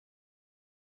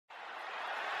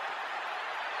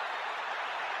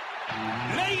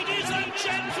Ladies and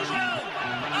gentlemen,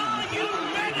 are you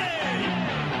ready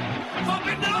for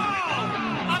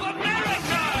Binnall of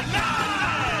America Live?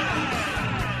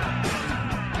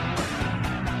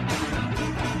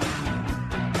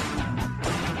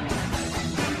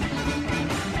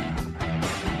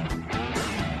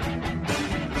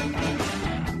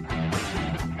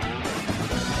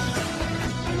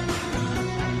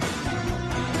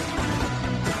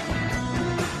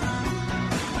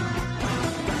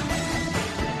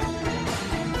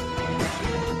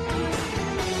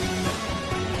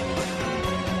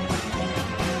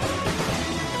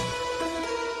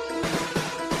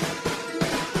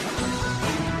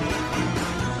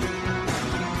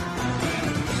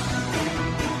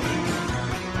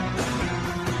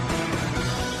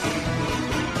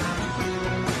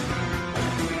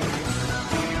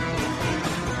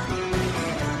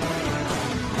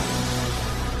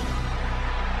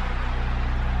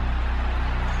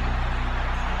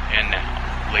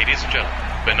 Ladies and gentlemen,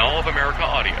 Binnall of America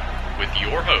Audio, with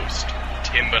your host,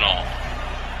 Tim Binnall.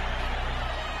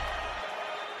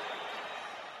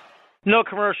 No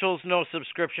commercials, no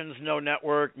subscriptions, no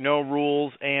network, no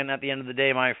rules, and at the end of the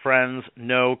day, my friends,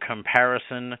 no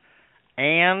comparison.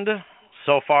 And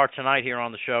so far tonight here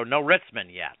on the show, no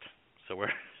Ritzman yet. So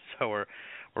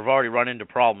we've already run into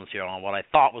problems here on what I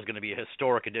thought was going to be a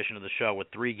historic edition of the show with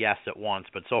 3 guests at once,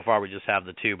 but so far we just have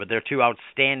the 2. But they're 2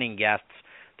 outstanding guests.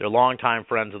 They're longtime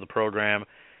friends of the program,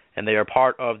 and they are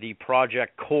part of the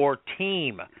Project Core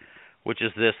team, which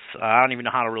is this, I don't even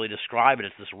know how to really describe it,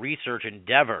 it's this research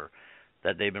endeavor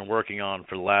that they've been working on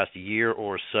for the last year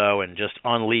or so and just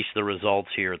unleashed the results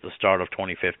here at the start of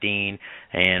 2015.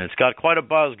 And it's got quite a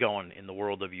buzz going in the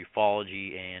world of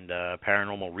ufology and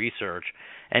paranormal research.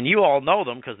 And you all know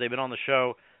them because they've been on the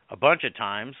show a bunch of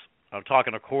times. I'm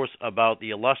talking, of course, about the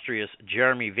illustrious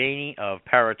Jeremy Vaeni of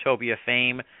Paratopia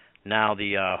fame, now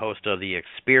the host of The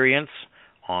Experience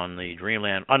on the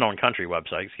Dreamland Unknown Country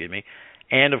website,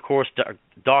 and, of course,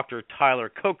 Dr.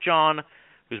 Tyler Kochjon,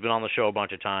 who's been on the show a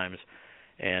bunch of times,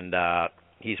 and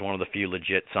he's one of the few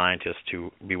legit scientists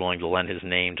to be willing to lend his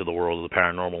name to the world of the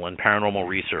paranormal and paranormal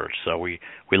research, so we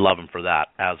love him for that,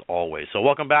 as always. So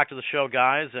welcome back to the show,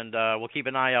 guys, and we'll keep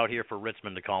an eye out here for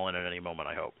Ritzman to call in at any moment,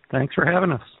 I hope. Thanks for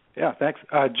having us. Yeah, thanks.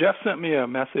 Jeff sent me a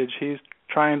message. He's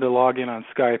trying to log in on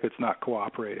Skype. It's not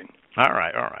cooperating. All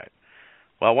right.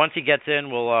 Well, once he gets in,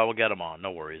 we'll get him on.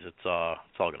 No worries. It's all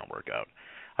going to work out.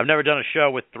 I've never done a show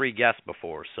with 3 guests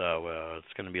before, so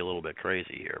it's going to be a little bit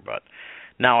crazy here. But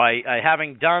now, I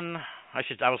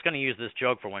was going to use this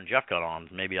joke for when Jeff got on.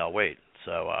 Maybe I'll wait.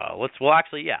 So I'll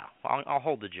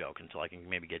hold the joke until I can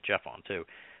maybe get Jeff on too.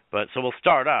 But so we'll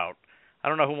start out. I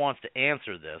don't know who wants to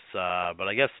answer this, but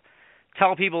I guess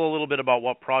tell people a little bit about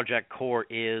what Project Core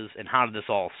is and how did this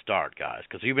all start, guys?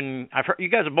 Because you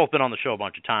guys have both been on the show a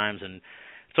bunch of times, and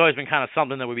it's always been kind of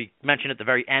something that we mention at the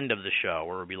very end of the show,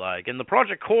 where we'll be like, and the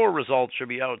Project Core results should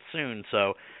be out soon.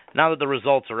 So now that the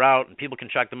results are out, and people can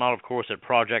check them out, of course, at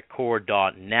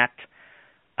projectcore.net.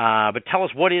 But tell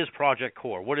us, what is Project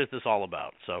Core? What is this all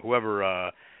about? So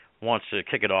whoever wants to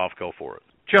kick it off, go for it.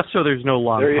 Just so there's no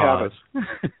long pause.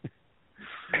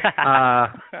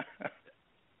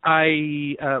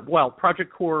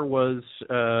 Project Core was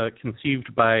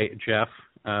conceived by Jeff.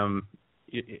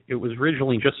 It was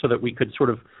originally just so that we could sort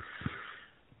of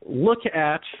look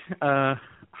at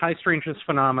high strangeness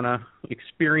phenomena,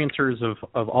 experiencers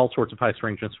of all sorts of high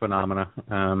strangeness phenomena,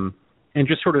 and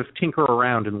just sort of tinker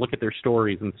around and look at their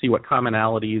stories and see what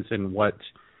commonalities and what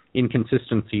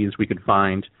inconsistencies we could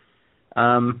find.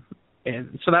 And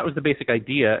so that was the basic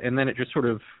idea, and then it just sort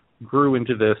of grew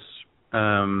into this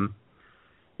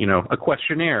a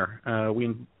questionnaire.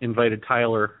 We invited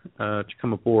Tyler to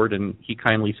come aboard, and he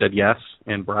kindly said yes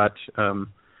and brought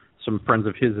some friends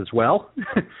of his as well.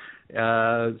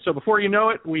 So before you know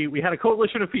it, we had a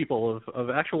coalition of people, of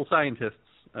actual scientists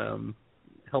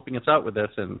helping us out with this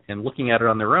and looking at it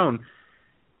on their own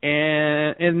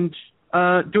and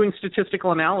doing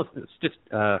statistical analysis,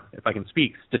 if I can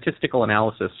speak, statistical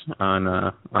analysis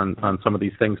on some of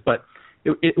these things. But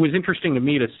it was interesting to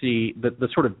me to see the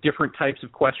sort of different types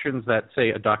of questions that, say,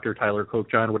 a Dr. Tyler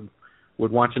Kochjon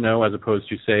would want to know, as opposed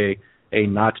to, say, a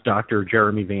not Dr.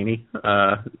 Jeremy Vaeni.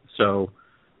 I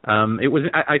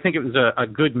think it was a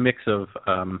good mix of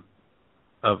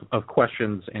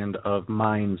questions and of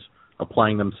minds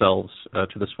applying themselves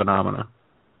to this phenomena.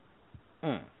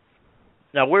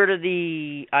 Now, where did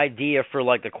the idea for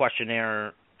the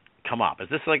questionnaire come up? Is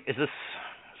this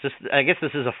I guess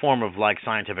this is a form of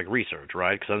scientific research,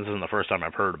 right? Because this isn't the first time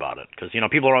I've heard about it. Because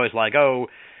people are always like, oh,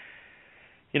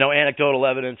 anecdotal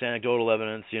evidence,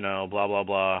 blah blah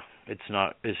blah. It's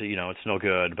no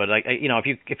good. But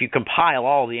if you compile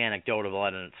all the anecdotal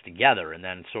evidence together and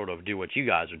then sort of do what you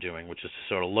guys are doing, which is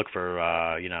to sort of look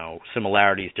for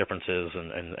similarities, differences,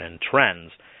 and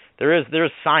trends,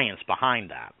 there's science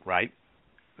behind that, right?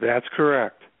 That's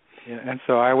correct. And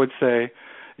so I would say,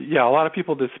 a lot of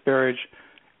people disparage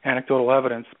anecdotal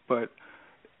evidence, but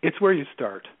it's where you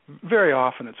start. Very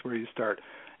often it's where you start.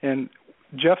 And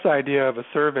Jeff's idea of a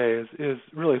survey is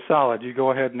really solid. You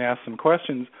go ahead and ask some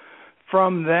questions.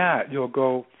 From that, you'll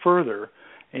go further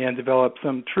and develop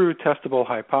some true testable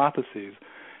hypotheses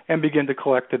and begin to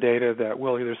collect the data that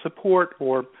will either support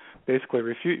or basically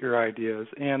refute your ideas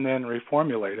and then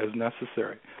reformulate as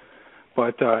necessary.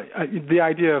 But the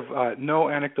idea of no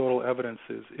anecdotal evidence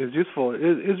is useful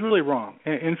is really wrong.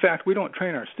 In fact, we don't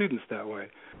train our students that way.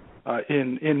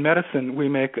 In medicine, we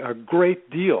make a great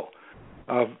deal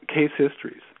of case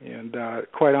histories, and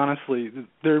quite honestly,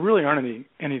 there really aren't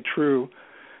any true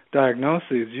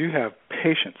diagnoses. You have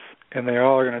patients, and they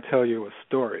all are going to tell you a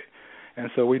story. And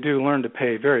so we do learn to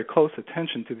pay very close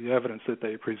attention to the evidence that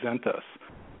they present us,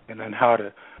 and then how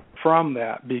to, from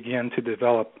that, begin to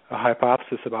develop a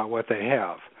hypothesis about what they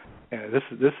have. And this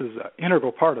is an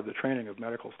integral part of the training of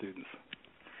medical students.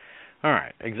 All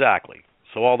right, exactly.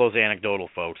 So all those anecdotal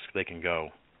folks, they can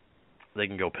go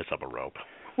piss up a rope.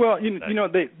 Well,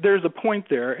 there's a point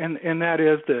there, and that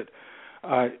is that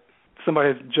somebody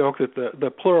has joked that the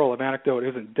plural of anecdote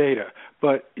isn't data,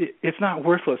 but it's not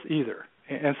worthless either.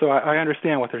 And so I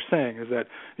understand what they're saying is that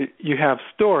you have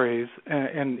stories,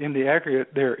 and in the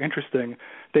aggregate they're interesting.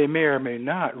 They may or may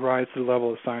not rise to the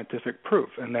level of scientific proof,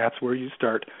 and that's where you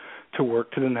start to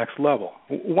work to the next level.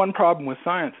 One problem with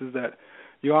science is that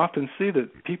you often see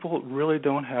that people really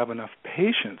don't have enough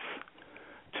patience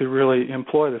to really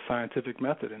employ the scientific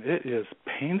method, and it is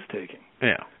painstaking.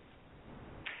 Yeah.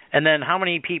 And then how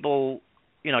many people,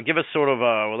 give us sort of,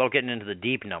 without getting into the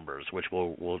deep numbers, which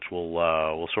we'll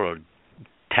sort of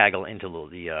tackle into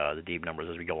the deep numbers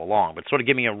as we go along, but sort of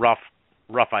give me a rough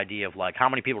idea of like how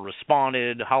many people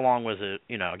responded, how long was it,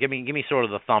 give me sort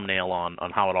of the thumbnail on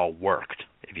how it all worked,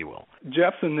 if you will.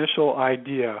 Jeff's initial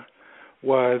idea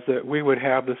was that we would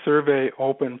have the survey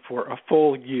open for a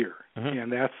full year,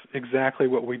 and that's exactly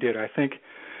what we did. I think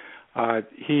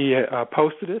he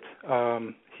posted it.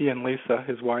 He and Lisa,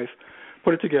 his wife,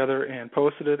 put it together and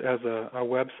posted it as a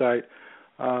website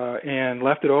and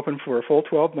left it open for a full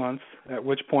 12 months, at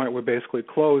which point we basically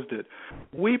closed it.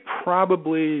 We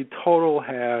probably total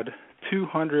had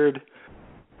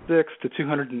 206 to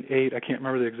 208, I can't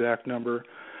remember the exact number,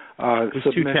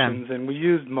 submissions, and we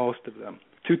used most of them.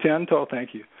 210 total,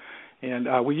 thank you.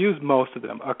 And we used most of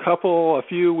them. A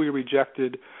few we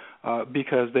rejected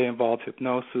because they involved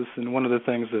hypnosis, and one of the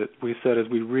things that we said is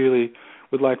we really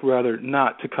would like rather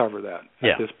not to cover that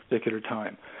at this particular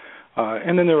time.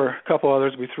 And then there were a couple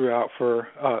others we threw out for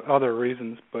other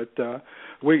reasons, but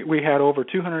we had over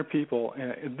 200 people,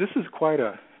 and this is quite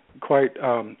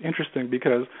interesting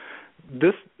because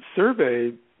this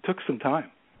survey took some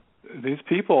time. These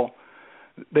people,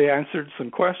 they answered some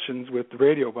questions with the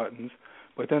radio buttons,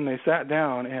 but then they sat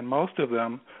down, and most of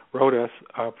them wrote us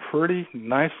a pretty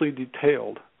nicely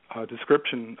detailed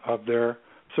description of their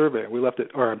survey. We left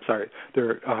it,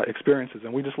 their experiences,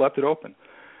 and we just left it open.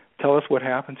 Tell us what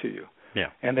happened to you.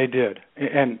 Yeah. And they did.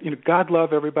 And God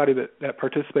love everybody that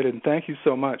participated, and thank you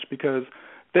so much because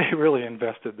they really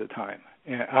invested the time.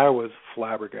 And I was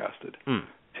flabbergasted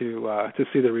to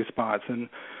see the response, and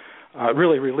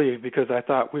really relieved because I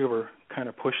thought we were kind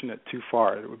of pushing it too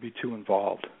far. It would be too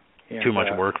involved. And, too much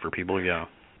work for people, yeah.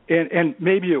 And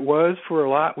maybe it was for a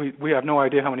lot. We have no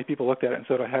idea how many people looked at it and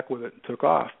said, "Oh, heck with it," and took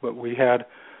off. But we had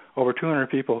over 200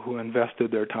 people who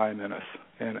invested their time in us,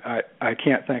 and I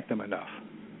can't thank them enough.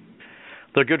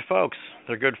 They're good folks.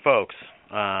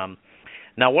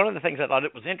 Now, one of the things I thought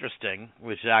it was interesting,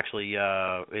 which actually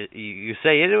you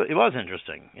say it was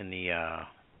interesting in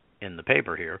the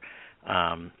paper here.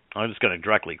 I'm just going to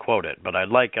directly quote it, but I'd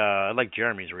like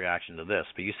Jeremy's reaction to this.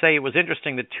 But you say it was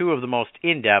interesting that two of the most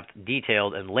in-depth,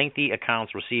 detailed, and lengthy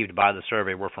accounts received by the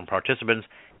survey were from participants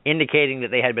indicating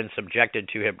that they had been subjected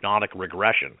to hypnotic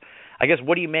regression. I guess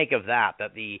what do you make of that?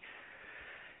 That these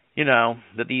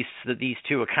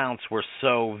two accounts were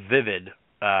so vivid,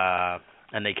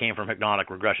 and they came from hypnotic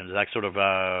regression. Does that sort of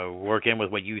work in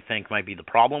with what you think might be the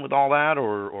problem with all that,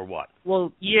 or what?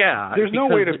 Well, yeah. There's no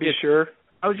way to be sure.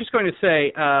 I was just going to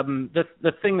say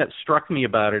the thing that struck me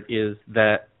about it is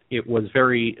that it was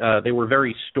they were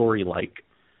very story-like.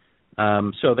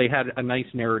 So they had a nice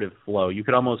narrative flow. You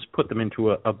could almost put them into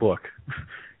a book,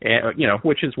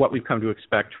 which is what we've come to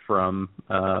expect from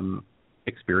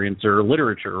experience or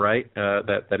literature, right?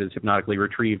 That is hypnotically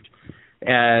retrieved.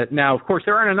 Now, of course,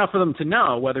 there aren't enough of them to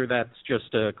know whether that's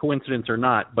just a coincidence or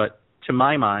not. But to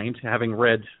my mind, having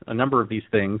read a number of these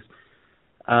things,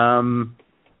 it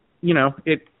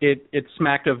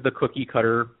smacked of the cookie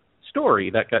cutter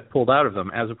story that got pulled out of them,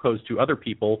 as opposed to other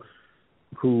people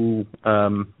who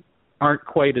aren't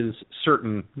quite as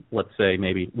certain, let's say,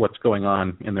 maybe what's going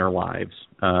on in their lives,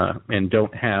 and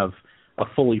don't have a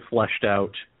fully fleshed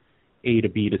out A to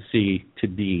B to C to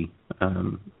D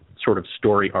sort of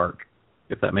story arc,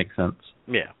 if that makes sense.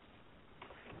 Yeah,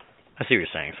 I see what you're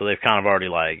saying. So they've kind of already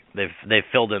they've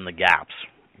filled in the gaps.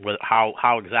 With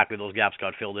how exactly those gaps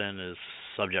got filled in is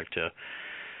subject to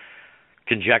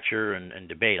conjecture and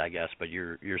debate, I guess. But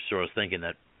you're sort of thinking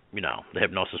that the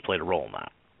hypnosis played a role in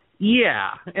that. Yeah,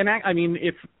 and I mean,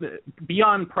 if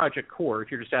beyond Project Core,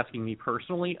 if you're just asking me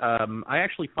personally, I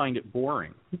actually find it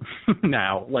boring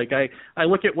now. Like I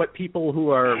look at what people who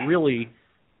are really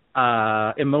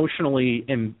emotionally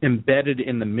embedded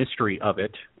in the mystery of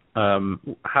it,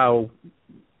 how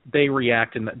they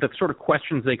react and the sort of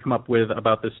questions they come up with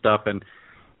about this stuff, and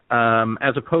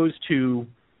as opposed to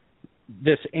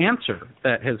this answer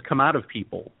that has come out of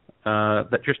people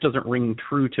that just doesn't ring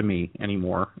true to me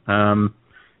anymore.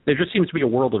 There just seems to be a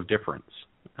world of difference,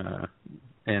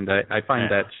 and I find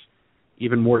that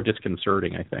even more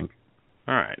disconcerting, I think.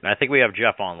 All right. I think we have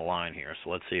Jeff on the line here,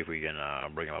 so let's see if we can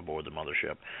bring him aboard the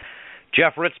mothership.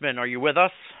 Jeff Ritzman, are you with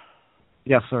us?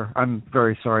 Yes, sir. I'm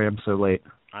very sorry I'm so late.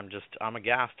 I'm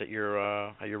aghast at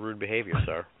your rude behavior,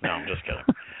 sir. No, I'm just kidding.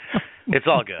 It's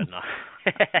all good. No.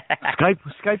 Skype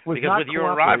was because not with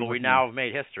your arrival, we now have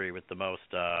made history with the most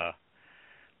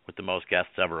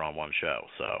guests ever on one show.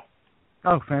 So.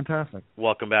 Oh, fantastic!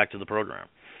 Welcome back to the program.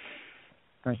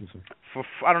 Thank you, sir.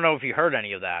 I don't know if you heard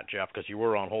any of that, Jeff, because you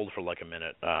were on hold for like a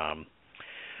minute.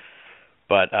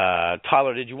 But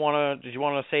Tyler, did you want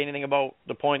to say anything about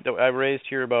the point that I raised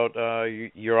here about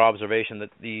your observation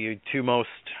that the two most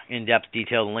in-depth,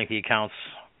 detailed, and lengthy accounts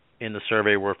in the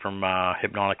survey were from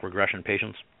hypnotic regression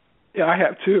patients? Yeah, I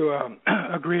have to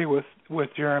agree with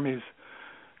Jeremy's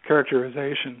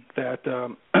characterization that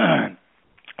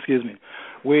excuse me,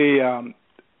 we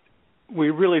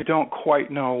really don't quite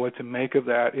know what to make of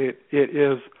that. It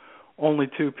is only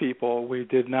two people. We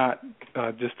did not,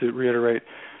 just to reiterate,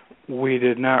 we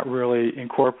did not really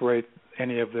incorporate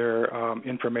any of their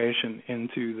information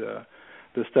into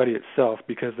the study itself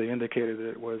because they indicated that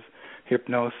it was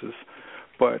hypnosis.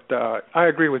 But I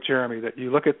agree with Jeremy that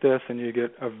you look at this and you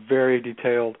get a very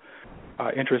detailed,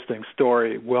 interesting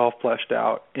story, well fleshed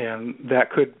out, and that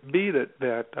could be that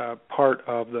part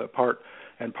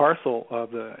and parcel of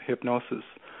the hypnosis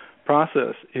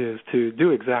process is to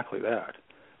do exactly that,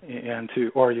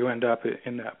 or you end up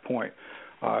in that point,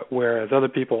 whereas other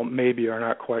people maybe are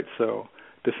not quite so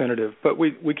definitive. But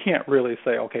we can't really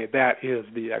say, okay, that is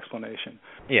the explanation,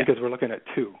 because we're looking at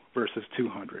 2 versus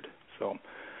 200. So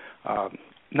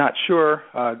not sure,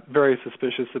 very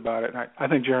suspicious about it. And I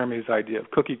think Jeremy's idea of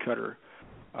cookie cutter,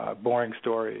 boring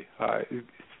story,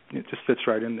 it just fits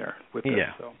right in there with this.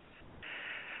 So.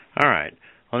 All right.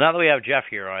 Well, now that we have Jeff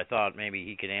here, I thought maybe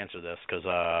he could answer this because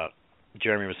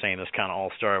Jeremy was saying this kind of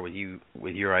all started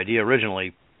with your idea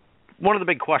originally. One of the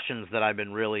big questions that I've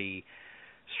been really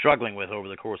struggling with over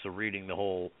the course of reading the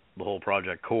whole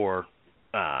Project Core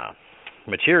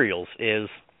materials is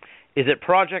it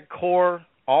Project Core,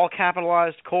 all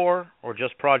capitalized Core, or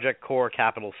just Project Core,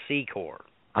 capital C Core?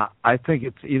 I think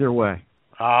it's either way.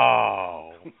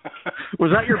 Oh.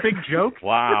 Was that your big joke?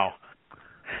 Wow.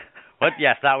 But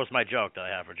yes, that was my joke that I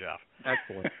have for Jeff.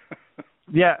 Excellent.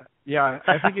 Yeah.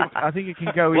 I think it can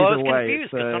go either way. Well, I was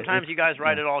confused because sometimes you guys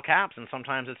write it all caps, and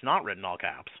sometimes it's not written all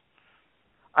caps.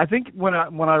 I think when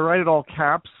I write it all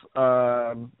caps,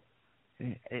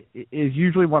 it is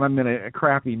usually when I'm in a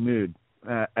crappy mood,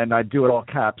 and I do it all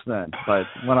caps then. But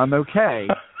when I'm okay,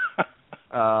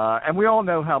 and we all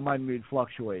know how my mood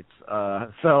fluctuates,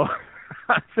 so.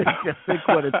 I think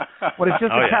when it's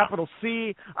just a capital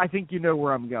C, I think you know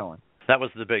where I'm going. That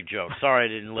was the big joke. Sorry I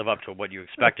didn't live up to what you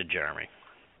expected, Jeremy.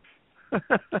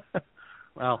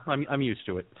 Well, I'm used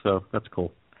to it, so that's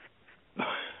cool.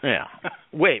 Yeah.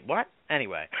 Wait, what?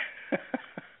 Anyway.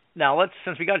 Now,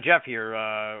 since we got Jeff here,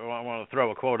 I want to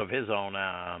throw a quote of his own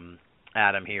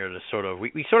at him here to sort of,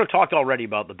 we sort of talked already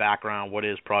about the background, what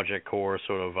is Project Core,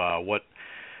 sort of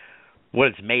what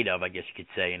it's made of, I guess you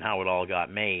could say, and how it all got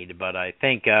made. But I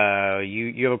think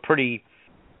you have a pretty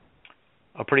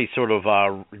sort of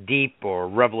deep or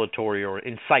revelatory or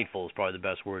insightful is probably the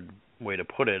best way to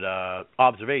put it,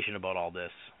 observation about all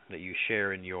this that you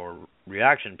share in your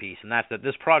reaction piece, and that's that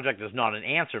this project is not an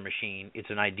answer machine, it's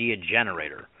an idea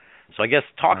generator. So I guess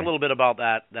talk Right. a little bit about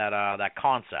that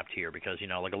concept here, because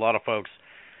like a lot of folks,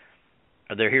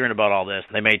 they're hearing about all this.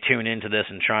 They may tune into this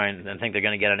and try and think they're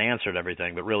going to get an answer to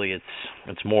everything, but really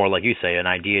it's more like you say, an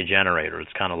idea generator.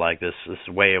 It's kind of like this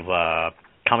way of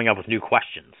coming up with new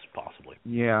questions, possibly.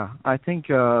 Yeah, I think.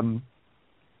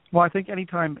 Well, I think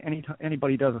anytime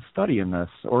anybody does a study in this,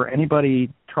 or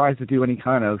anybody tries to do any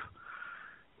kind of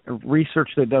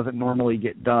research that doesn't normally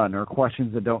get done, or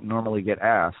questions that don't normally get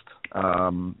asked,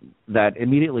 that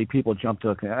immediately people jump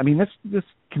to. I mean, this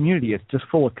community is just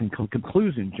full of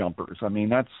conclusion jumpers. I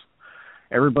mean,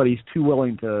 everybody's too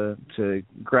willing to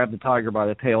grab the tiger by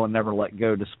the tail and never let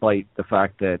go, despite the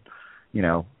fact that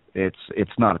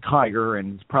it's not a tiger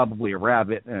and it's probably a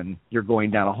rabbit and you're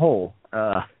going down a hole.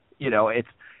 It's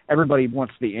everybody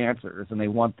wants the answers, and they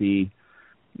want the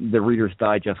Reader's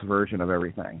Digest version of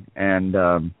everything. And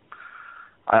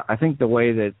I think the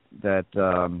way that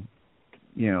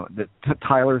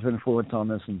Tyler's influence on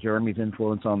this, and Jeremy's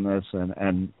influence on this,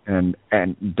 and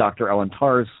Dr. Ellen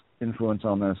Tarr's influence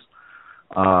on this,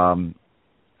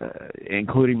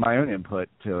 including my own input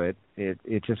to it,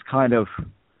 it just kind of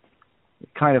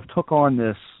took on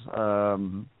this.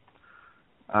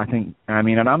 And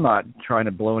I'm not trying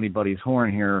to blow anybody's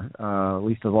horn here,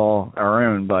 least of all our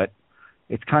own, but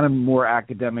it's kind of more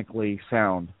academically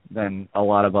sound than a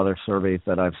lot of other surveys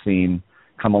that I've seen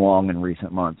come along in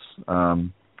recent months.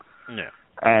 Yeah.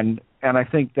 And I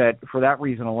think that for that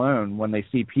reason alone, when they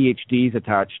see PhDs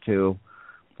attached to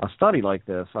a study like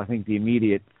this, I think the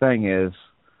immediate thing is,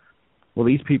 well,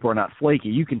 these people are not flaky.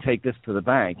 You can take this to the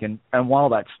bank. And while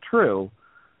that's true,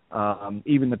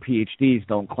 even the PhDs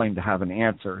don't claim to have an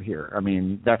answer here. I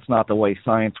mean, that's not the way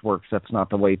science works. That's not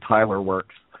the way Tyler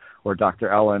works, or Dr.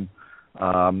 Ellen.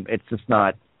 It's just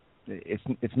not.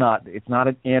 It's not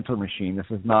an answer machine. This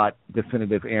is not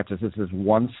definitive answers. This is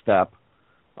one step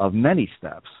of many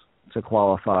steps to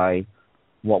qualify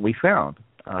what we found.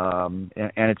 And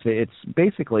it's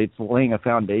basically laying a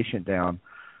foundation down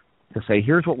to say,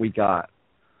 here's what we got.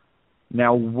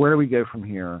 Now, where do we go from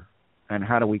here? And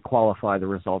how do we qualify the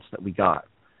results that we got?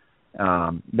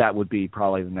 That would be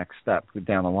probably the next step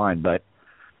down the line. But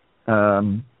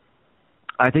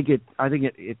I think it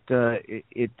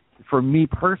for me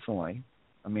personally,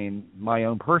 I mean, my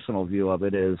own personal view of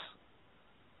it is,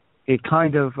 it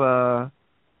kind of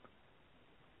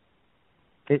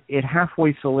it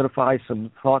halfway solidifies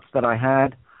some thoughts that I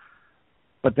had.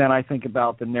 But then I think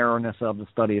about the narrowness of the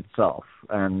study itself,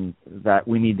 and that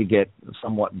we need to get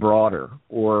somewhat broader,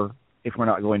 or if we're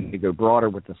not going to go broader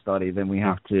with the study, then we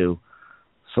have to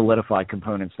solidify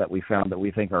components that we found that we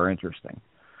think are interesting.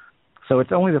 So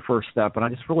it's only the first step, and I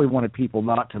just really wanted people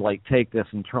not to take this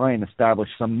and try and establish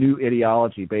some new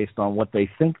ideology based on what they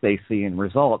think they see in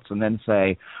results, and then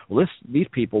say, well, these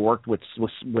people worked with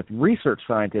research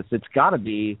scientists. It's got to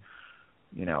be,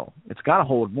 it's got to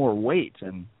hold more weight,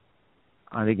 and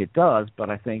I think it does. But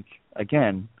I think,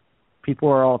 again, people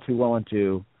are all too willing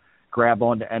to grab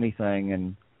onto anything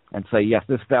and say, yes,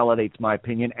 this validates my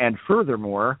opinion, and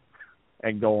furthermore,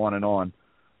 and go on and on.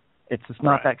 It's just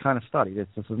not that kind of study. This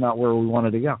is not where we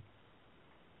wanted to go.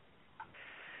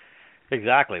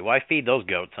 Exactly. Why feed those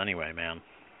goats anyway, man?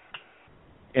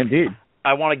 Indeed.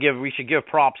 We should give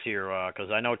props here, because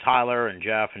I know Tyler and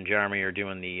Jeff and Jeremy are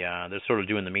doing they're sort of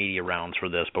doing the media rounds for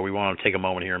this, but we want to take a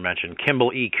moment here and mention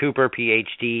Kimball E. Cooper,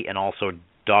 Ph.D., and also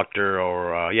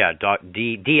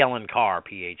D. Ellen Carr,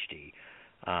 Ph.D.,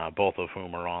 both of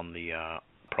whom are on the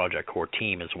Project Core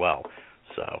team as well.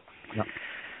 So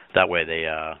that way they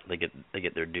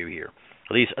get their due here.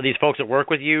 Are these folks that work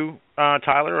with you,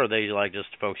 Tyler, or are they just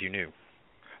folks you knew?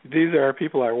 These are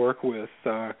people I work with.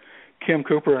 Kim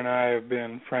Cooper and I have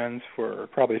been friends for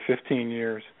probably 15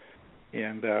 years,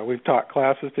 and we've taught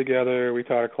classes together. We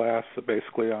taught a class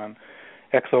basically on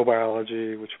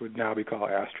exobiology, which would now be called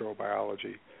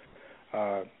astrobiology.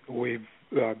 We've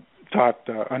taught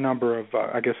a number of,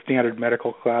 standard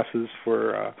medical classes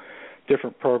for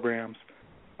different programs.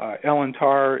 Ellen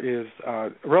Tarr is a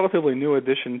relatively new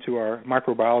addition to our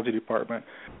microbiology department.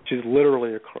 She's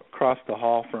literally across the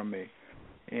hall from me,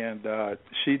 and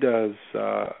she does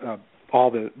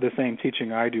all the same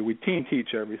teaching I do. We team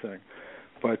teach everything,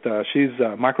 but she's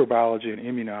microbiology and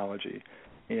immunology,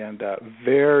 and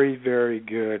very, very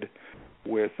good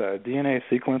with DNA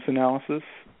sequence analysis.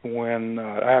 When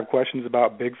I have questions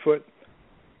about Bigfoot,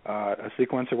 a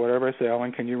sequence or whatever, I say,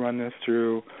 Ellen, can you run this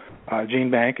through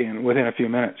GeneBank? And within a few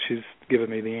minutes, she's given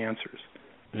me the answers.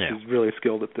 Yeah. She's really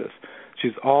skilled at this.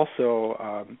 She's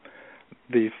also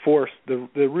the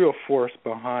real force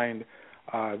behind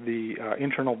the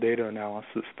internal data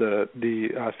analysis,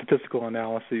 the statistical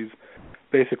analyses,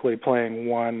 basically playing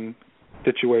one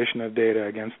situation of data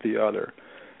against the other.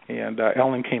 And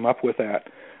Ellen came up with that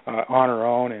on her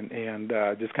own and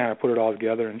just kind of put it all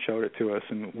together and showed it to us,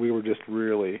 and we were just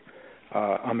really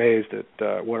amazed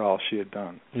at what all she had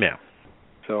done. Yeah.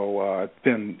 So it's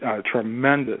been a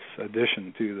tremendous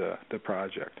addition to the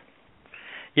project.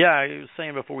 Yeah, I was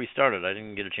saying before we started, I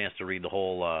didn't get a chance to read the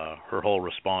whole her whole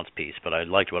response piece, but I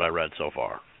liked what I read so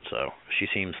far. So she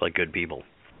seems like good people.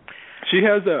 She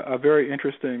has a very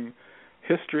interesting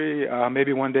history.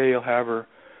 Maybe one day you'll have her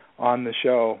on the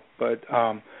show. But,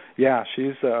 yeah,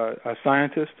 she's a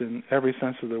scientist in every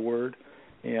sense of the word,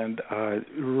 and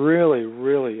really,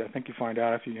 really, I think you find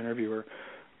out if you interview her,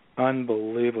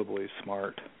 unbelievably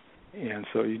smart. And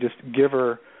so you just give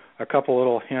her a couple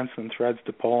little hints and threads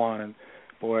to pull on, and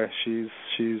boy,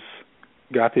 she's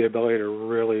got the ability to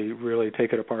really, really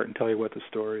take it apart and tell you what the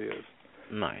story is.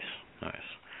 Nice.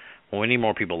 Well, we need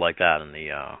more people like that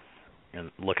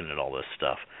in looking at all this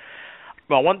stuff.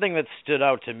 Well, one thing that stood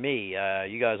out to me,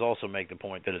 you guys also make the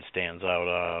point that it stands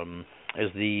out, is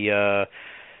the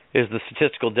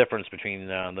statistical difference between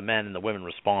the men and the women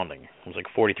responding. It was like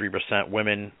 43%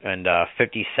 women and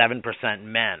 57%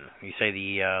 men. You say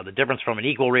the difference from an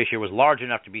equal ratio was large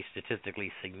enough to be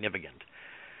statistically significant.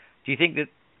 Do you think that,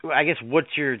 I guess,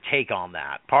 what's your take on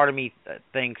that? Part of me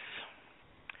thinks,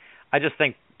 I just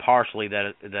think partially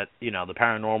that you know, the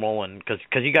paranormal, and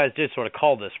because you guys did sort of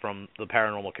call this from the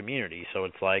paranormal community, so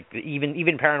it's like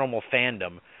even paranormal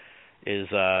fandom is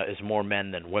more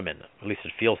men than women. At least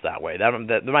it feels that way.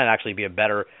 That might actually be a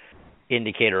better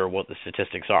indicator of what the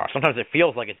statistics are. Sometimes it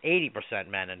feels like it's 80%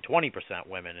 men and 20%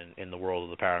 women in the world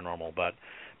of the paranormal,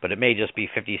 but it may just be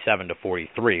 57 to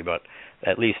 43. But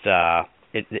at least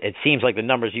it seems like the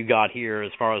numbers you got here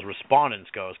as far as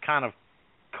respondents goes kind of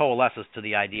coalesces to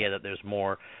the idea that there's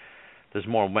more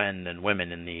men than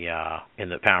women in the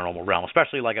paranormal realm,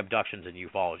 especially like abductions and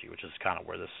ufology, which is kind of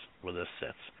where this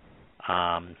sits.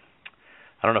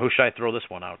 I don't know, who should I throw this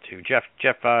one out to? Jeff,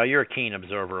 you're a keen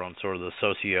observer on sort of the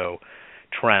socio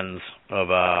trends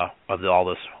of all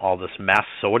this mess.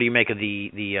 So what do you make of the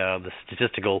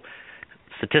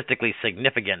statistically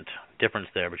significant difference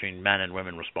there between men and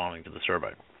women responding to the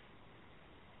survey?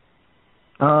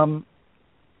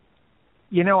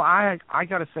 You know, I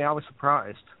got to say I was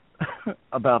surprised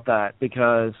about that,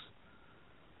 because,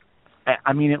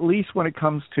 I mean, at least when it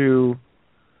comes to,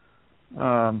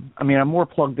 I'm more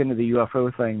plugged into the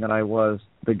UFO thing than I was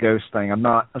the ghost thing. I'm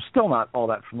still not all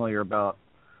that familiar about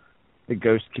the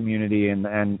ghost community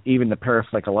and even the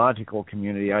parapsychological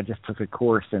community. I just took a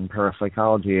course in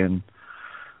parapsychology, and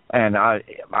I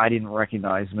didn't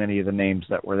recognize many of the names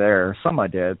that were there. Some I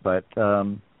did, but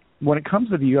when it comes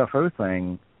to the UFO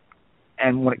thing,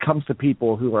 and when it comes to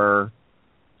people who are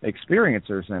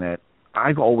experiencers in it,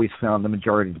 I've always found the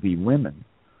majority to be women.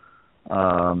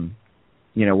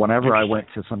 You know, whenever I went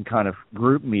to some kind of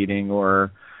group meeting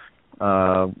or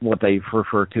what they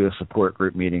refer to as support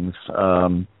group meetings,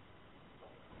 I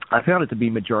found it to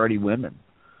be majority women.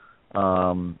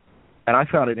 And I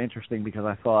found it interesting because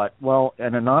I thought, well,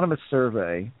 an anonymous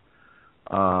survey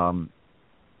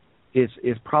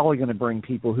is probably going to bring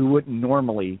people who wouldn't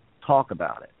normally talk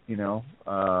about it, you know.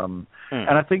 And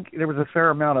I think there was a fair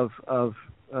amount of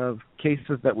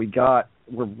cases that we got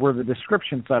where the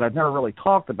description said, I've never really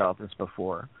talked about this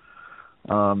before.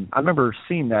 I remember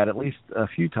seeing that at least a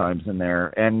few times in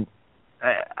there. And,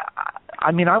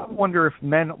 I mean, I wonder if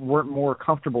men weren't more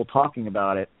comfortable talking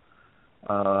about it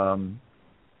than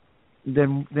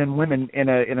women in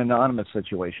an anonymous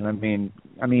situation.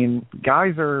 I mean,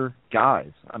 guys are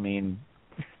guys. I mean,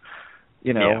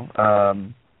 you know,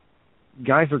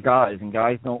 guys are guys, and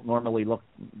guys don't normally look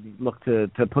to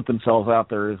put themselves out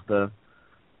there as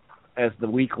the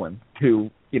weak one who,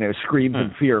 you know, screams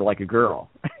in fear like a girl.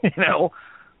 You know,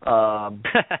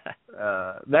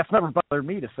 that's never bothered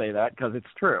me to say that because it's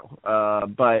true.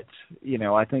 But you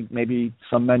know, I think maybe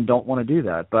some men don't want to do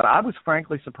that. But I was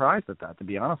frankly surprised at that, to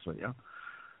be honest with you.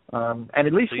 And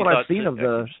at least what I've seen of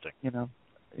the, you know,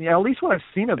 at least what I've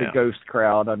seen of the ghost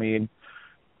crowd, I mean,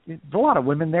 there's a lot of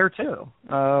women there too.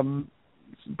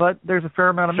 But there's a fair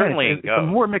amount of men. It's a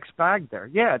more mixed bag there.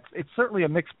 Yeah, it's certainly a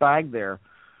mixed bag there.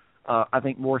 I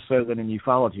think more so than in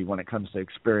ufology when it comes to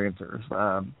experiencers.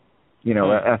 You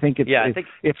know, I think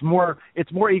it's more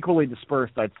equally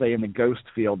dispersed, I'd say, in the ghost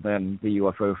field than the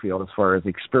UFO field as far as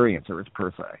experiencers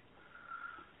per se.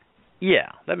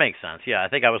 Yeah, that makes sense. Yeah, I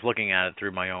think I was looking at it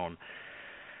through my own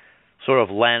sort of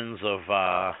lens of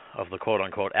the quote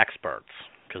unquote experts,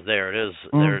 because there it is.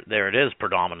 There it is,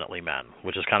 predominantly men,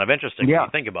 which is kind of interesting when you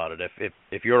think about it.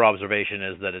 If your observation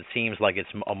is that it seems like it's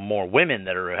more women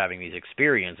that are having these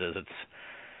experiences,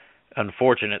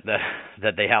 unfortunate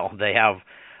that they have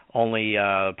only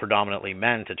predominantly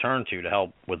men to turn to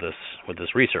help with this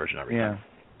research and everything. Yeah.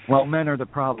 Well, men are the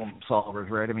problem solvers,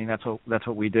 right? I mean, that's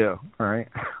what we do, all right?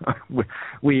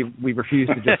 we refuse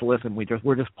to just listen.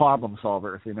 We're just problem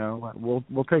solvers, you know.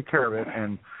 We'll take care of it,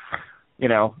 and you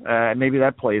know, maybe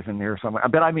that plays in there somewhere.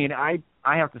 But I mean, I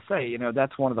have to say, you know,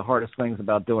 that's one of the hardest things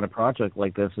about doing a project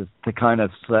like this is to kind of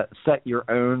set your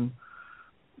own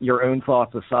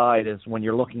thoughts aside. Is when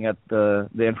you're looking at the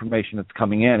information that's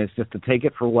coming in, is just to take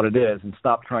it for what it is and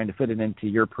stop trying to fit it into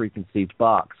your preconceived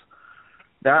box.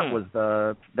 That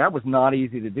was not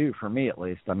easy to do for me, at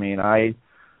least. I mean, I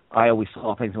always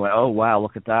saw things and went, oh wow,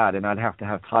 look at that, and I'd have to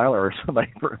have Tyler or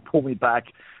somebody pull me back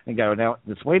and go, now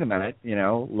just wait a minute, you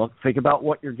know, think about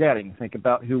what you're getting, think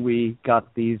about who we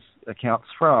got these accounts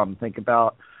from, think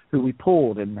about who we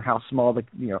pulled and how small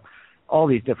all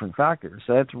these different factors.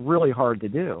 So that's really hard to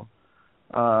do.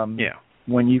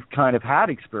 When you've kind of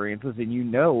had experiences and you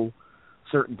know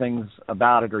certain things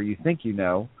about it, or you think you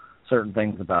know certain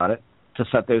things about it, to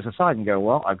set those aside and go,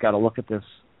 well, I've got to look at this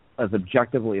as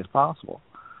objectively as possible.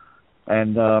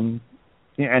 And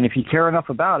if you care enough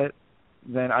about it,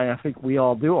 then I think we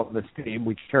all do on this team.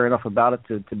 We care enough about it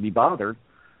to be bothered.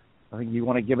 I think you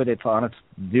want to give it its honest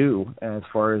due as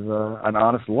far as an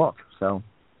honest look. So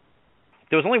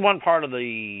there was only one part of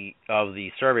the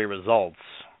survey results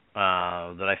that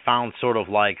I found sort of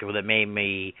like that made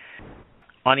me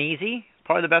uneasy.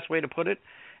 Probably the best way to put it.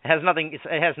 It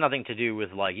has nothing to do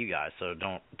with like you guys, so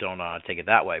don't take it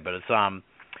that way. But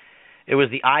it was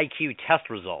the IQ test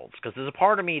results, because there's a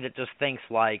part of me that just thinks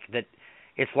like that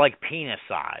it's like penis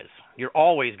size. You're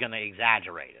always going to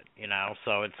exaggerate it, you know.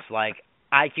 So it's like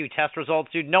IQ test results,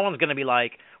 dude. No one's going to be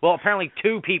like, well, apparently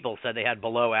 2 people said they had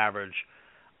below average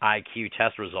IQ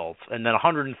test results, and then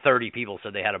 130 people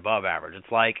said they had above average.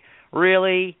 It's like,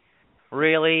 really,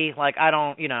 like I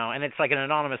don't, you know, and it's like an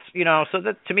anonymous, you know. So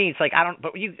that to me, it's like I don't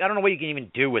know what you can even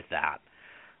do with that.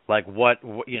 Like what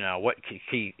you know, what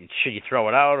should you throw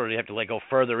it out, or do you have to like go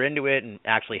further into it and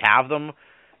actually have them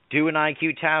do an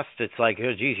IQ test? It's like,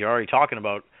 oh, geez, you're already talking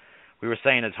about. We were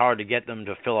saying it's hard to get them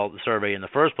to fill out the survey in the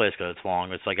first place because it's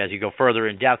long. It's like as you go further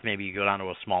in depth, maybe you go down to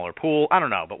a smaller pool. I don't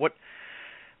know, but what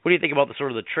do you think about the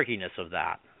sort of the trickiness of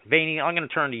that? Vaney, I'm going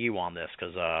to turn to you on this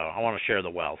because I want to share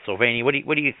the wealth. So, Vaney, what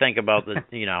do you think about the?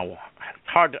 You know, it's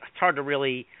hard to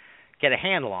really get a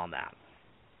handle on that.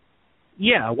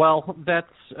 Yeah, well,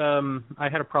 that's I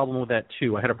had a problem with that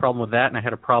too. I had a problem with that, and I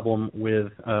had a problem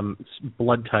with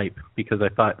blood type because I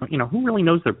thought, you know, who really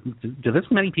knows do this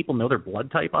many people know their blood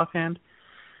type offhand?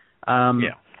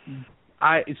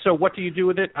 So what do you do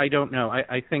with it? I don't know.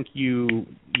 I think you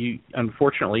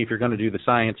unfortunately, if you're going to do the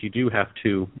science, you do have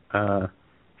to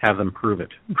have them prove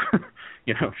it.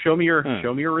 You know, show me your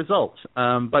results.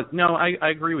 But no, I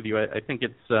agree with you. I think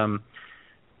it's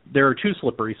there are 2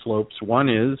 slippery slopes. One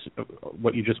is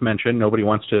what you just mentioned. Nobody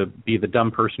wants to be the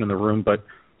dumb person in the room. But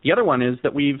the other one is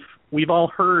that we've all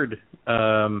heard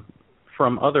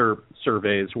from other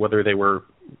surveys, whether they were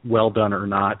well done or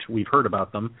not. We've heard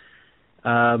about them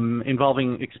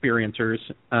involving experiencers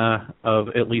of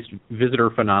at least visitor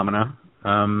phenomena.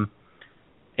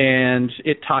 And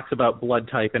it talks about blood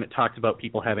type, and it talks about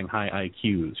people having high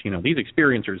IQs. You know, these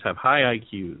experiencers have high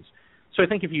IQs. So I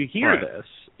think if you hear this,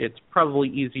 it's probably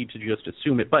easy to just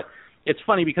assume it. But it's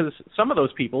funny because some of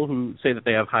those people who say that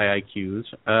they have high IQs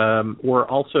were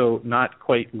also not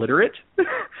quite literate.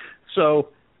 So,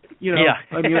 you know,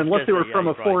 I mean, unless they were from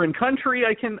a foreign country,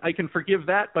 I can forgive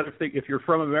that. But if you're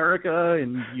from America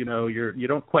and you know you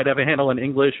don't quite have a handle on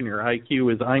English and your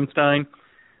IQ is Einstein,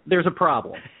 there's a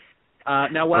problem.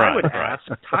 Now, what I would ask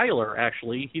Tyler,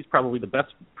 actually, he's probably the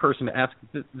best person to ask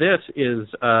this is,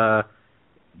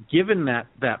 given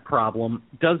that problem,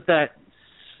 does that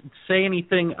say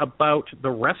anything about the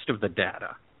rest of the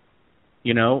data?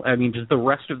 You know, I mean, does the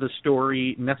rest of the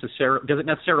story does it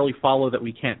necessarily follow that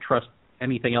we can't trust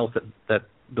anything else that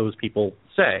those people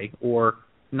say, or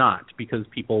not, because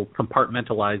people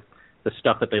compartmentalize the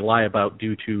stuff that they lie about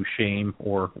due to shame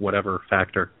or whatever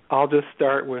factor? I'll just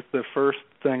start with the first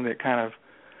thing that kind of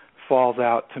falls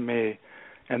out to me,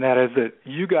 and that is that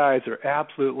you guys are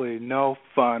absolutely no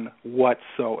fun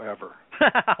whatsoever.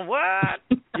 What?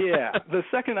 Yeah. The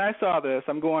second I saw this,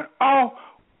 I'm going, oh,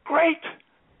 great.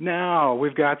 Now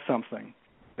we've got something.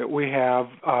 That we have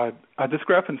a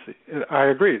discrepancy. I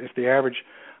agree. If the average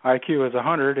IQ is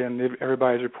 100 and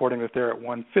everybody's reporting that they're at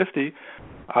 150,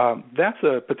 that's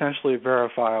a potentially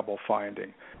verifiable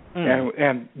finding.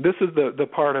 And this is the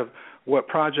part of what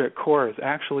Project Core is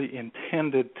actually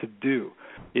intended to do,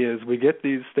 is we get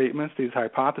these statements, these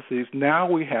hypotheses. Now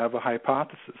we have a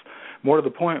hypothesis. More to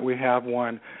the point, we have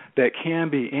one that can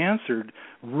be answered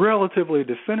relatively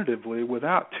definitively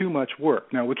without too much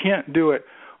work. Now, we can't do it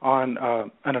on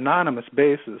an anonymous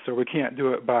basis, or we can't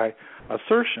do it by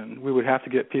assertion. We would have to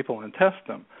get people and test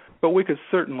them. But we could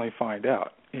certainly find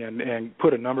out and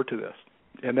put a number to this.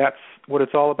 And that's what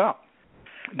it's all about.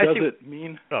 Does it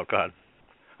mean... Oh, go ahead.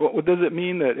 Well, does it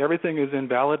mean that everything is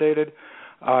invalidated?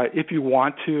 If you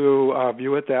want to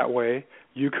view it that way,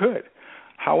 you could.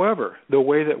 However, the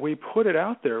way that we put it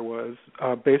out there was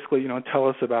basically, tell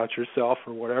us about yourself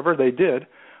or whatever they did.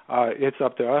 It's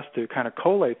up to us to kind of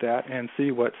collate that and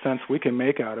see what sense we can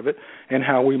make out of it and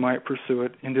how we might pursue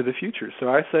it into the future. So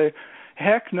I say,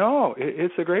 heck no,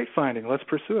 it's a great finding. Let's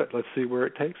pursue it. Let's see where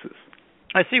it takes us.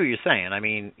 I see what you're saying. I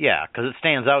mean, yeah, because it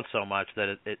stands out so much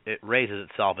that it raises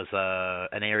itself as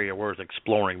an area worth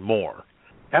exploring more.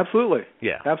 Absolutely.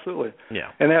 Yeah. Absolutely.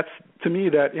 Yeah. And that's, to me,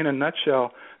 that in a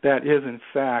nutshell, that is in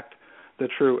fact the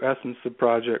true essence of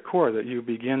Project CORE, that you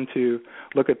begin to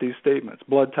look at these statements,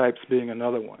 blood types being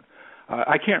another one.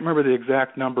 I can't remember the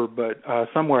exact number, but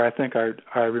somewhere I think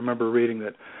I remember reading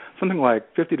that something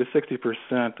like 50 to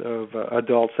 60% of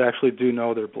adults actually do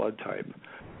know their blood type.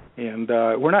 And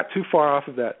we're not too far off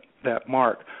of that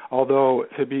mark, although,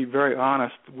 to be very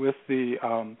honest, with the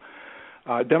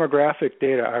demographic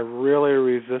data, I really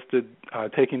resisted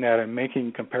taking that and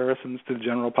making comparisons to the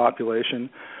general population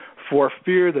for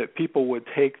fear that people would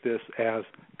take this as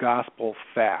gospel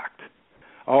fact.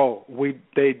 Oh,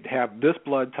 they have this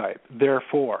blood type,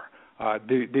 therefore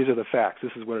these are the facts.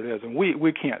 This is what it is, and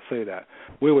we can't say that.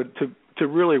 We would to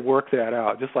really work that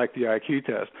out, just like the IQ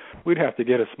test. We'd have to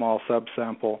get a small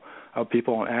subsample of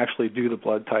people and actually do the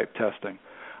blood type testing.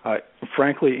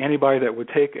 Frankly, anybody that would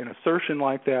take an assertion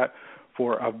like that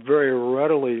for a very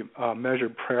readily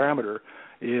measured parameter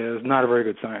is not a very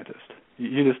good scientist.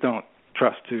 You just don't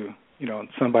trust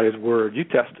somebody's word. You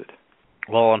test it.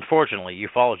 Well, unfortunately,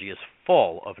 ufology is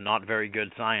full of not very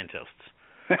good scientists.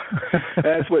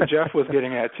 That's what Jeff was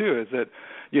getting at too. Is that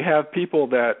you have people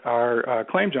that are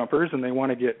claim jumpers and they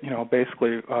want to get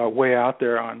basically way out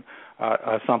there on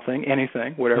something,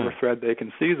 anything, whatever thread they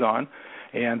can seize on,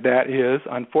 and that is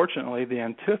unfortunately the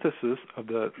antithesis of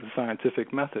the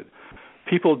scientific method.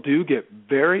 People do get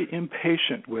very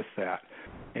impatient with that,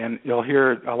 and you'll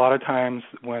hear a lot of times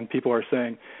when people are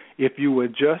saying, if you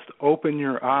would just open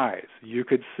your eyes, you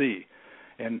could see.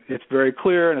 And it's very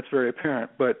clear and it's very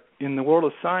apparent. But in the world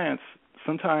of science,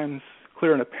 sometimes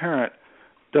clear and apparent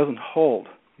doesn't hold.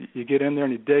 You get in there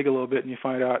and you dig a little bit and you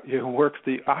find out it works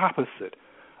the opposite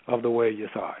of the way you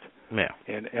thought. Yeah.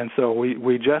 And so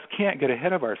we just can't get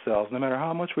ahead of ourselves no matter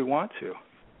how much we want to.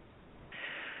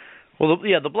 Well,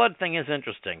 the blood thing is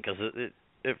interesting because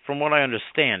from what I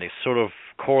understand, it's sort of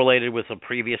correlated with a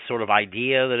previous sort of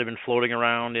idea that had been floating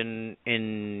around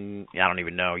in I don't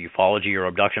even know, ufology or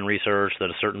abduction research, that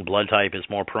a certain blood type is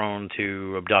more prone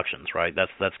to abductions, right?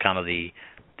 That's kind of the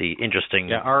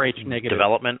interesting RH negative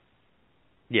development.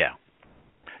 Yeah.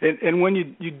 And when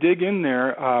you dig in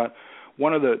there,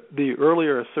 one of the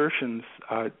earlier assertions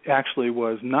actually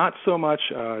was not so much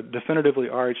definitively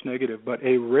RH negative, but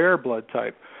a rare blood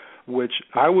type, which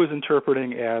I was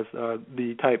interpreting as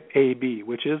the type AB,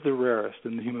 which is the rarest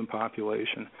in the human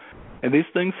population. And these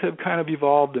things have kind of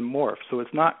evolved and morphed, so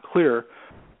it's not clear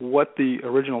what the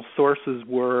original sources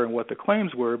were and what the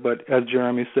claims were, but as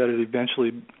Jeremy said, it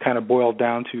eventually kind of boiled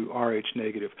down to RH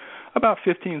negative. About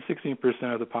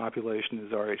 15-16% of the population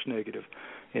is RH negative.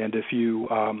 And if you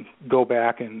go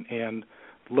back and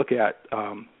look at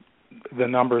the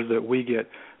numbers that we get,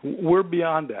 we're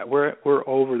beyond that. We're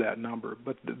over that number.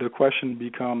 But the question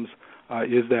becomes,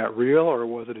 is that real, or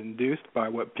was it induced by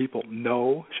what people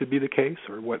know should be the case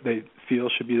or what they feel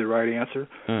should be the right answer?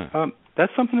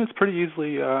 That's something that's pretty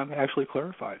easily actually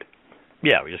clarified.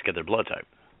 Yeah, we just get their blood type.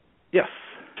 Yes.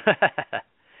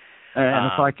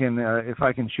 And if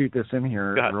I can shoot this in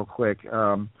here real quick,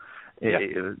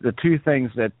 the two things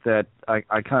that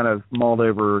I kind of mulled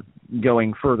over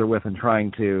going further with and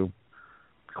trying to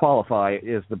qualify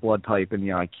is the blood type and the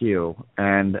IQ.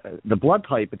 And the blood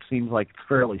type, it seems like it's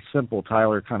fairly simple.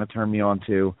 Tyler kind of turned me on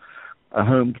to a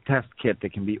home test kit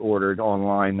that can be ordered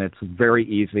online that's very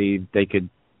easy. They could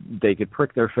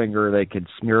prick their finger, they could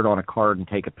smear it on a card and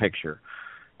take a picture.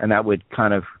 And that would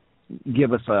kind of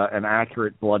give us an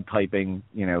accurate blood typing,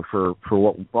 for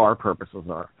what our purposes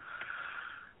are.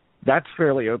 That's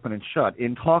fairly open and shut.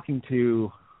 In talking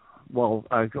to,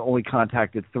 I've only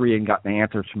contacted 3 and gotten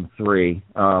answers from 3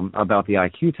 about the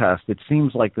IQ test. It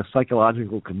seems like the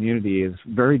psychological community is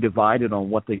very divided on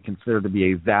what they consider to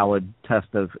be a valid test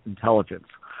of intelligence.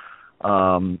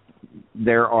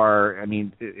 There are, I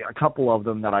mean, a couple of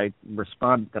them that I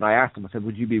asked them. I said,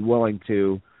 would you be willing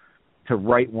to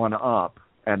write one up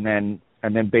and then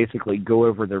basically go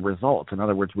over the results? In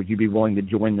other words, would you be willing to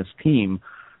join this team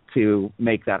to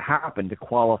make that happen, to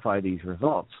qualify these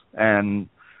results? And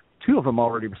two of them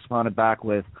already responded back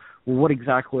with, well, what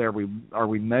exactly are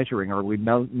we measuring? Are we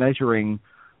measuring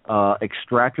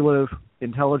extrapolative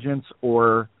intelligence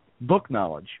or book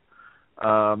knowledge?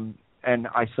 And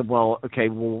I said, well, okay,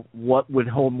 well, what would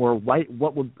hold more weight?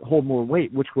 What would hold more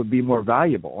weight? Which would be more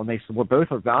valuable? And they said, well,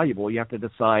 both are valuable. You have to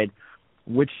decide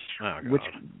which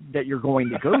that you're going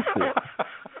to go for.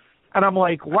 And I'm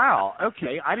like, wow,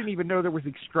 okay, I didn't even know there was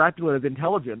extrapolative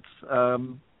intelligence,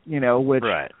 which,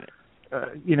 right.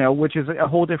 Which is a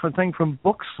whole different thing from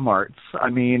book smarts. I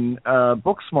mean,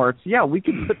 book smarts, yeah, we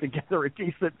can put together a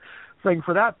decent thing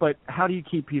for that, but how do you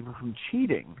keep people from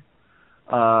cheating?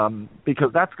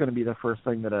 Because that's going to be the first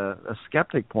thing that a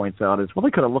skeptic points out is, well,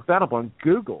 they could have looked that up on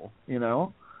Google, When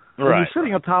right. you're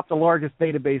sitting atop the largest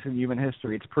database in human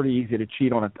history, it's pretty easy to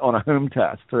cheat on a home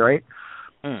test, right?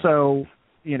 So,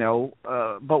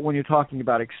 but when you're talking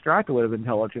about extrapolative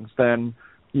intelligence, then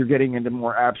you're getting into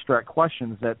more abstract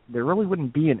questions that there really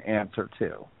wouldn't be an answer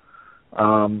to.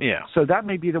 So that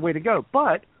may be the way to go.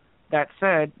 But that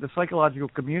said, the psychological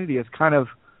community is kind of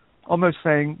almost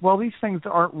saying, well, these things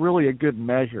aren't really a good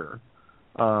measure.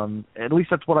 At least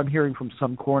that's what I'm hearing from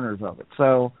some corners of it.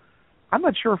 So I'm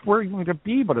not sure if we're going to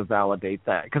be able to validate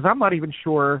that, because I'm not even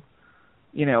sure,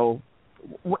 in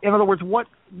other words, what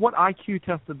IQ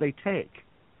test did they take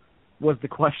was the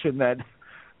question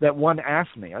that one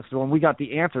asked me. I said, when we got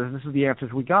the answers, this is the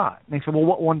answers we got. And they said, well,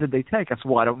 what one did they take? I said,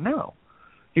 well, I don't know.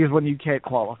 He goes, well, you can't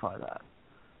qualify that.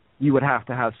 You would have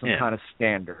to have some kind of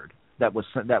standard that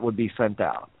would be sent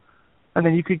out. And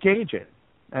then you could gauge it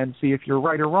and see if you're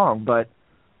right or wrong. But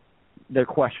they're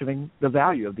questioning the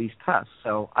value of these tests.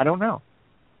 So I don't know.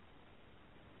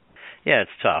 Yeah,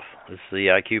 it's tough. The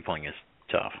IQ thing is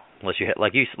tough. Unless you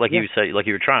like you said, like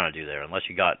you were trying to do there, unless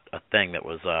you got a thing that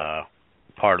was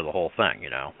part of the whole thing,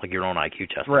 like your own IQ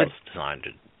test was designed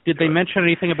to. Did they mention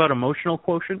anything about emotional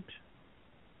quotient?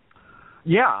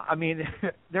 Yeah, I mean,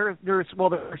 there are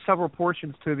several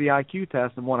portions to the IQ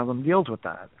test, and one of them deals with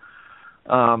that.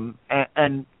 And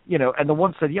the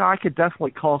one said, yeah, I could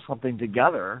definitely call something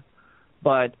together,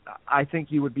 but I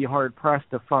think you would be hard pressed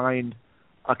to find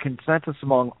a consensus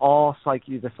among all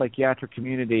the psychiatric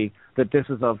community that this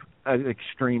is of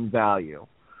extreme value.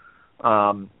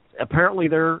 Apparently,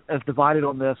 they're as divided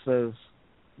on this as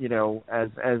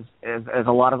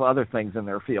a lot of other things in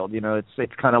their field.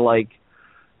 It's kind of like,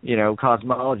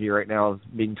 cosmology right now is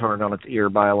being turned on its ear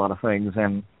by a lot of things,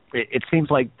 and it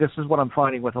seems like this is what I'm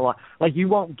finding with a lot. Like, you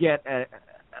won't get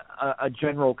a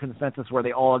general consensus where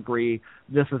they all agree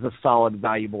this is a solid,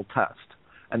 valuable test,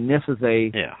 and this is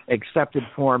a accepted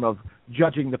form of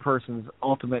judging the person's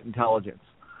ultimate intelligence.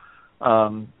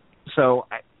 So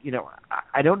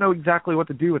I don't know exactly what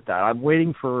to do with that. I'm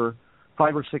waiting for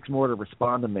 5 or 6 more to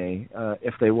respond to me,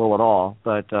 if they will at all.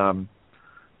 But I'll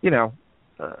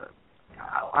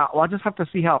just have to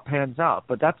see how it pans out.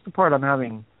 But that's the part I'm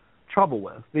having trouble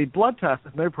with. The blood test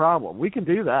is no problem. We can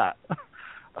do that.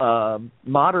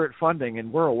 Moderate funding,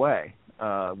 and we're away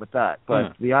with that.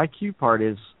 But the IQ part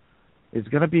is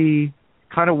going to be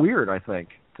kind of weird, I think,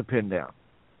 to pin down.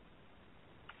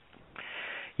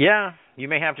 Yeah, you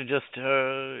may have to just, in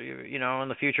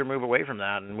the future move away from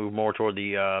that and move more toward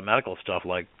the medical stuff,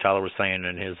 like Tyler was saying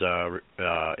in his,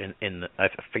 I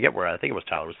forget where, I think it was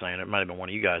Tyler was saying, it might have been one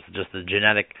of you guys, just the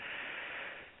genetic,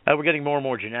 we're getting more and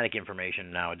more genetic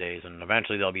information nowadays, and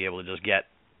eventually they'll be able to just get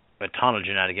a ton of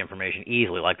genetic information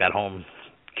easily, like that home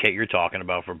kit you're talking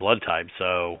about for blood type,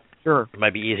 so sure. It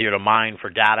might be easier to mine for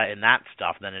data in that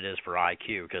stuff than it is for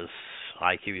IQ, because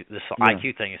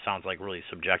IQ thing, it sounds like really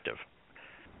subjective.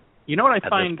 You know what I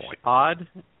find odd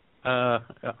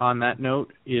on that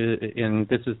note, and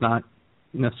this is not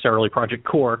necessarily Project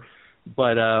Core,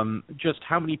 but just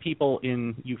how many people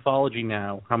in ufology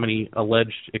now, how many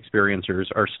alleged experiencers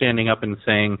are standing up and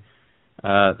saying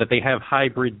that they have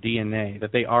hybrid DNA,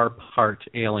 that they are part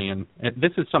alien. And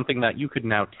this is something that you could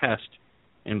now test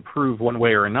and prove one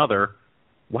way or another.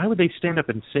 Why would they stand up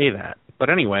and say that? But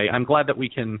anyway, I'm glad that we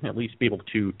can at least be able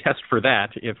to test for that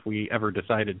if we ever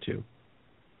decided to.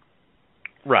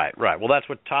 Right. Well, that's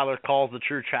what Tyler calls the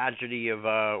true tragedy of,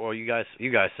 you guys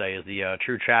say is the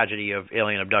true tragedy of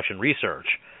alien abduction research.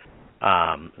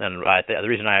 And the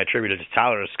reason I attribute it to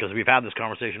Tyler is because we've had this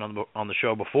conversation on the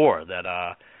show before that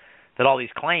all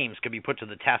these claims could be put to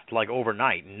the test like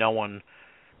overnight, and no one's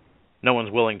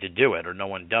willing to do it, or no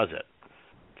one does it.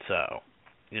 So,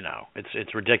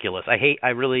 it's ridiculous. I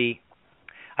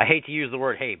I hate to use the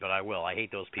word hate, but I will. I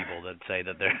hate those people that say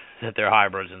that they're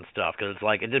hybrids and stuff, because it's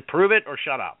like, prove it or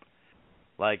shut up.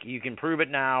 Like, you can prove it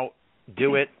now,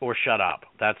 do it or shut up.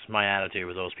 That's my attitude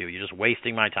with those people. You're just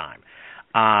wasting my time.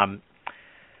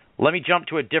 Let me jump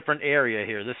to a different area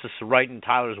here. This is right in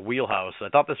Tyler's wheelhouse. I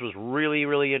thought this was really,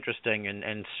 really interesting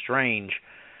and strange.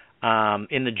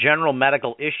 In the general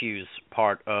medical issues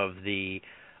part of the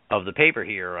paper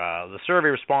here, the survey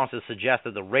responses suggest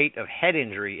that the rate of head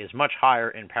injury is much higher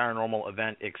in paranormal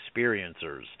event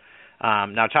experiencers.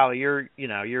 Now, Tyler, you're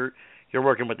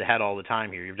working with the head all the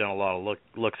time here. You've done a lot of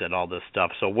looks at all this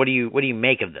stuff. So what do you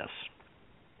make of this?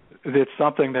 It's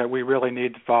something that we really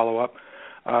need to follow up.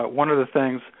 One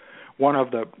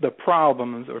of the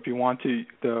problems, or if you want to,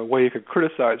 the way you could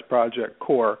criticize Project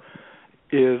CORE,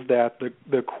 is that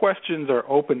the questions are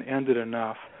open-ended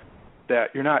enough that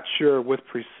you're not sure with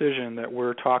precision that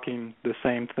we're talking the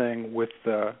same thing with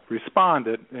the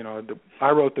respondent. I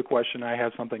wrote the question, I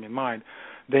have something in mind.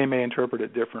 They may interpret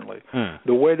it differently.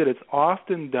 The way that it's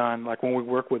often done, like when we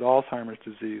work with Alzheimer's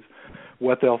disease,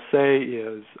 what they'll say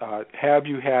is, have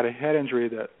you had a head injury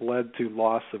that led to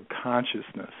loss of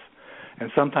consciousness? And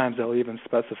sometimes they'll even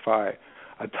specify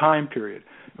a time period.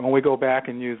 And when we go back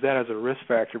and use that as a risk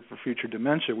factor for future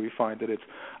dementia, we find that it's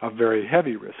a very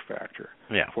heavy risk factor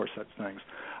for such things.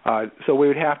 So we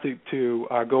would have to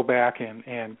go back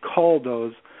and cull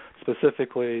those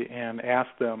specifically and ask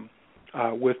them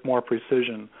with more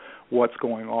precision what's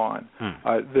going on.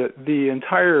 The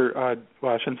entire,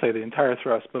 I shouldn't say the entire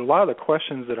thrust, but a lot of the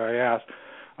questions that I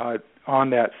asked on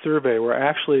that survey were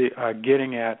actually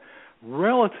getting at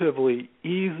relatively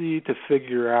easy to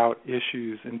figure out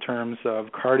issues in terms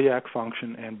of cardiac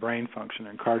function and brain function,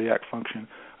 and cardiac function,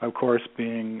 of course,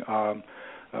 being a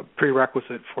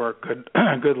prerequisite for a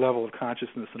good level of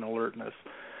consciousness and alertness.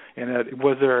 And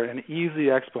was there an easy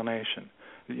explanation?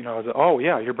 Oh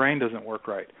yeah, your brain doesn't work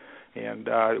right, and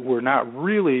we're not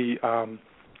really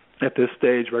at this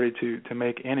stage ready to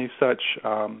make any such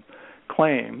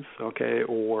claims,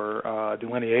 or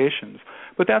delineations.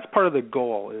 But that's part of the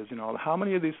goal is, how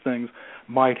many of these things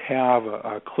might have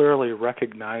a clearly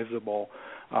recognizable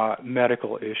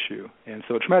medical issue. And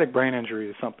so traumatic brain injury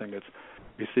is something that's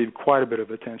received quite a bit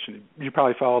of attention. You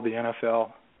probably follow the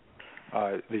NFL,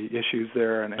 the issues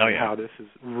there, and how this is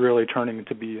really turning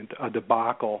to be a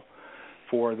debacle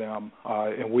for them.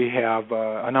 And we have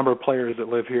a number of players that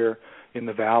live here in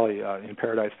the Valley, in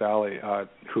Paradise Valley,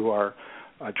 who are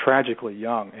tragically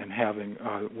young and having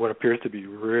what appears to be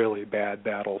really bad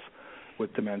battles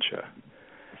with dementia.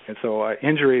 And so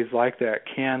injuries like that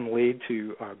can lead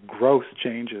to gross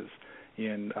changes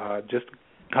in just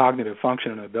cognitive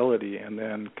function and ability, and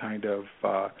then kind of,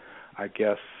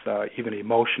 even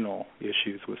emotional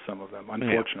issues with some of them,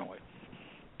 unfortunately.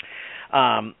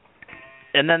 And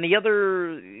then the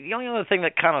only other thing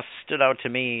that kind of stood out to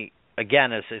me,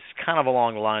 again, is kind of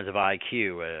along the lines of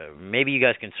IQ. Maybe you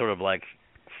guys can sort of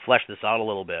flesh this out a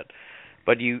little bit,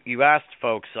 but you asked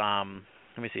folks,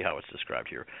 let me see how it's described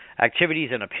here, activities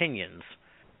and opinions,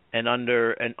 and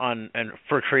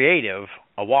for creative,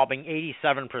 a whopping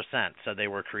 87% said they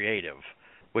were creative,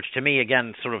 which to me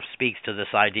again sort of speaks to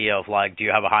this idea of do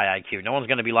you have a high IQ? No one's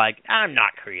going to be like, I'm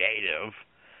not creative.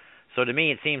 So to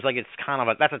me it seems like it's kind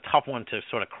of that's a tough one to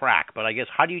sort of crack. But I guess,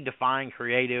 how do you define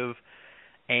creative,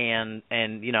 and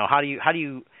how do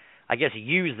you I guess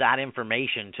use that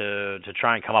information to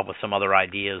try and come up with some other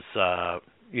ideas, to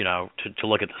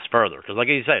look at this further. Because like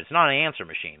you said, it's not an answer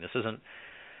machine.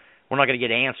 We're not going to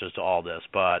get answers to all this,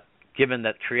 but given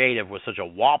that creative was such a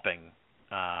whopping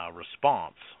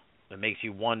response, it makes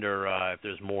you wonder if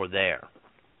there's more there.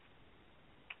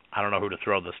 I don't know who to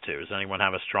throw this to. Does anyone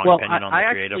have a strong opinion on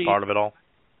the creative part of it all?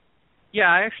 Yeah,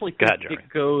 I actually think it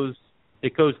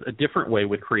goes a different way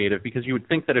with creative, because you would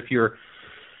think that if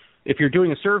you're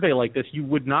doing a survey like this, you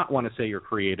would not want to say you're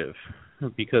creative,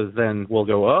 because then we'll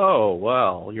go, oh,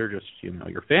 well, you're just,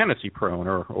 you're fantasy prone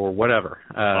or whatever.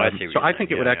 I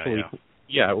think it would actually,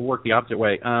 it would work the opposite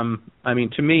way.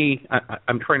 To me,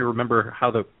 I'm trying to remember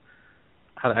how the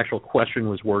actual question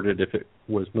was worded, if it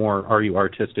was more, are you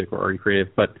artistic or are you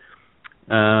creative? But,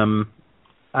 to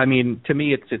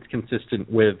me, it's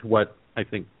consistent with what I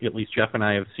think at least Jeff and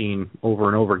I have seen over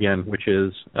and over again, which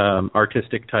is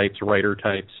artistic types, writer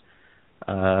types,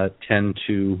 tend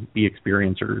to be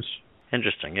experiencers.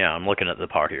 Interesting. Yeah, I'm looking at the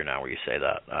part here now where you say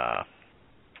that.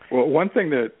 Well, one thing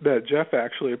that Jeff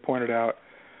actually pointed out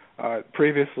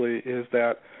previously is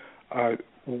that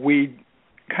we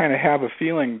kind of have a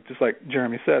feeling, just like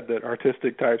Jeremy said, that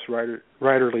artistic types,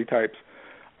 writerly types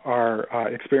are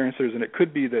experiencers, and it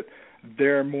could be that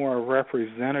they're more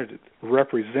represented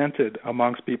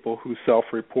amongst people who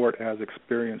self-report as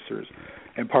experiencers,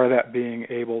 and part of that being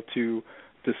able to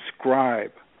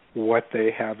describe what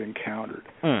they have encountered,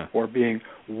 or being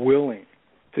willing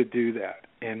to do that,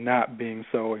 and not being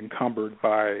so encumbered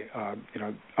by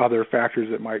other factors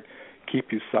that might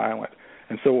keep you silent.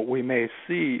 And so what we may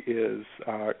see is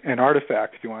an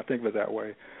artifact, if you want to think of it that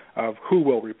way, of who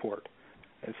will report.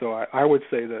 And so I would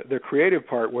say that the creative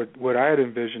part, what I had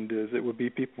envisioned is it would be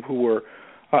people who were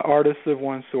artists of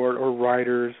one sort, or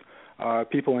writers,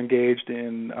 people engaged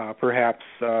in perhaps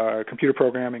computer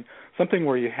programming, something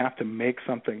where you have to make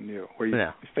something new, where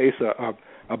you face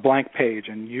a blank page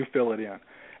and you fill it in.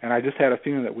 And I just had a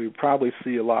feeling that we would probably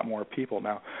see a lot more people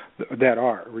now that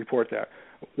report that.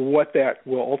 What that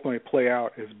will ultimately play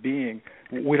out as being,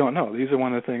 we don't know. These are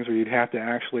one of the things where you'd have to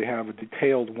actually have a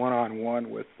detailed one-on-one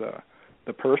with the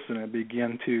person and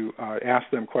begin to ask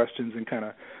them questions and kind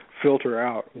of filter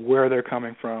out where they're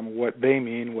coming from, what they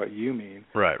mean, what you mean.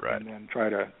 Right. And then try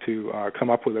to come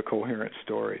up with a coherent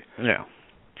story. Yeah.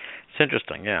 It's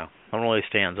interesting, yeah. That really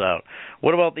stands out.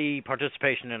 What about the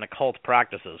participation in occult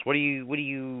practices? How do you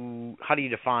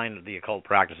define the occult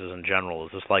practices in general?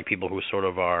 Is this like people who sort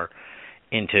of are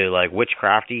into like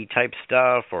witchcrafty type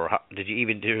stuff, or did you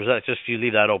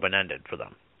leave that open ended for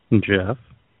them? Jeff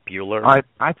Bueller?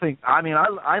 I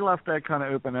left that kind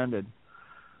of open ended.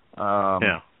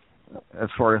 As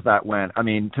far as that went, I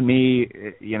mean, to me,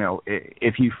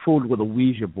 if you fooled with a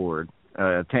Ouija board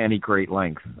to any great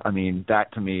length, I mean,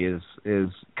 that to me is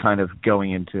kind of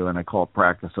going into an occult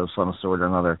practice of some sort or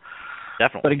another.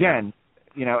 Definitely. But again,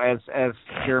 as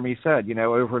Jeremy said,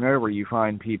 over and over you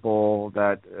find people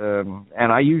that,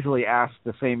 and I usually ask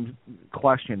the same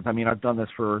questions. I mean, I've done this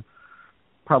for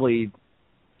probably,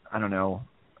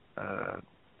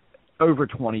 over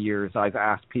 20 years. I've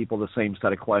asked people the same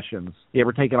set of questions. You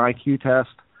ever take an IQ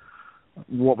test?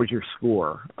 What was your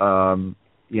score?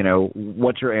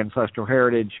 What's your ancestral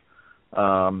heritage?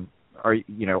 Are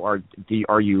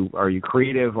you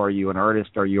creative? Are you an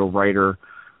artist? Are you a writer?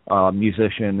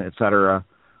 Musician, etc.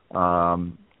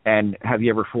 And have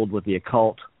you ever fooled with the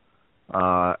occult?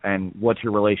 And what's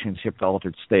your relationship to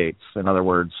altered states? In other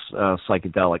words,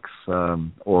 psychedelics,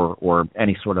 or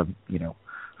any sort of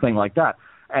thing like that.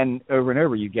 And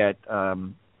over you get,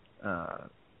 with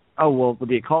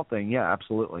the occult thing, yeah,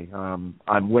 absolutely. I'm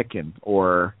Wiccan,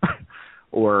 or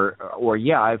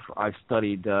I've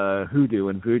studied hoodoo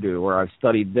and voodoo, or I've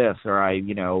studied this, or I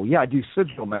do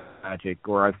sigil magic,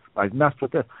 or I've messed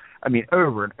with this. I mean,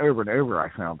 over and over and over,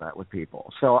 I found that with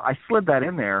people. So I slid that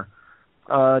in there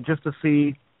just to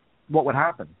see what would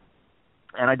happen,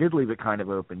 and I did leave it kind of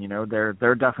open.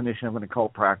 Their definition of an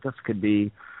occult practice could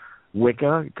be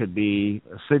Wicca, it could be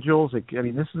sigils.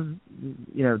 This is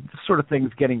this sort of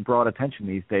thing's getting broad attention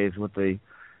these days with the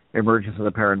emergence of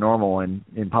the paranormal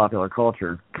in popular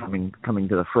culture coming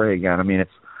to the fray again. I mean,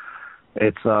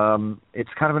 it's kind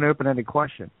of an open-ended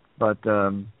question, but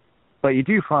you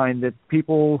do find that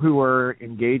people who are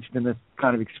engaged in this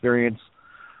kind of experience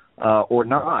or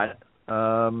not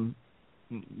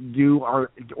do or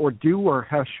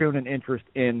have shown an interest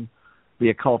in the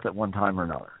occult at one time or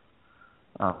another.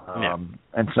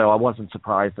 And so I wasn't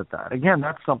surprised at that. Again,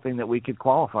 that's something that we could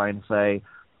qualify and say,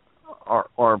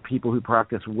 are people who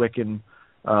practice Wiccan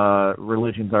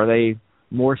religions, are they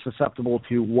more susceptible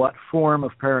to what form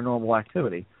of paranormal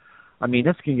activity? I mean,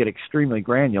 this can get extremely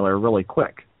granular really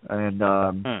quick, and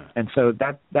so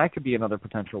that could be another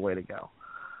potential way to go.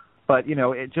 But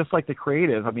just like the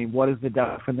creative, I mean, what is the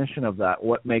definition of that?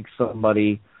 What makes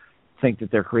somebody think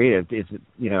that they're creative? Is it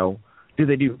do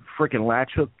they do frickin'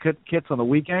 latch hook kits on the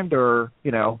weekend, or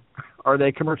are they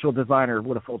a commercial designer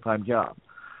with a full-time job?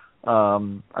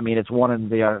 I mean, it's one in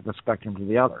the spectrum to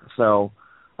the other. So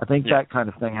I think that kind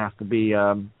of thing has to be,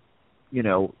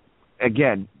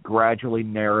 again, gradually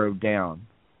narrowed down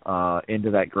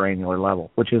into that granular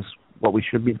level, which is what we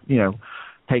should be,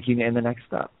 taking in the next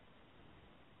step.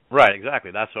 Right,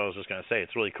 exactly. That's what I was just going to say.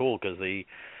 It's really cool because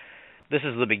this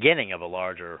is the beginning of a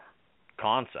larger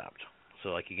concept. So,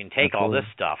 like, you can take all this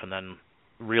stuff and then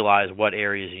realize what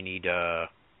areas you need to,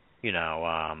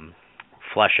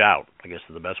 flesh out, I guess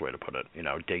is the best way to put it,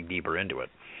 dig deeper into it.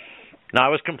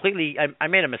 Now, I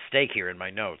made a mistake here in my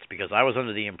notes because I was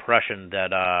under the impression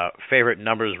that favorite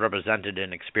numbers represented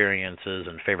in experiences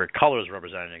and favorite colors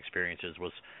represented in experiences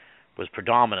was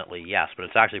predominantly yes, but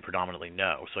it's actually predominantly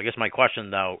no. So I guess my question,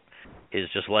 though, is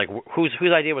just like whose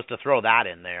idea was to throw that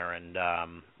in there? And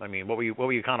I mean, what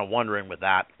were you kind of wondering with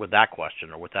that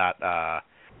question, or with that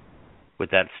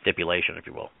stipulation, if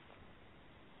you will?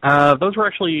 Those were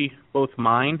actually both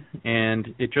mine,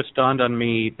 and it just dawned on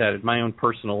me that in my own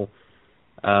personal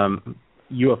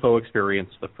UFO experience,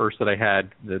 the first that I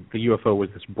had, the UFO was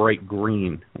this bright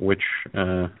green, which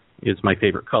is my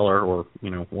favorite color, or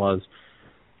was,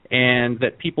 and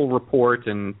that people report,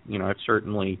 and I've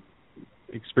certainly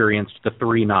experienced the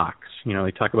 3 knocks.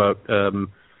 They talk about,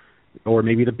 or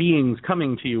maybe the beings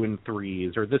coming to you in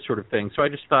 3s, or this sort of thing. So I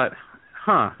just thought,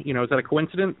 is that a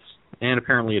coincidence? And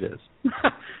apparently it is.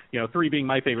 3 being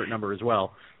my favorite number as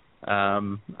well.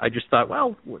 I just thought,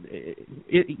 well,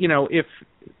 if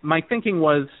my thinking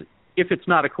was, if it's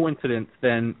not a coincidence,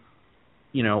 then,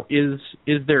 is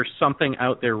there something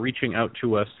out there reaching out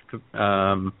to us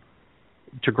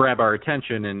to grab our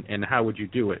attention, and how would you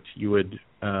do it? You would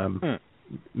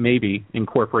maybe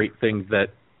incorporate things that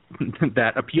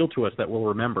that appeal to us, that we'll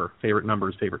remember, favorite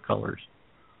numbers, favorite colors.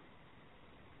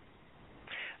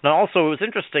 Now, also, it was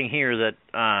interesting here that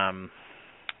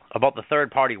about the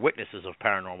third-party witnesses of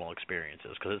paranormal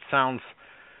experiences, because it sounds,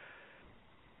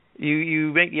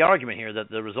 you make the argument here that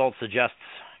the result suggests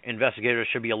investigators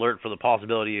should be alert for the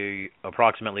possibility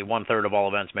approximately 1/3 of all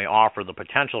events may offer the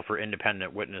potential for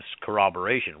independent witness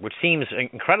corroboration, which seems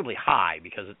incredibly high,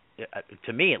 because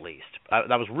to me at least,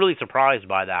 I was really surprised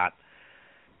by that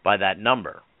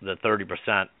number, the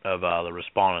 30% of the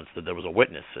respondents that there was a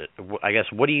witness. I guess,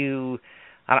 what do you?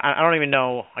 I don't even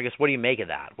know. I guess, what do you make of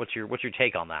that? What's your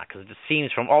take on that? Because it just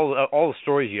seems, from all the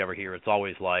stories you ever hear, it's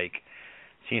always like,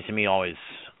 seems to me always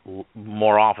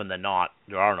more often than not,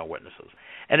 there are no witnesses.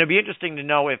 And it'd be interesting to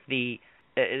know if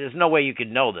there's no way you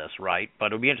could know this, right?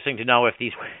 But it would be interesting to know if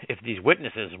these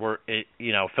witnesses were,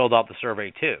 filled out the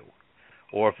survey too,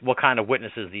 or what kind of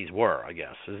witnesses these were. I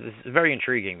guess it's very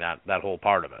intriguing, that whole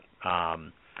part of it.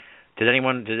 Did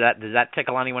that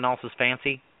tickle anyone else's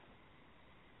fancy?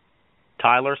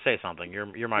 Tyler, say something.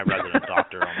 You're my resident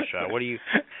doctor on the show. What do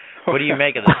you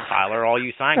make of this, Tyler? All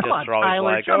you scientists are always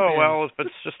Tyler, like, well, if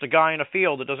it's just a guy in a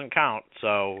field, it doesn't count.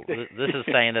 So this is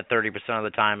saying that 30% of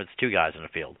the time it's 2 guys in a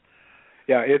field.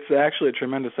 Yeah, it's actually a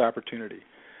tremendous opportunity.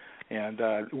 And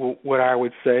what I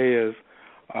would say is,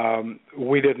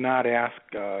 we did not ask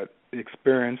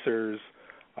experiencers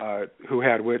who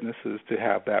had witnesses to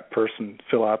have that person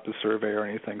fill out the survey or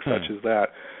anything such as that.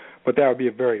 But that would be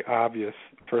a very obvious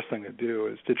first thing to do,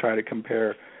 is to try to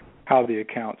compare how the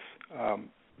accounts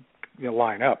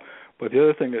line up. But the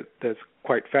other thing that's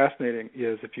quite fascinating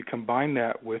is if you combine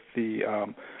that with the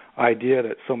idea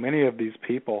that so many of these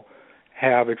people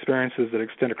have experiences that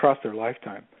extend across their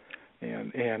lifetime,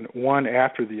 and one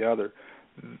after the other,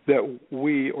 that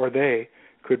we or they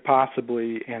could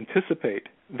possibly anticipate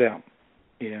them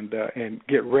and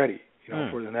get ready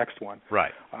for the next one.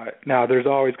 Right. Now, there's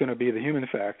always going to be the human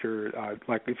factor,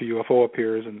 like if a UFO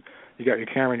appears and you got your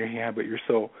camera in your hand, but you're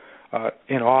so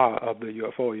in awe of the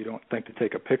UFO you don't think to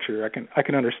take a picture. I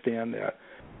can understand that,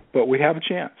 but we have a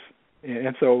chance.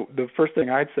 And so the first thing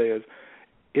I'd say is,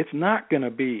 it's not going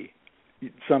to be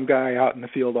some guy out in the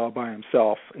field all by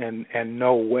himself and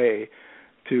no way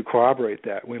to corroborate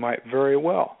that. We might very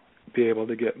well be able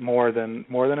to get more than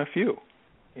a few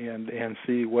and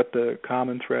see what the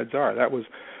common threads are. That was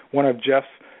one of Jeff's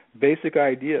basic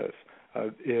ideas,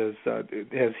 is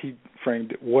as he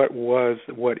framed it, what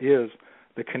is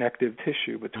the connective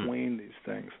tissue between these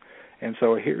things. And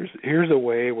so here's a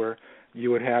way where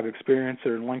you would have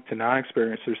experiencer linked to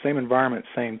non-experiencer, same environment,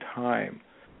 same time.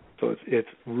 So it's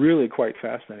really quite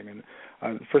fascinating.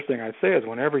 And the first thing I'd say is,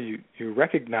 whenever you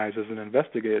recognize as an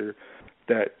investigator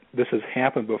that this has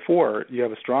happened before, you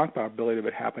have a strong probability of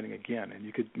it happening again, and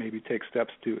you could maybe take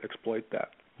steps to exploit that.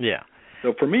 Yeah.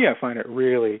 So for me, I find it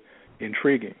really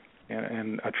intriguing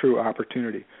and a true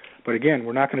opportunity. But again,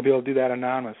 we're not going to be able to do that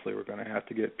anonymously. We're going to have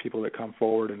to get people that come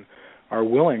forward and are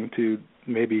willing to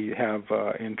maybe have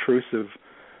intrusive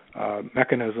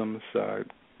mechanisms,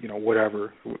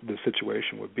 whatever the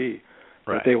situation would be,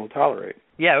 that they will tolerate.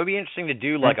 Yeah, it would be interesting to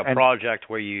do like a project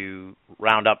where you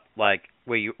round up, like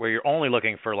where you're only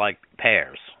looking for like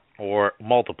pairs or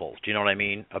multiples. Do you know what I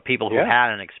mean? Of people who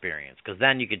had an experience, because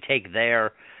then you could take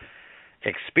their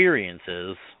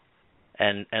experiences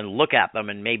and look at them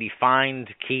and maybe find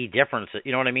key differences.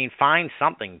 You know what I mean? Find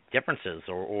something, differences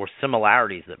or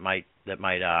similarities that might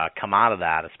come out of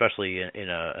that, especially in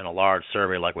a large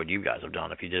survey like what you guys have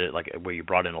done. If you did it like where you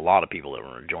brought in a lot of people that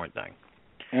were in a joint thing.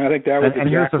 And I think that was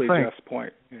exactly Jeff's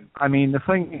point. I mean, the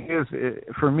thing is,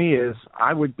 for me, is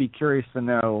I would be curious to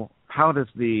know how does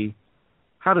the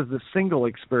single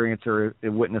experience or a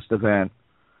witnessed event,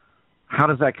 how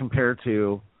does that compare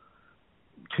to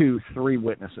 2-3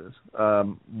 witnesses?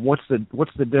 What's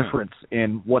the difference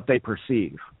in what they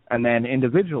perceive? And then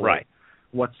individually,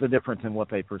 what's the difference in what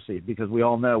they perceive? Because we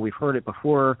all know, we've heard it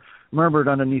before, murmured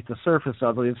underneath the surface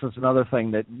of it. This is another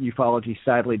thing that ufology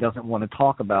sadly doesn't want to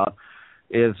talk about,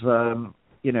 is, to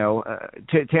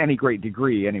any great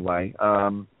degree anyway,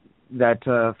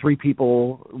 that 3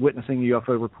 people witnessing a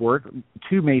UFO report,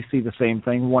 2 may see the same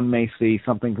thing, 1 may see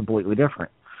something completely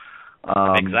different.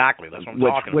 Exactly, that's what I'm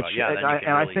talking about. Yeah, then you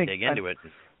can really dig into it.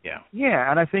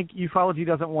 Yeah, and I think ufology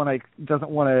doesn't want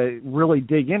to really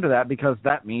dig into that, because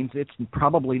that means it's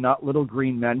probably not little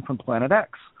green men from Planet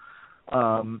X,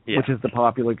 which is the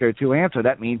popular go-to answer.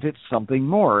 That means it's something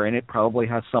more, and it probably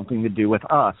has something to do with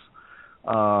us.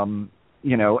 And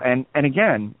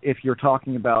again, if you're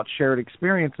talking about shared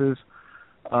experiences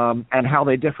and how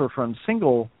they differ from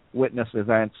single witness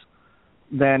events,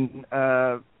 then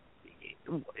to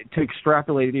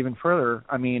extrapolate it even further,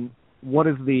 I mean, what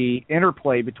is the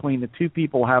interplay between the 2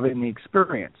 people having the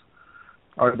experience?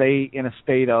 Are they in a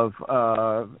state of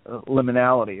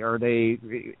liminality? Are they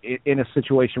in a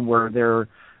situation where they're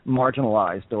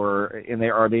marginalized, or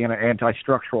are they in an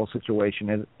anti-structural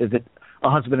situation? Is it a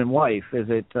husband and wife? Is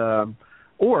it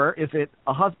or is it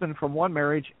a husband from one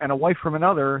marriage and a wife from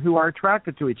another who are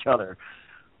attracted to each other?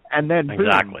 And then boom,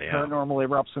 paranormal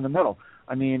erupts in the middle.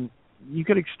 I mean, you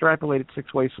could extrapolate it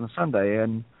 6 ways from Sunday,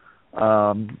 and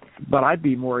but I'd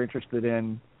be more interested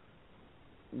in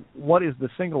what is the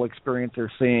single experience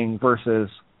they're seeing versus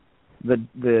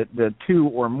the 2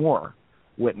 or more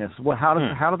witness.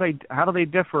 How do they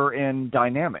differ in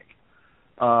dynamic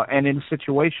and in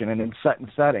situation and in set and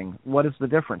setting? What is the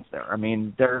difference there? I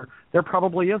mean, there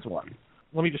probably is one.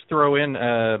 Let me just throw in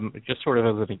just sort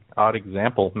of as an odd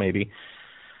example, maybe.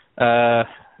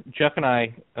 Jeff and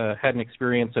I had an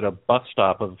experience at a bus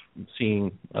stop of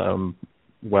seeing,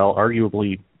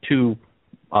 arguably 2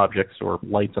 objects or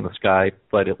lights in the sky,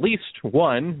 but at least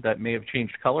one that may have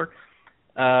changed color.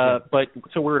 But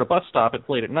so we're at a bus stop, it's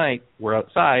late at night, we're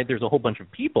outside, there's a whole bunch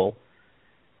of people,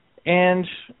 and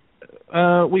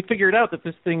we figured out that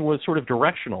this thing was sort of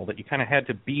directional, that you kind of had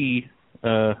to be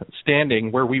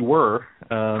standing where we were,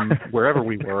 wherever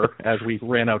we were, as we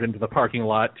ran out into the parking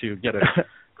lot to get a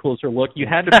closer look. You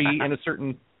had to be in a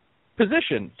certain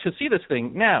position to see this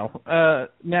thing. Now,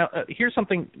 here's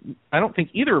something I don't think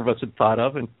either of us had thought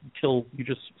of until you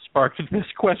just sparked this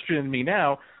question in me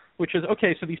now, which is,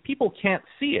 okay, so these people can't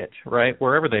see it, right,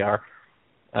 wherever they are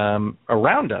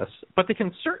around us, but they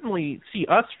can certainly see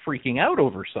us freaking out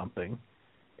over something,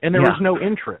 and there was no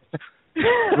interest.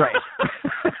 Right.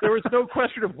 There was no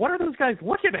question of, what are those guys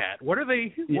looking at? What are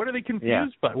they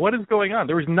confused by? What is going on?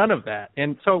 There was none of that.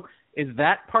 And so is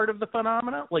that part of the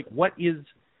phenomena? Like, what is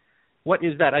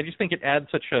that? I just think it adds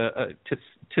such to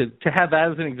have that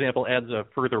as an example adds a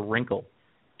further wrinkle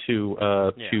to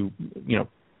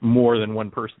more than one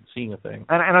person seeing a thing.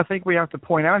 And I think we have to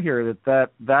point out here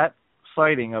that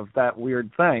sighting of that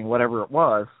weird thing, whatever it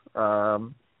was,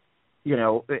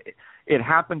 it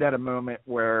happened at a moment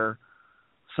where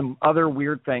some other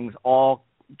weird things all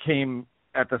came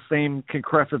at the same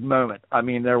concursive moment. I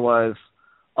mean, there was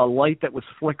a light that was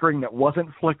flickering that wasn't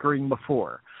flickering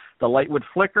before. The light would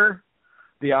flicker,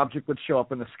 the object would show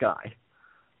up in the sky.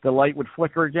 The light would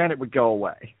flicker again, it would go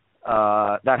away.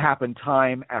 That happened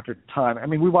time after time. I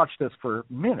mean, we watched this for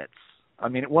minutes. I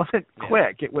mean, it wasn't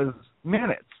quick. It was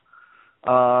minutes.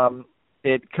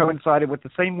 It coincided with the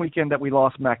same weekend that we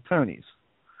lost Mac Tony's.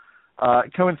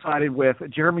 It coincided with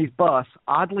Jeremy's bus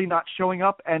oddly not showing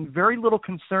up and very little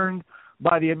concerned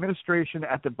by the administration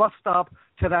at the bus stop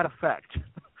to that effect.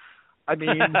 I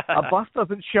mean, a bus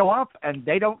doesn't show up and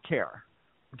they don't care.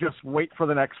 Just wait for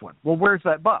the next one. Well, where's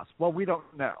that bus? Well, we don't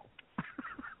know.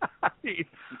 I mean,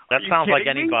 that sounds like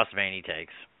any bus Vaney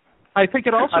takes. I think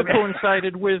it also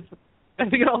coincided with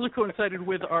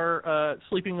our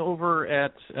sleeping over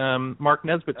at Mark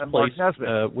Nesbitt's place,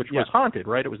 which was haunted,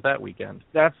 right? It was that weekend.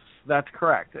 That's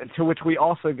correct. To which we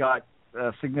also got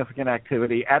significant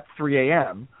activity at 3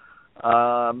 a.m.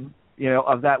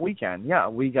 Of that weekend. Yeah,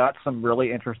 we got some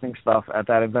really interesting stuff at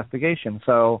that investigation.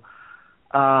 So,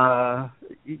 I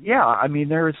mean,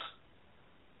 there's,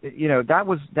 that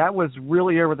was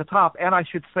really over the top. And I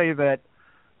should say that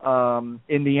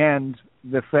in the end,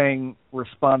 the thing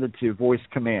responded to voice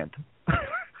command.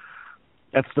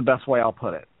 That's the best way I'll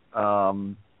put it.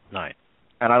 Nice.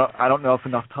 And I don't know if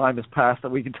enough time has passed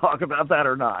that we can talk about that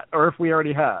or not, or if we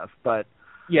already have. But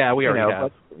yeah, we already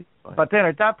have. But then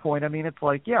at that point, I mean, it's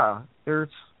like, yeah, there's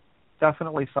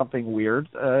definitely something weird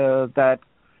that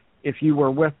if you were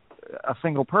with a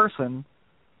single person,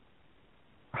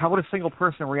 how would a single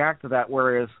person react to that?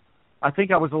 Whereas I think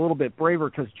I was a little bit braver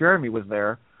because Jeremy was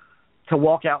there to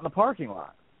walk out in the parking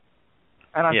lot.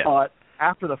 And I thought,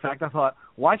 after the fact,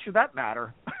 why should that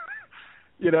matter?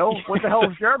 You know, what the hell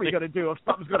is Jeremy going to do if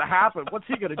something's going to happen? What's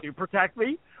he going to do? Protect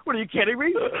me? What, are you kidding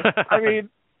me? I mean,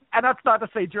 and that's not to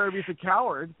say Jeremy's a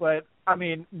coward, but, I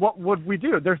mean, what would we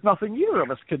do? There's nothing either of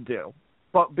us could do.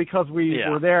 But because we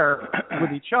were there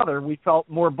with each other, we felt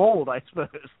more bold, I suppose.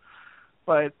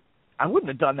 But I wouldn't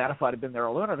have done that if I'd have been there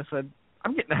alone. I'd have said,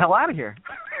 I'm getting the hell out of here.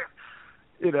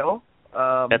 You know?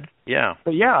 But yeah.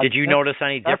 Did you notice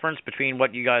any difference between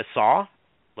what you guys saw?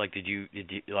 Like, did you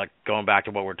like, going back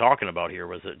to what we're talking about here,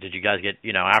 did you guys get,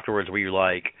 you know, afterwards, were you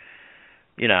like,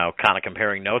 you know, kind of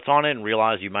comparing notes on it and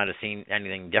realize you might have seen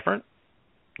anything different?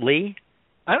 Lee?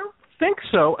 I don't think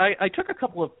so. I took a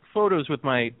couple of photos with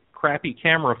my crappy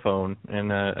camera phone,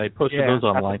 and I posted those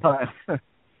online.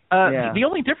 The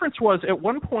only difference was, at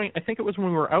one point, I think it was when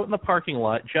we were out in the parking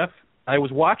lot, I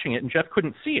was watching it, and Jeff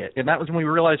couldn't see it, and that was when we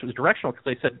realized it was directional, because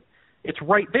I said, it's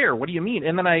right there, what do you mean?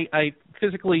 And then I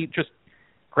physically just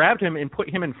grabbed him and put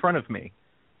him in front of me,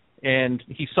 and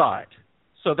he saw it.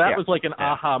 So that was like an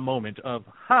aha moment of,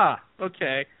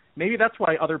 okay, maybe that's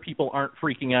why other people aren't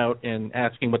freaking out and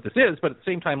asking what this is, but at the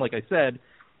same time, like I said,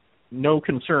 no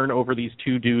concern over these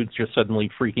two dudes just suddenly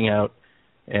freaking out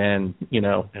and, you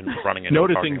know, and running into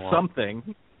noticing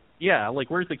something. Yeah, like,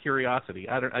 where's the curiosity?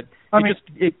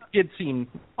 It did seem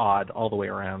odd all the way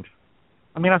around.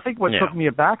 I mean, I think what took me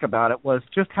aback about it was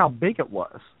just how big it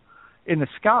was in the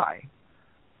sky.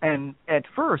 And at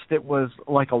first, it was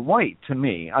like a light to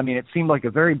me. I mean, it seemed like a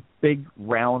very big,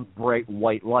 round, bright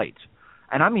white light.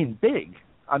 And I mean big.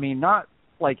 I mean, not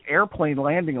like airplane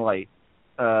landing light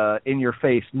in your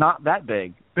face, not that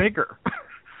big, bigger.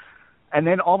 And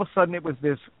then all of a sudden, it was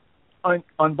this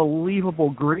unbelievable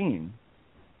green.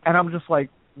 And I'm just like,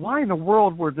 why in the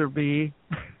world would there be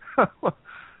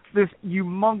this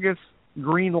humongous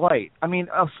green light? I mean,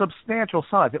 a substantial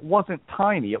size. It wasn't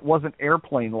tiny. It wasn't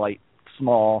airplane light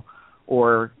small,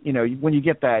 or, you know, when you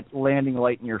get that landing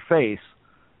light in your face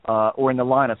or in the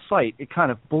line of sight, it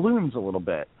kind of balloons a little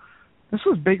bit. This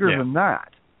was bigger than that.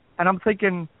 And I'm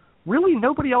thinking, really,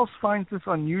 nobody else finds this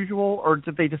unusual, or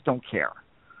did they just don't care?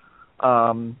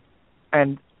 And,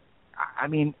 I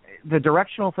mean, the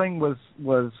directional thing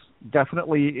was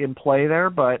definitely in play there,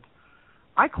 but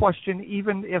I question,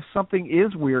 even if something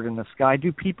is weird in the sky,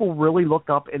 do people really look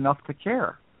up enough to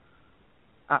care?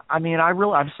 I mean,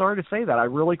 I'm sorry to say that. I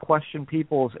really question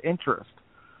people's interest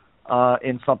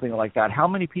in something like that. How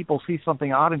many people see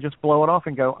something odd and just blow it off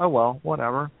and go, oh, well,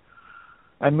 whatever,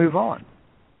 and move on?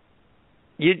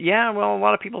 Well, a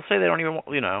lot of people say they don't even,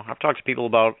 you know, I've talked to people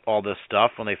about all this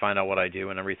stuff when they find out what I do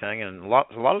and everything, and a lot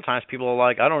of times people are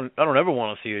like, I don't ever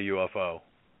want to see a UFO.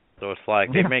 So it's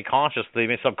like they may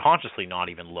subconsciously not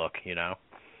even look, you know.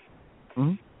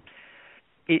 Mm-hmm.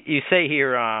 You say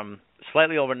here,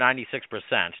 slightly over 96%,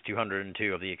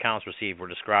 202 of the accounts received were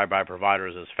described by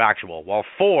providers as factual, while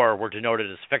 4 were denoted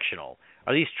as fictional.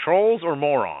 Are these trolls or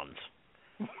morons?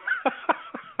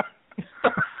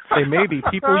 They may be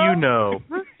people you know.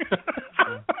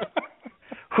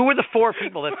 Who were the 4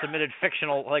 people that submitted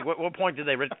fictional? Like, what point did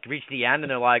they reach the end and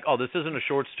they're like, oh, this isn't a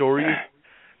short story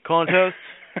contest?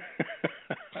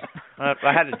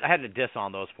 I had to diss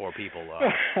on those 4 people.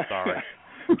 Sorry.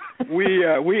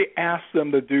 We asked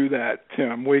them to do that,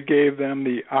 Tim. We gave them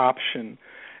the option,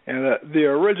 and the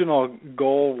original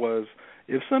goal was,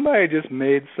 if somebody just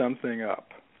made something up,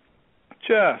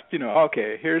 just, you know,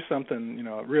 okay, here's something, you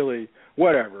know, really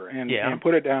whatever, and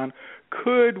put it down,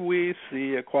 could we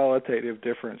see a qualitative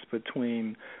difference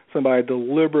between somebody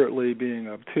deliberately being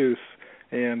obtuse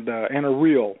and a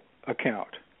real account?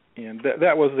 And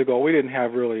that was the goal. We didn't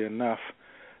have really enough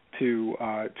to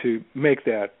make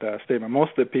that statement.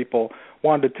 Most of the people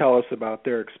wanted to tell us about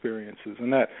their experiences,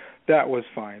 and that was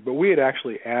fine. But we had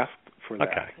actually asked for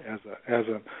that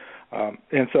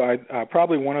and so I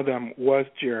probably one of them was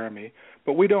Jeremy,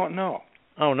 but we don't know.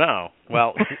 Oh no!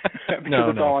 Well, because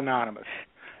it's all anonymous.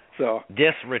 So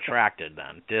retracted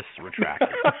then. Retracted.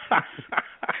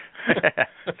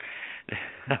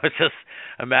 I was just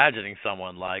imagining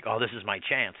someone like, oh, this is my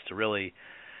chance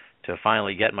to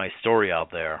finally get my story out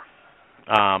there.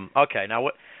 Okay, now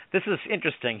this is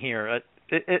interesting here.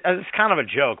 It's kind of a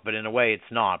joke, but in a way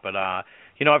it's not. But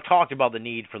you know, I've talked about the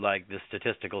need for like this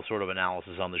statistical sort of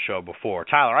analysis on the show before.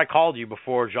 Tyler, I called you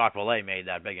before Jacques Vallée made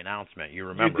that big announcement. You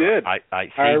remember? You did.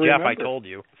 Jeff, I told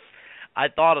you. I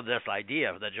thought of this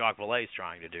idea that Jacques Vallée's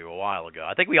trying to do a while ago.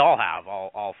 I think we all have.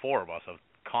 All 4 of us have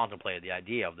contemplated the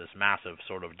idea of this massive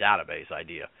sort of database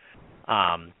idea.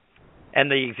 And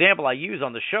the example I use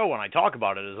on the show when I talk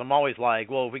about it is I'm always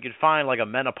like, well, if we could find like a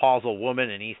menopausal woman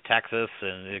in East Texas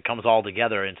and it comes all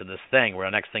together into this thing where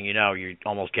the next thing you know, you're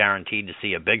almost guaranteed to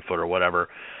see a Bigfoot or whatever,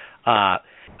 I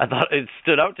thought it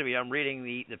stood out to me. I'm reading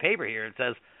the paper here. It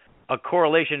says, a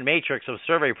correlation matrix of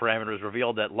survey parameters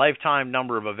revealed that lifetime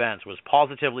number of events was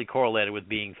positively correlated with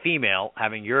being female,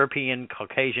 having European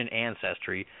Caucasian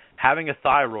ancestry, having a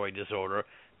thyroid disorder,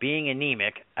 being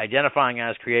anemic, identifying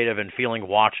as creative, and feeling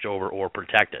watched over or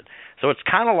protected. So it's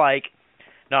kind of like,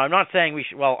 no, I'm not saying we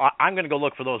should, well, I'm going to go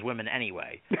look for those women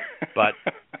anyway, but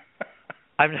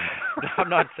I'm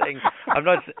not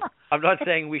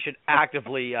saying we should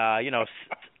actively,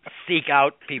 seek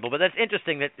out people, but that's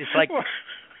interesting that it's like,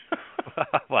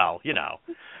 well,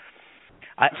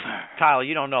 Tyler,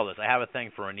 you don't know this. I have a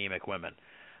thing for anemic women.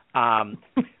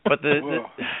 But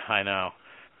I know,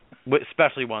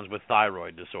 especially ones with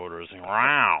thyroid disorders.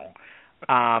 Wow.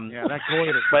 Yeah, that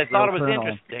goiter. But I thought it was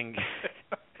interesting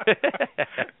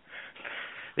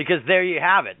because there you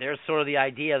have it. There's sort of the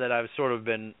idea that I've sort of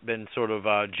been sort of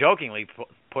jokingly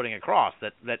putting across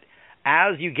that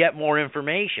as you get more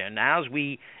information,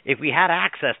 if we had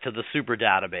access to the super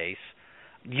database,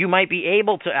 you might be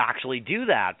able to actually do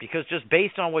that, because just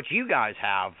based on what you guys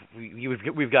have,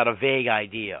 we've got a vague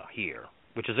idea here,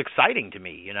 which is exciting to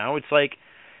me. It's like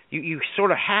you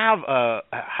sort of have a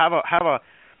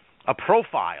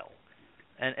profile,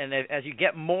 and as you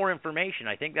get more information,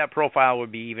 I think that profile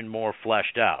would be even more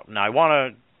fleshed out. Now, I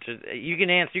want to you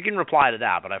can reply to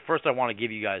that, but first I want to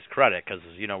give you guys credit, because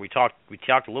we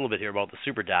talked a little bit here about the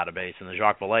super database and the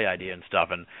Jacques Vallée idea and stuff,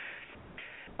 and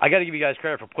I got to give you guys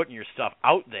credit for putting your stuff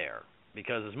out there,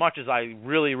 because as much as I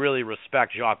really, really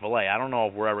respect Jacques Vallée, I don't know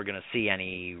if we're ever going to see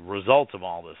any results of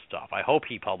all this stuff. I hope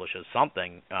he publishes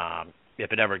something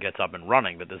if it ever gets up and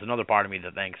running, but there's another part of me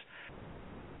that thinks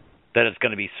that it's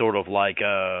going to be sort of like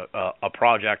a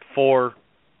project for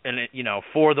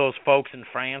those folks in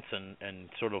France and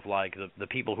sort of like the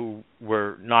people who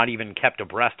were not even kept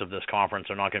abreast of this conference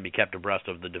are not going to be kept abreast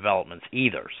of the developments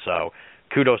either. So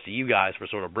kudos to you guys for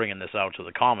sort of bringing this out to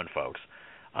the common folks.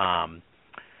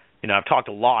 I've talked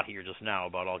a lot here just now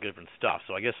about all different stuff,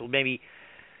 so I guess maybe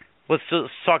let's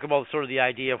talk about sort of the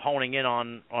idea of honing in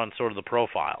on sort of the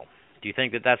profile. Do you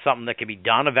think that that's something that can be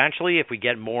done eventually if we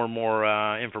get more and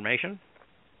more information?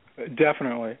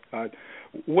 Definitely.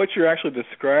 What you're actually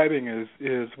describing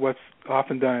is what's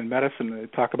often done in medicine. They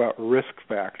talk about risk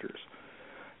factors,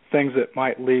 things that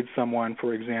might lead someone,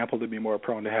 for example, to be more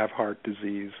prone to have heart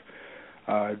disease,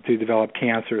 to develop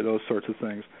cancer, those sorts of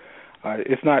things.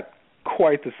 It's not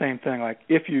quite the same thing, like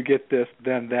if you get this,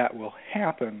 then that will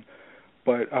happen,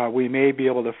 but we may be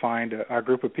able to find a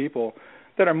group of people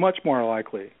that are much more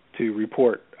likely to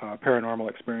report paranormal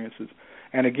experiences.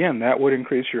 And again, that would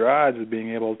increase your odds of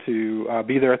being able to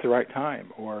be there at the right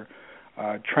time, or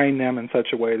train them in such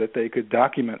a way that they could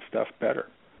document stuff better.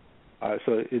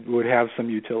 So it would have some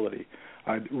utility.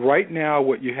 Right now,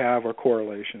 what you have are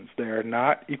correlations. They are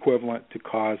not equivalent to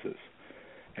causes.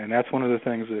 And that's one of the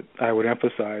things that I would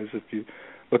emphasize. If you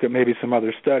look at maybe some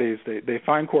other studies, they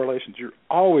find correlations. You're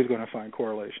always going to find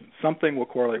correlations. Something will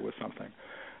correlate with something.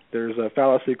 There's a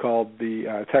fallacy called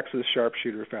the Texas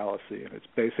sharpshooter fallacy, and it's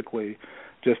basically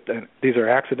just these are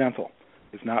accidental.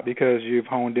 It's not because you've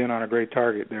honed in on a great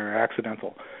target. They're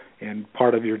accidental, and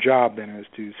part of your job then is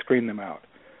to screen them out.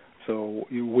 So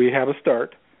we have a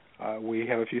start. We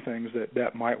have a few things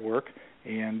that might work,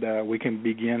 and we can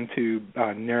begin to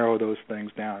narrow those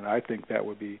things down. And I think that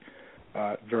would be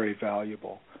very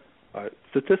valuable.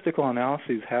 Statistical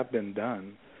analyses have been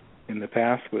done in the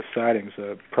past with sightings.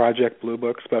 Project Blue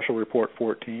Book Special Report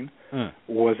 14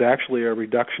 was actually a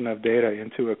reduction of data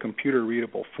into a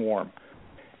computer-readable form.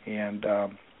 And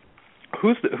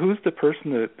who's the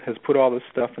person that has put all this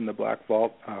stuff in the Black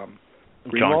Vault?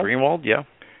 Greenwald? John Greenwald, yeah.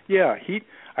 Yeah,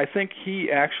 I think he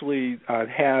actually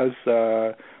has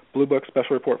Blue Book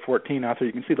Special Report 14 out there.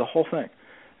 You can see the whole thing.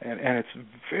 And it's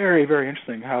very, very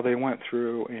interesting how they went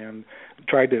through and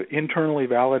tried to internally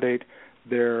validate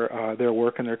their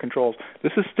work and their controls.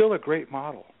 This is still a great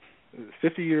model.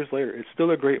 50 years later, it's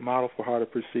still a great model for how to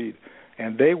proceed.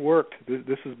 And they worked.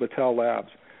 This is Battelle Labs.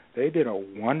 They did a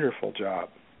wonderful job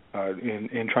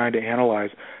in trying to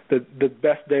analyze the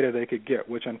best data they could get,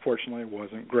 which unfortunately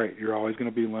wasn't great. You're always going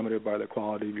to be limited by the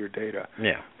quality of your data.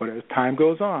 Yeah. But as time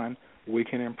goes on, we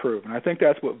can improve. And I think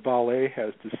that's what Vallée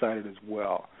has decided as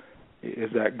well,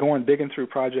 is that digging through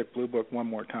Project Blue Book one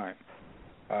more time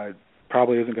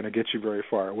probably isn't going to get you very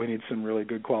far. We need some really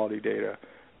good quality data,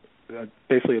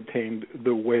 basically obtained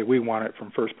the way we want it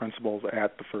from first principles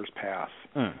at the first pass.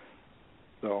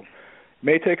 So it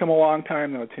may take them a long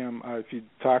time, though, Tim. If you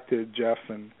talk to Jeff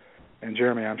and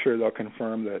Jeremy, I'm sure they'll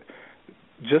confirm that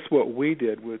just what we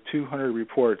did with 200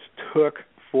 reports took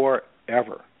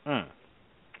forever.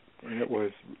 And it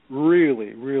was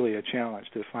really, really a challenge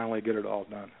to finally get it all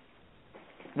done.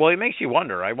 Well, it makes you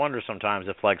wonder. I wonder sometimes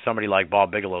if like somebody like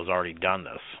Bob Bigelow's already done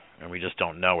this, and we just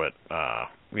don't know it.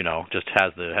 Just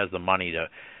has the money to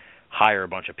hire a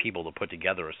bunch of people to put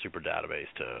together a super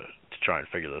database to try and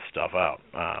figure this stuff out.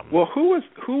 Well, who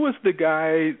was the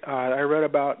guy I read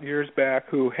about years back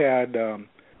who had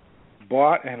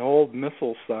bought an old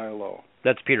missile silo?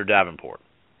 That's Peter Davenport.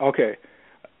 Okay,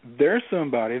 there's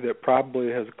somebody that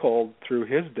probably has culled through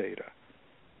his data.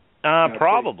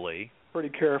 Probably. Pretty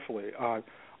carefully.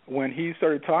 When he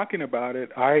started talking about it,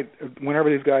 whenever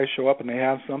these guys show up and they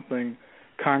have something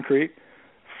concrete,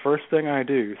 first thing I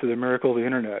do through the miracle of the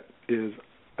internet is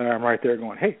I'm right there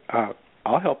going, hey,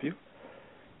 I'll help you.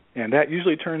 And that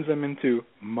usually turns them into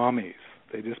mummies.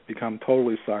 They just become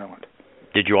totally silent.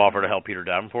 Did you offer to help Peter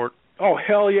Davenport? Oh,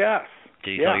 hell yes.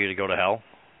 Did he tell you to go to hell?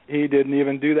 He didn't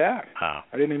even do that. Oh.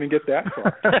 I didn't even get that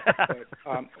far. But,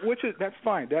 that's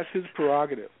fine. That's his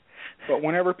prerogative. But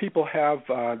whenever people have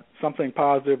something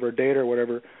positive or data or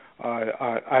whatever,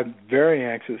 I'm very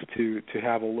anxious to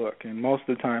have a look. And most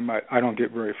of the time, I don't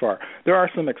get very far. There are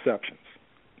some exceptions.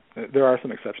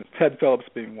 Ted Phillips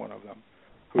being one of them,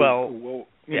 who will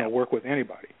work with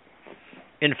anybody.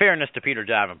 In fairness to Peter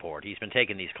Davenport, he's been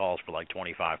taking these calls for like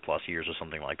 25 plus years or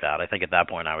something like that. I think at that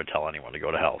point I would tell anyone to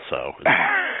go to hell. So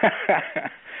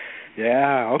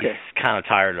yeah, okay. He's kind of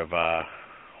tired of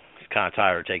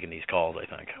taking these calls, I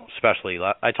think. Especially,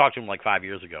 I talked to him like 5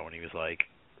 years ago, and he was like,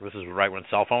 this is right when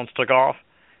cell phones took off,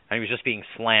 and he was just being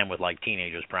slammed with like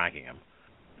teenagers pranking him.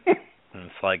 And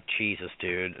it's like, Jesus,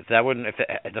 dude.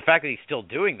 The fact that he's still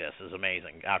doing this is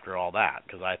amazing after all that,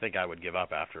 because I think I would give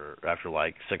up after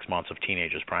like 6 months of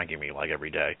teenagers pranking me like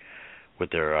every day with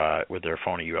their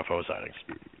phony UFO sightings.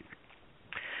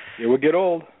 It would get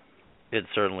old. It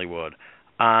certainly would.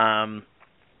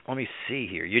 Let me see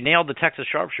here. You nailed the Texas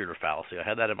sharpshooter fallacy. I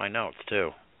had that in my notes too.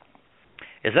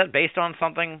 Is that based on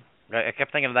something? I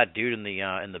kept thinking of that dude in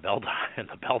the bell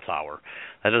tower.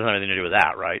 That doesn't have anything to do with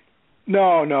that, right?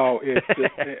 No. It's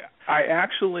I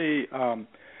actually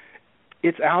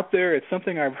it's out there. It's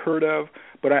something I've heard of,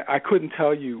 but I couldn't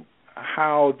tell you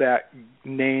how that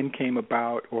name came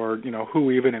about or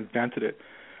who even invented it.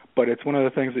 But it's one of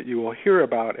the things that you will hear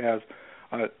about as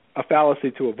a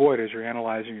fallacy to avoid as you're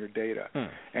analyzing your data.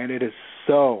 And it is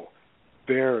so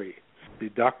very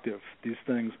deductive. These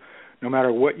things, no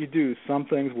matter what you do, some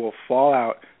things will fall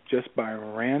out just by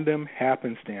random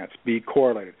happenstance, be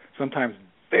correlated, sometimes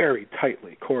very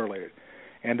tightly correlated.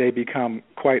 And they become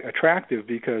quite attractive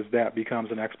because that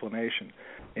becomes an explanation.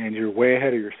 And you're way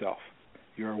ahead of yourself.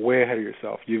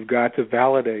 You've got to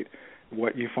validate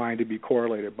what you find to be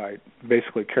correlated by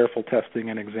basically careful testing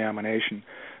and examination,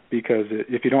 because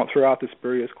if you don't throw out the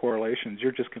spurious correlations,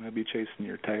 you're just going to be chasing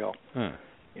your tail.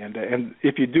 And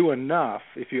if you do enough,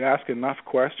 if you ask enough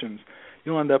questions,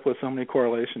 you'll end up with so many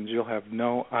correlations you'll have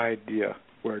no idea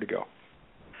where to go.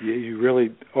 You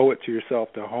really owe it to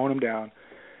yourself to hone them down,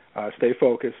 stay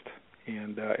focused,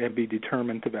 and be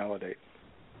determined to validate.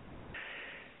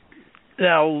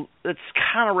 Now, this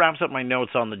kind of wraps up my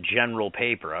notes on the general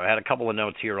paper. I had a couple of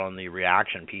notes here on the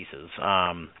reaction pieces.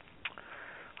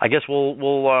 I guess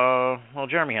well,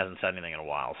 Jeremy hasn't said anything in a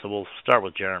while, so we'll start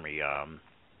with Jeremy.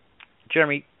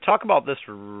 Jeremy, talk about this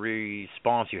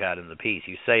response you had in the piece.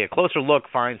 You say a closer look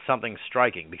finds something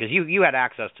striking, because you had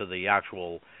access to the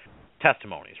actual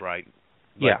testimonies, right?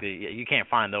 Like you can't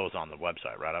find those on the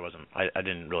website, right? I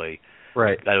didn't really.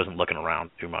 Right. I wasn't looking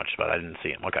around too much, but I didn't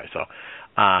see them. Okay, so,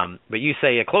 but you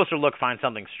say a closer look finds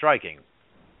something striking,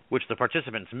 which the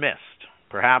participants missed,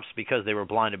 perhaps because they were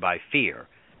blinded by fear.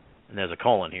 And there's a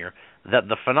colon here, that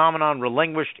the phenomenon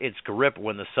relinquished its grip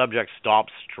when the subject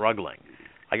stopped struggling.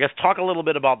 I guess talk a little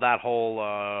bit about that whole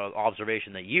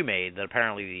observation that you made that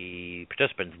apparently the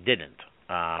participants didn't.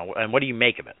 And what do you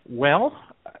make of it? Well,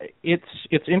 it's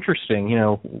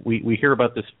interesting. We hear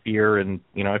about this fear, and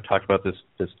I've talked about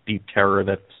this deep terror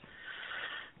that's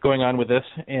going on with this,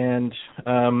 and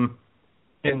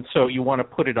so you want to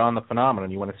put it on the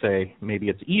phenomenon. You want to say maybe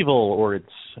it's evil or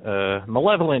it's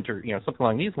malevolent or something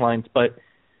along these lines. But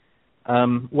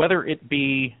whether it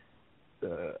be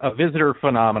a visitor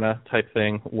phenomena type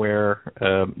thing where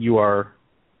you are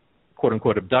quote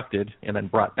unquote abducted and then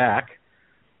brought back,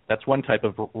 that's one type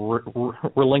of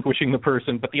relinquishing the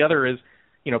person. But the other is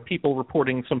people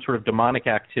reporting some sort of demonic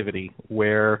activity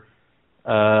where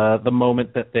the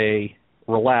moment that they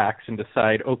relax and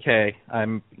decide, okay,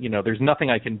 there's nothing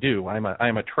I can do, I'm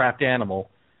a trapped animal,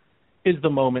 is the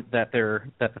moment that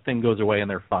the thing goes away and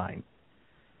they're fine.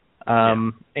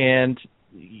 And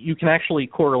you can actually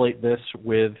correlate this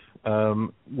with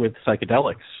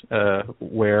psychedelics,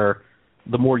 where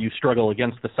the more you struggle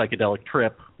against the psychedelic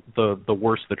trip, the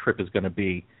worse the trip is going to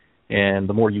be. And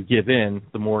the more you give in,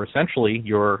 the more essentially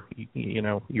your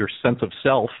sense of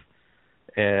self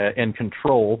and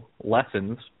control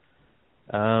lessens.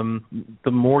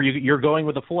 The more you're going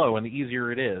with the flow, and the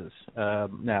easier it is.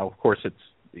 Now, of course,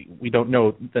 we don't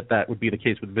know that would be the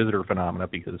case with visitor phenomena,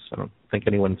 because I don't think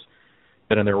anyone's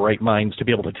been in their right minds to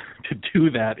be able to do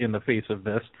that in the face of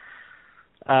this.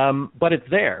 But it's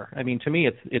there. I mean, to me,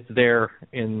 it's there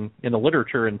in the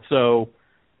literature, and so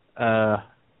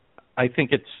I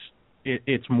think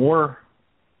it's more.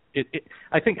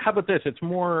 I think. How about this? It's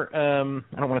more. I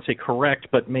don't want to say correct,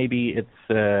 but maybe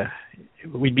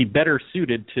we'd be better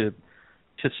suited to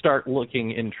start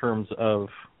looking in terms of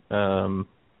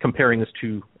comparing this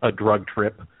to a drug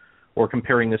trip, or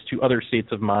comparing this to other states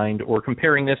of mind, or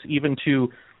comparing this even to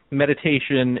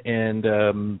meditation and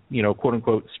quote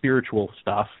unquote spiritual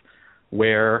stuff,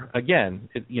 where again,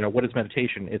 what is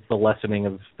meditation? It's the lessening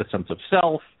of the sense of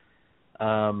self.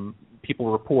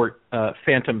 People report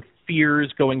phantom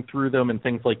fears going through them and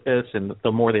things like this, and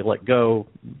the more they let go,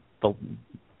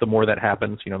 the more that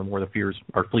happens. The more the fears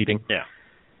are fleeting. Yeah.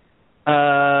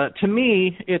 To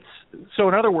me, so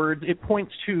in other words, it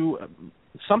points to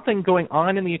something going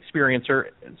on in the experiencer,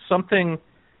 something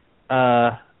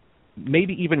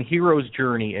maybe even hero's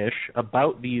journey-ish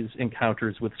about these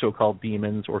encounters with so-called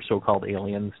demons or so-called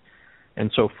aliens and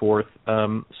so forth,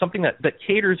 something that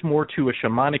caters more to a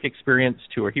shamanic experience,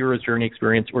 to a hero's journey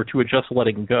experience, or to a just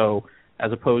letting go,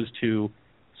 as opposed to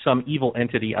some evil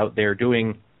entity out there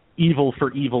doing evil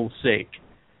for evil's sake.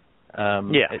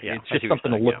 It's just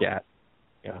something to look at.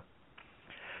 Yeah.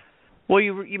 Well,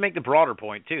 you make the broader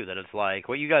point, too, that it's like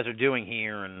what you guys are doing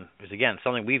here, and is, again,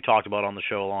 something we've talked about on the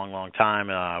show a long, long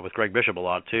time with Greg Bishop a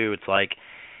lot, too. It's like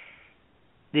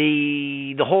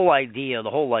the whole idea, the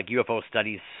whole, like, UFO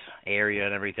studies area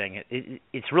and everything,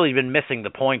 it's really been missing the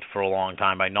point for a long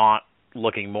time by not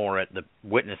looking more at the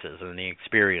witnesses and the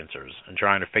experiencers and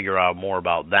trying to figure out more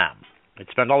about them. It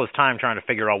spent all this time trying to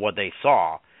figure out what they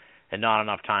saw and not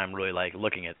enough time really, like,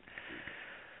 looking at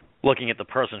the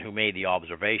person who made the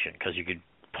observation, because you could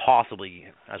possibly,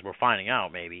 as we're finding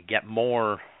out maybe, get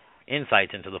more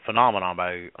insights into the phenomenon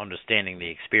by understanding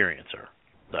the experiencer.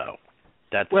 So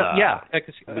that's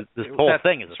this whole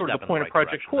thing is a sort step of the in point the right of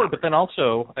Project direction. Core. But then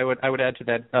also, I would add to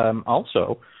that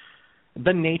also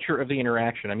the nature of the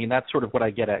interaction. I mean, that's sort of what I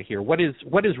get at here. What is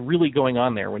really going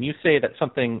on there? When you say that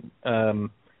something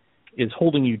is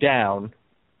holding you down,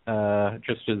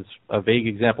 just as a vague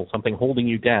example, something holding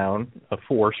you down, a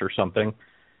force or something,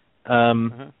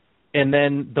 and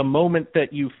then the moment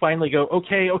that you finally go,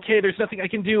 okay, there's nothing I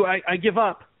can do, I give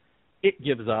up, it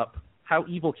gives up. How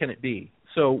evil can it be?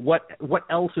 So what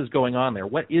else is going on there?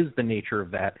 What is the nature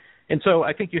of that? And so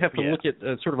I think you have to look at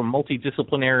sort of a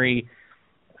multidisciplinary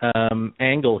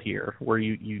angle here, where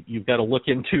you've got to look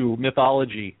into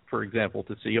mythology, for example,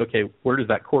 to see, okay, where does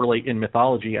that correlate in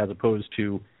mythology as opposed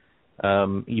to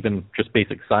even just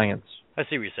basic science. I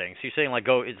see what you're saying. So you're saying, like,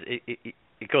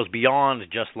 it goes beyond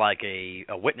just like a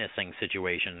witnessing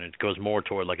situation. It goes more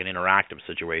toward like an interactive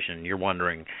situation. You're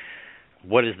wondering,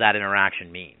 what does that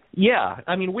interaction mean? Yeah,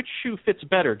 I mean, which shoe fits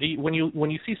better? When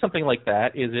you see something like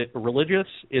that, is it religious?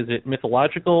 Is it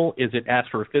mythological? Is it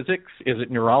astrophysics? Is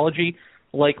it neurology?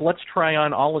 Like, let's try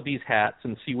on all of these hats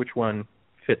and see which one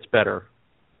fits better.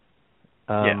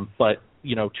 But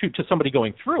to somebody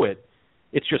going through it,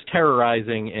 it's just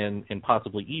terrorizing and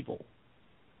possibly evil,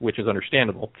 which is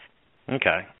understandable.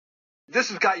 Okay. This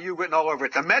has got you written all over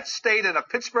it. The Mets stayed in a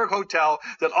Pittsburgh hotel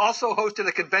that also hosted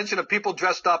a convention of people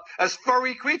dressed up as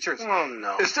furry creatures. Oh,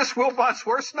 no. Is this Wilbot's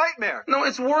worst nightmare? No,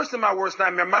 it's worse than my worst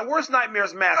nightmare. My worst nightmare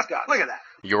is mascots. Look at that.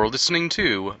 You're listening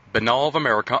to Banal of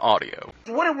America Audio.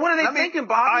 What are they thinking,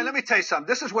 Bobby? All right, let me tell you something.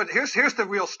 This is here's the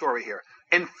real story here.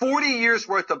 In 40 years'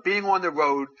 worth of being on the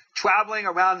road, traveling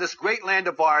around this great land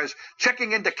of ours,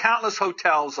 checking into countless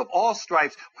hotels of all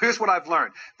stripes, here's what I've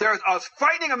learned. There's a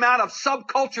frightening amount of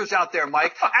subcultures out there,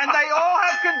 Mike, and they all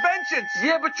have conventions.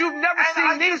 Yeah, but you've never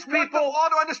seen these people. Want them all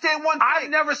to understand one thing. I've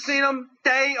never seen them.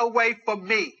 Stay away from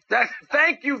me.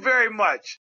 Thank you very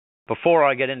much. Before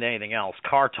I get into anything else,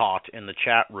 Cartot in the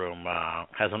chat room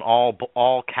has an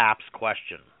all caps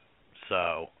question,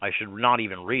 so I should not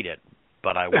even read it,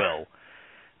 but I will.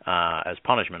 As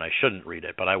punishment, I shouldn't read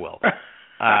it, but I will.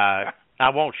 I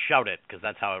won't shout it, because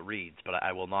that's how it reads, but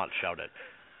I will not shout it.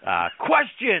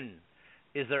 Question!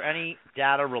 Is there any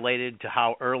data related to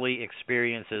how early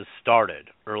experiences started?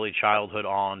 Early childhood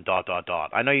on ...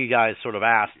 I know you guys sort of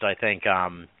asked, I think,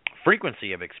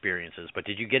 frequency of experiences, but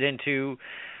did you get into...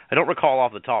 I don't recall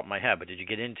off the top of my head, but did you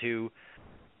get into,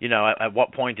 at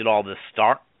what point did all this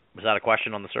start? Was that a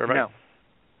question on the survey?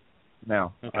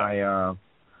 No. Okay.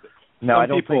 No, I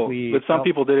don't think we. But some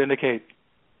people did indicate.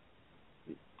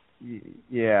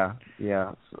 Yeah.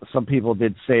 Some people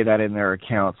did say that in their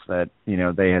accounts that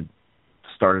they had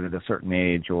started at a certain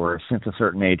age, or since a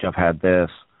certain age I've had this.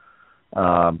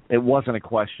 It wasn't a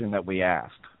question that we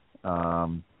asked,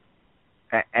 and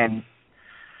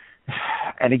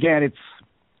again,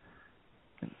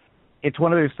 it's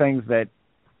one of those things that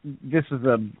this is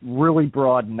a really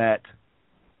broad net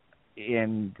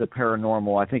in the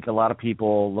paranormal. I think a lot of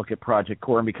people look at Project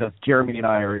Core, and because Jeremy and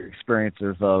I are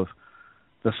experiencers of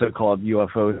the so-called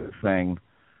UFO thing,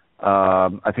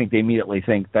 I think they immediately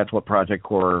think that's what Project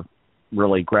Core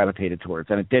really gravitated towards,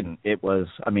 and it didn't. It was,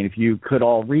 if you could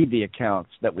all read the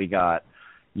accounts that we got,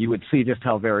 you would see just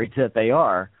how varied that they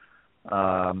are,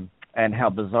 and how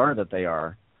bizarre that they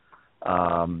are.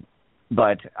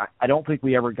 But I don't think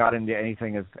we ever got into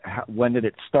anything as when did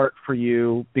it start for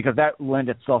you, because that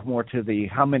lends itself more to the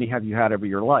how many have you had over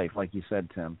your life, like you said,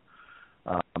 Tim.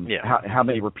 How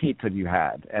many repeats have you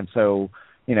had? And so,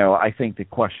 I think the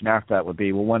question after that would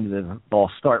be, well, when did it all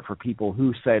start for people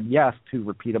who said yes to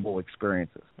repeatable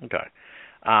experiences? Okay.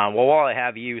 Well, while I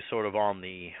have you sort of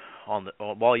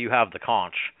while you have the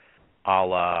conch,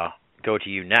 I'll go to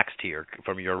you next here.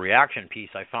 From your reaction piece,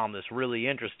 I found this really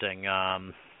interesting,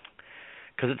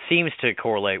 because it seems to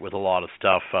correlate with a lot of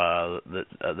stuff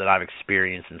that I've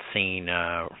experienced and seen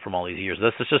from all these years.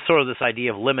 This is just sort of this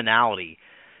idea of liminality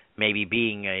maybe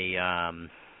being a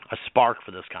spark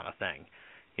for this kind of thing.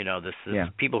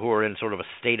 People who are in sort of a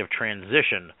state of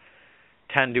transition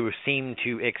tend to seem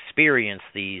to experience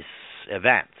these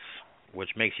events, which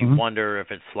makes you wonder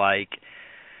if it's like,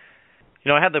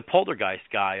 I had the poltergeist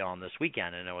guy on this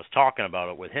weekend, and I was talking about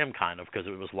it with him kind of, because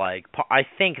it was like, I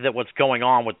think that what's going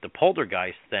on with the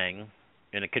poltergeist thing,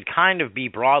 and it could kind of be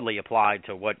broadly applied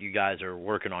to what you guys are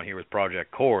working on here with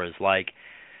Project Core, is like,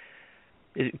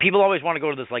 people always want to go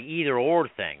to this like either or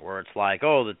thing, where it's like,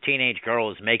 oh, the teenage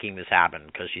girl is making this happen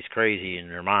because she's crazy in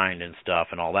her mind and stuff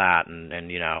and all that, and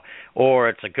or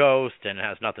it's a ghost and it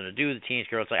has nothing to do with the teenage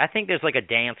girl. It's like, I think there's like a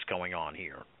dance going on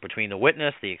here between the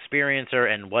witness, the experiencer,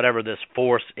 and whatever this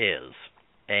force is.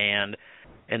 And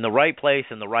in the right place,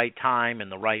 in the right time, in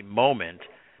the right moment,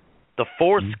 the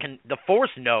force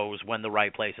knows when the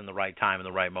right place and the right time and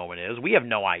the right moment is. We have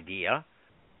no idea.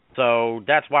 So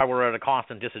that's why we're at a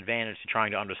constant disadvantage to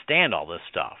trying to understand all this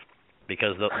stuff,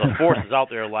 because the force is out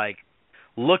there like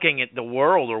looking at the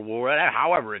world or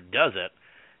however it does it,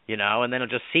 and then it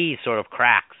just sees sort of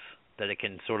cracks that it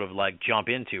can sort of like jump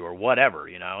into or whatever,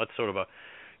 It's sort of a,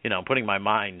 putting my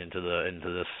mind into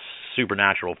this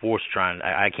supernatural force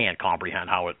I can't comprehend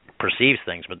how it perceives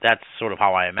things, but that's sort of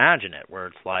how I imagine it, where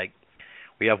it's like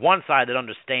we have one side that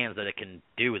understands that it can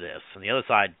do this and the other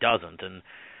side doesn't, and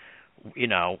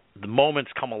the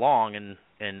moments come along and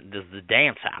the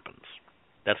dance happens.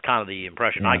 That's kind of the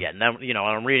impression I get. And then, when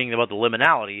I'm reading about the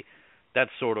liminality, that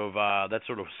sort of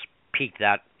piqued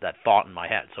that thought in my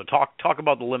head. So talk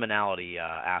about the liminality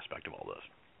aspect of all this.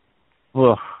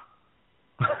 Ugh.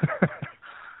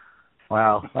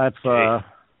 Wow, that's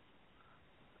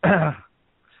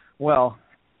well.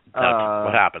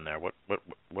 What happened there? What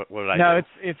did I do? No,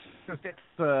 it's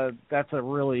that's a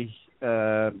really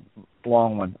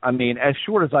long one. As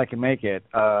short as I can make it,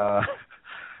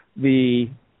 the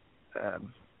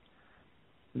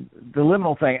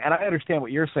liminal thing, and I understand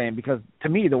what you're saying, because to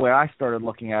me the way I started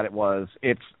looking at it was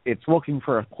it's looking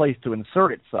for a place to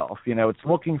insert itself. It's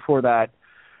looking for that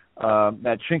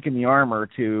chink in the armor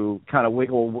to kind of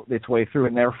wiggle its way through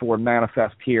and therefore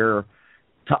manifest here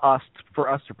to us, for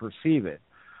us to perceive it.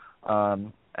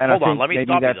 And hold on, let me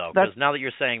stop you though, because now that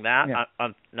you're saying that,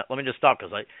 let me just stop,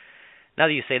 because now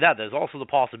that you say that, there's also the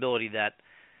possibility that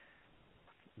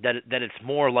it's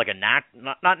more like not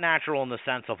natural in the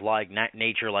sense of like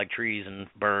nature, like trees and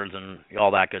birds and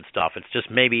all that good stuff. It's just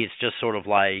maybe it's just sort of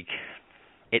like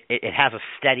it has a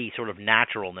steady sort of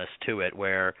naturalness to it,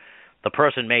 where the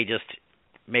person may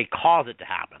cause it to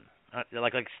happen,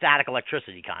 like static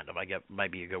electricity kind of. I guess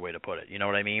might be a good way to put it. You know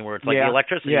what I mean? Where it's like the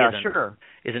electricity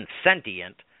isn't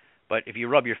sentient. But if you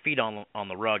rub your feet on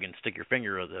the rug and stick your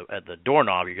finger at the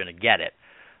doorknob, you're going to get it.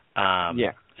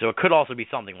 So it could also be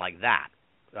something like that,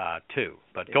 too.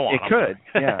 But go on. It could,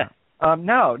 yeah.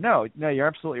 No, you're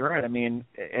absolutely right.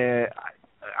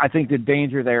 I think the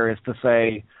danger there is to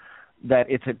say that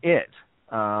it's an it.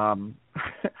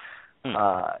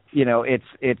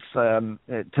 It's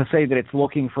to say that it's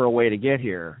looking for a way to get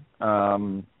here.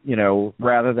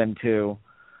 Rather than to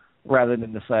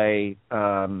say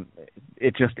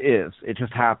it just is. It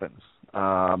just happens.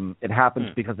 It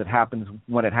happens because it happens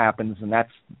when it happens, and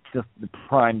that's just the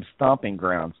prime stomping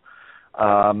grounds.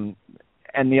 And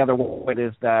the other one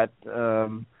is that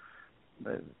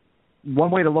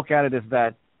one way to look at it is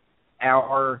that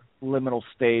our liminal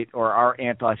state or our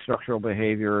anti-structural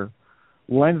behavior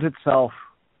lends itself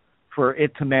for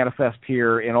it to manifest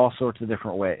here in all sorts of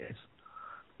different ways.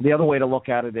 The other way to look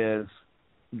at it is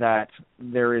that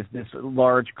there is this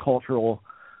large cultural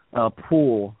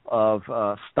pool of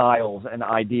styles and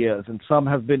ideas, and some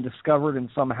have been discovered and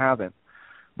some haven't.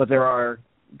 But there are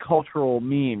cultural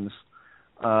memes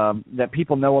that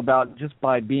people know about just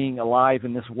by being alive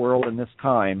in this world and this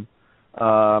time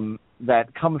that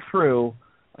come through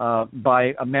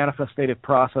by a manifestative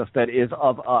process that is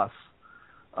of us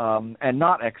and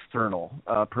not external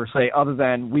per se, other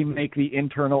than we make the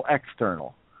internal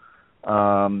external,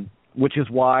 which is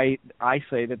why I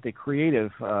say that the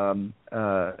creative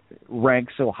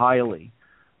ranks so highly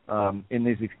in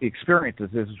these experiences,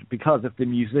 is because if the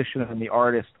musician and the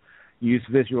artist use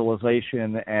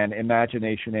visualization and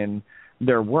imagination in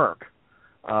their work,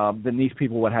 then these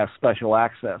people would have special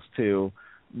access to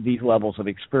these levels of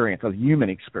experience, of human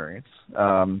experience.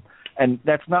 And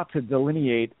that's not to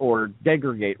delineate or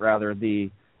degrade, rather, the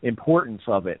importance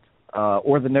of it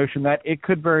or the notion that it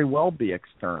could very well be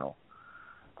external.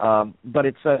 But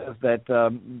it says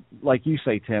that, like you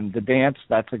say, Tim, the dance,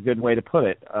 that's a good way to put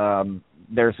it.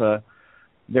 There's a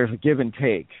give and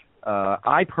take.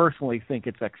 I personally think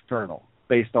it's external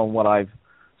based on what I've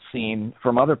seen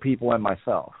from other people and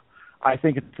myself. I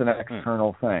think it's an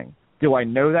external thing. Do I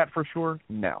know that for sure?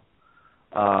 No.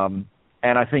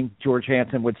 And I think George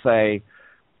Hansen would say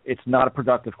it's not a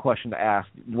productive question to ask.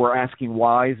 We're asking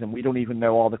whys, and we don't even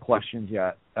know all the questions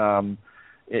yet.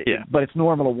 But it's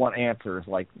normal to want answers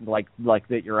like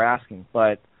that you're asking.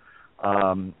 But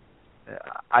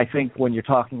I think when you're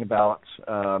talking about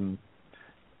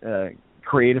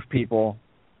creative people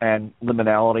and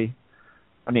liminality,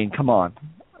 I mean, come on.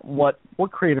 What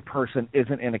creative person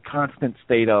isn't in a constant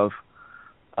state of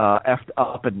effed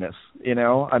upness, you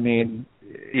know? I mean,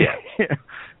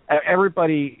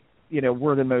 everybody, you know,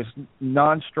 we're the most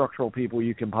non-structural people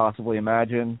you can possibly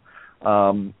imagine.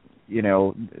 You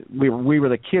know, we were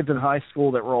the kids in high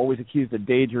school that were always accused of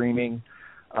daydreaming.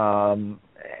 I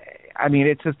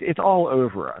mean, it's all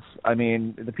over us. I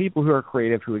mean, the people who are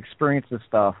creative, who experience this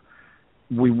stuff,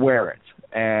 we wear it.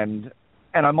 And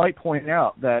I might point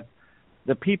out that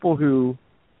the people who,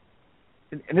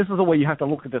 and this is the way you have to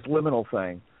look at this liminal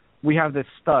thing, we have this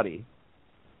study.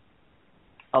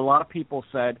 A lot of people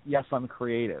said, yes, I'm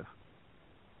creative.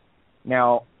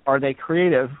 Now, are they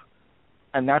creative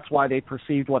and that's why they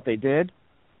perceived what they did?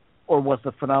 Or was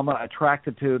the phenomenon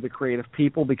attracted to the creative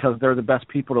people because they're the best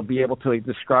people to be able to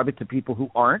describe it to people who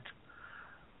aren't?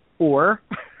 Or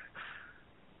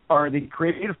are the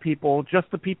creative people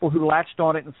just the people who latched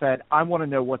on it and said, I want to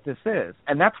know what this is?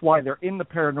 And that's why they're in the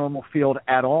paranormal field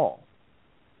at all.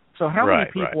 So how many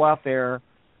people out there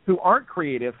who aren't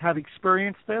creative have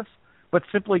experienced this, but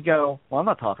simply go, well, I'm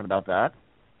not talking about that?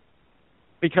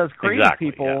 Because creative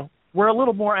people, we're a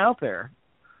little more out there.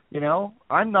 You know,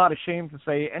 I'm not ashamed to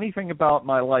say anything about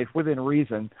my life within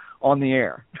reason on the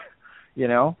air, you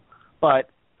know. But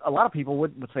a lot of people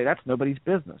would say that's nobody's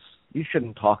business. You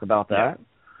shouldn't talk about that. Yeah.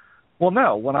 Well,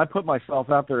 no, when I put myself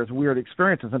out there as weird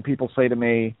experiences and people say to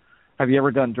me, have you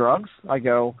ever done drugs? I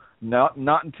go, no,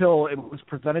 not until it was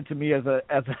presented to me as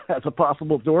a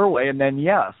possible doorway, and then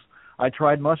yes, I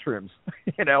tried mushrooms.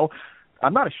 You know,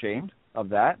 I'm not ashamed of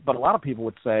that, but a lot of people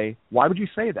would say, why would you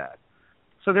say that?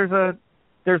 So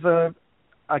there's a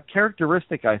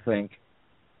characteristic, I think,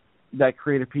 that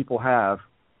creative people have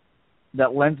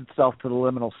that lends itself to the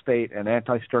liminal state and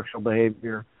anti-structural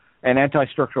behavior and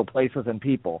anti-structural places and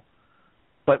people.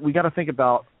 But we got to think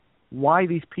about why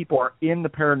these people are in the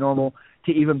paranormal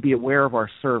to even be aware of our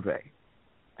survey.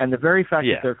 And the very fact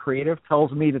that they're creative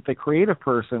tells me that the creative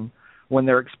person, when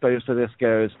they're exposed to this,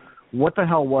 goes, what the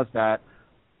hell was that?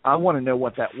 I want to know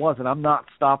what that was, and I'm not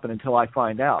stopping until I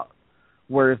find out.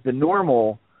 Whereas the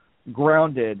normal,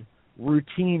 grounded,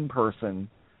 routine person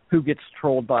who gets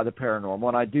trolled by the paranormal,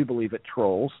 and I do believe it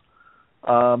trolls,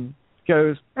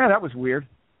 goes, that was weird,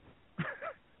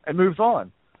 and moves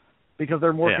on. Because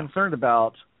they're more concerned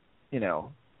about, you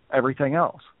know, everything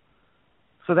else.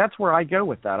 So that's where I go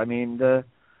with that. I mean, the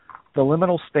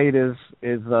liminal state is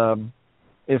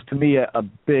to me a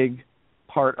big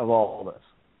part of all of this,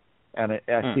 and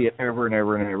I see it over and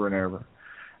over and over and over.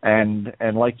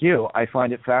 And like you, I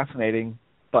find it fascinating,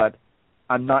 but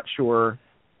I'm not sure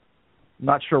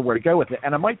where to go with it.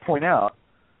 And I might point out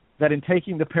that in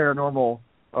taking the paranormal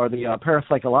or the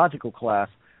parapsychological class,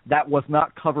 that was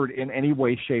not covered in any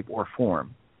way, shape, or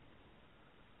form.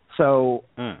 So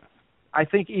I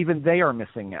think even they are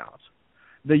missing out.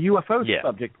 The UFO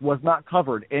subject was not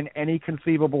covered in any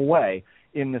conceivable way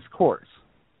in this course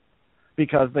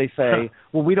because they say,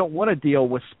 well, we don't want to deal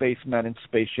with spacemen and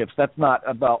spaceships. That's not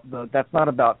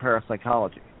about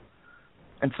parapsychology.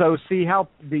 And so see how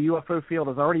the UFO field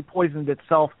has already poisoned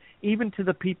itself even to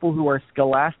the people who are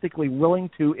scholastically willing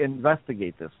to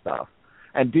investigate this stuff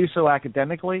and do so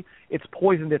academically. It's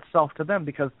poisoned itself to them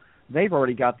because they've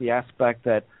already got the aspect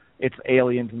that it's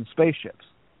aliens and spaceships.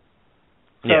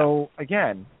 So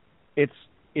again, it's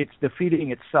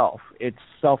defeating itself. It's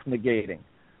self-negating,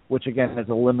 which again is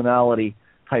a liminality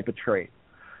type of trait.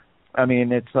 I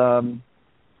mean, it's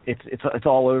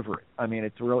all over it. I mean,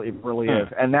 it really is.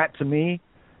 And that, to me,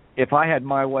 if I had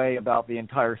my way about the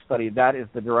entire study, that is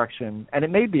the direction. And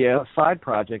it may be a side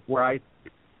project where I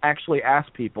actually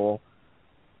ask people,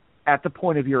 at the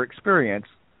point of your experience,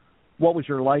 what was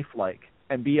your life like?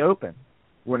 And be open.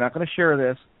 We're not going to share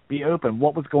this. Be open.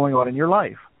 What was going on in your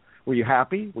life? Were you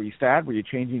happy? Were you sad? Were you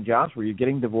changing jobs? Were you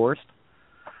getting divorced?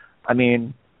 I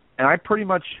mean, and I pretty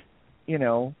much,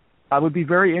 I would be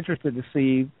very interested to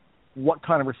see what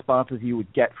kind of responses you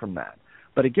would get from that.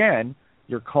 But again,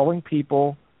 you're calling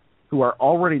people who are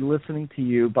already listening to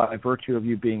you by virtue of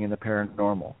you being in the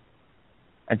paranormal.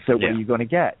 And so what are you going to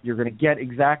get? You're going to get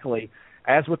exactly,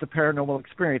 as with the paranormal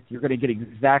experience, you're going to get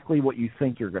exactly what you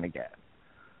think you're going to get.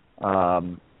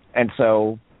 And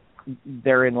so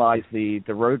therein lies the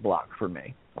roadblock for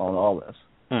me on all this.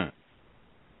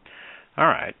 All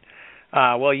right.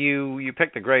 Well, you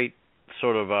picked a great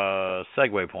sort of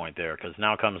segue point there, because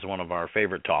now comes one of our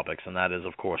favorite topics, and that is,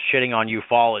 of course, shitting on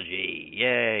ufology.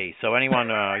 Yay! So anyone,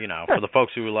 for the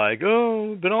folks who are like,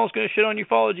 oh, Binnall's going to shit on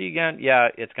ufology again, yeah,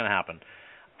 it's going to happen.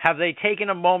 Have they taken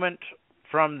a moment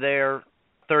from their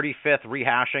 35th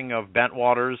rehashing of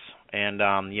Bentwaters and,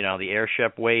 the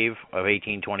airship wave of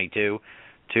 1822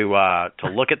 to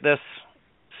look at this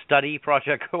study,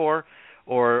 Project Core,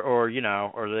 or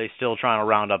are they still trying to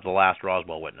round up the last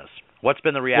Roswell witness? What's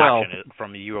been the reaction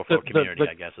from the UFO community,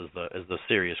 I guess, is the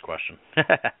serious question.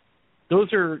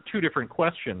 Those are two different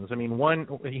questions. I mean, one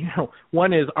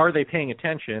is, are they paying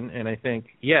attention? And I think,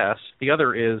 yes. The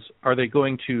other is, are they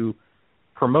going to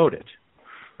promote it?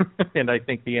 And I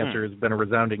think the answer has been a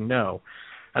resounding no.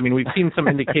 I mean, we've seen some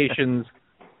indications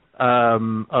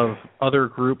of other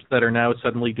groups that are now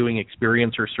suddenly doing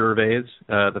experiencer surveys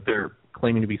that they're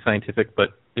claiming to be scientific, but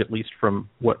at least from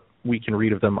what we can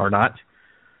read of them are not.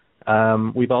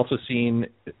 We've also seen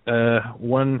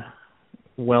one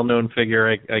well-known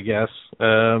figure, I guess,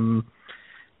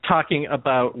 talking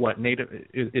about what is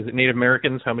it Native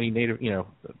Americans? How many Native,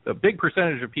 a big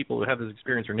percentage of people who have this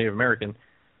experience are Native American,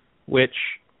 which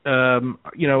is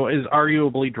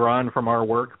arguably drawn from our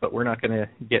work, but we're not going to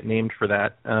get named for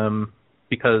that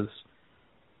because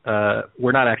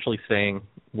we're not actually saying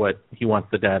what he wants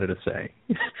the data to say.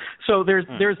 So there's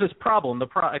this problem.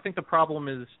 I think the problem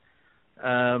is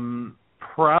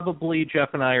probably Jeff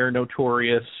and I are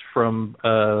notorious from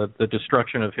the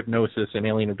destruction of hypnosis and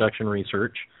alien abduction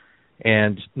research,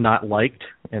 and not liked,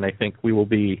 and I think we will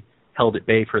be held at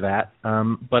bay for that.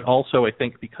 But also I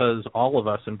think because all of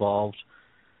us involved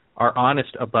are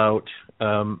honest about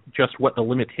just what the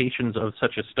limitations of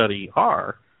such a study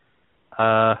are,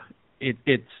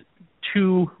 it's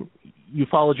to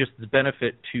ufologists'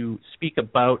 benefit to speak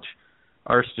about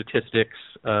our statistics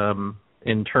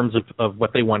in terms of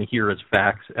what they want to hear as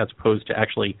facts, as opposed to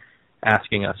actually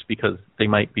asking us, because they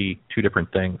might be two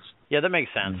different things. Yeah, that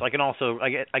makes sense. I can also I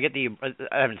get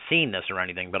I haven't seen this or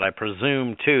anything, but I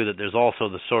presume too that there's also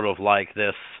the sort of like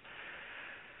this,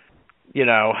 you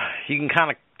can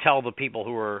kind of tell the people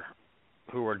who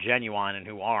are genuine and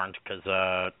who aren't, because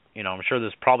I'm sure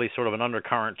there's probably sort of an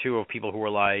undercurrent too of people who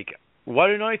are like, why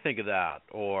didn't I think of that?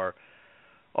 Or,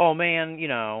 oh man,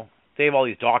 they have all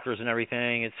these doctors and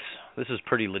everything. This is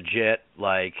pretty legit.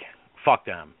 Like, fuck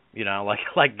them.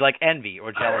 Like envy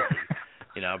or jealousy.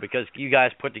 Because you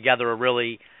guys put together a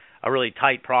really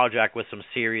tight project with some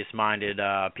serious-minded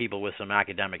people with some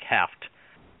academic heft,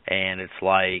 and it's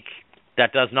like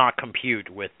that does not compute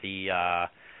with the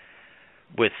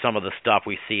with some of the stuff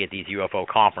we see at these UFO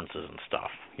conferences and stuff.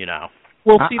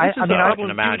 Well, see, this is I can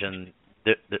imagine.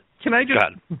 Can I just?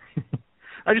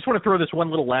 I just want to throw this one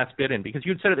little last bit in, because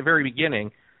you had said at the very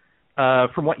beginning,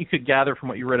 from what you could gather from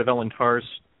what you read of Ellen Tarr's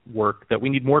work, that we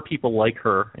need more people like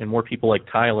her and more people like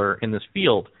Tyler in this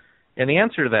field. And the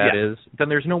answer to that is, then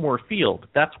there's no more field.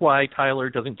 That's why Tyler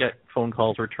doesn't get phone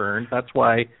calls returned. That's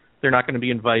why they're not going to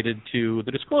be invited to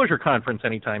the Disclosure Conference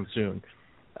anytime soon.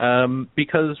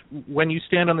 Because when you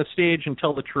stand on the stage and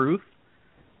tell the truth,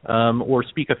 or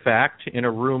speak a fact in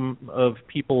a room of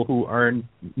people who are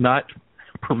not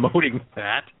promoting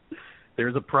that,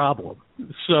 there's a problem.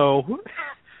 So,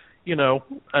 You know.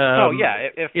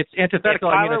 If it's antithetical.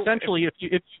 if Tyler, I mean, essentially,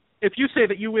 if you say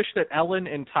that you wish that Ellen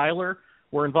and Tyler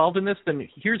were involved in this, then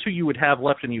here's who you would have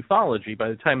left in ufology by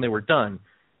the time they were done.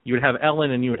 You would have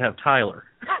Ellen and you would have Tyler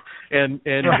and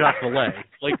Jacques Vallée,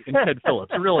 like, and Ted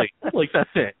Phillips. Really, like, that's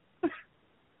it.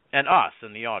 And us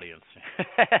in the audience.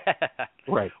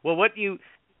 Right. Well, it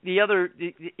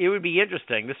would be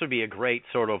interesting. This would be a great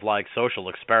sort of like social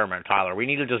experiment, Tyler. We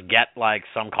need to just get like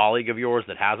some colleague of yours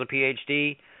that has a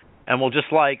PhD, and we'll just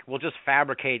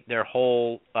fabricate their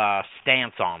whole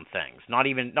stance on things. Not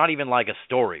even like a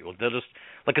story. They'll just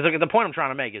like, cause the point I'm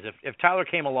trying to make is if Tyler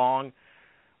came along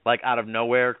like out of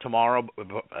nowhere tomorrow,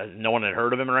 no one had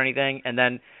heard of him or anything, and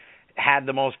then had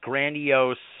the most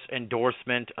grandiose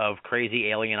endorsement of crazy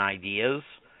alien ideas,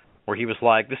 where he was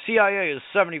like, the CIA is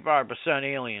 75%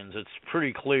 aliens. It's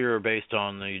pretty clear based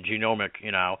on the genomic,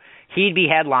 you know. He'd be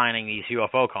headlining these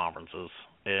UFO conferences,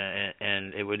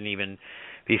 and it wouldn't even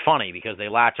be funny because they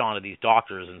latch on to these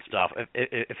doctors and stuff.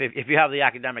 If you have the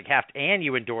academic heft and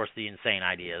you endorse the insane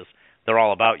ideas, they're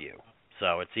all about you.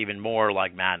 So it's even more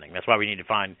like maddening. That's why we need to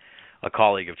find a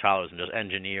colleague of Tyler's and just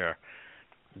engineer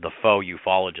the faux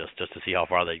ufologist just to see how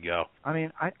far they'd go. I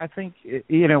mean, I think,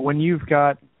 you know, when you've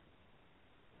got,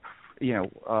 you know,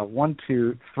 1,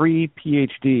 2, 3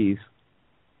 PhDs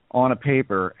on a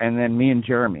paper, and then me and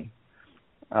Jeremy,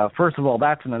 first of all,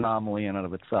 that's an anomaly in and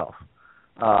of itself.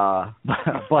 But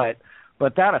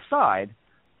that aside,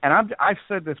 and I've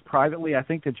said this privately, I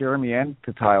think, to Jeremy and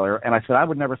to Tyler, and I said I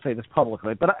would never say this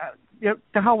publicly, but you know,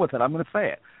 to hell with it, I'm going to say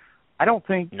it. I don't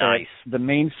think that the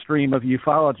mainstream of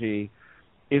ufology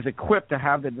is equipped to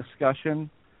have the discussion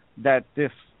that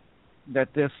this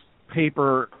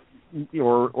paper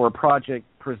or project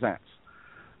presents,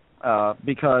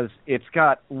 because it's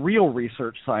got real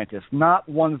research scientists, not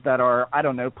ones that are, I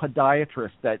don't know,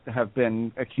 podiatrists that have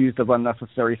been accused of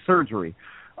unnecessary surgery.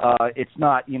 It's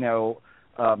not,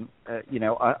 a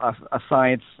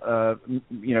science,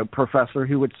 professor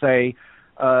who would say,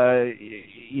 well,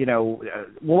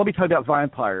 let me tell you about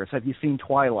vampires. Have you seen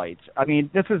Twilight? I mean,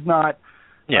 this is not.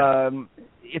 Yeah.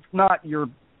 It's not your.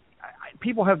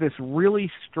 People have this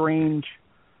really strange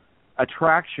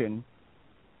attraction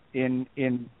in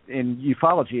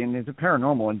ufology and into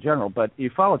paranormal in general, but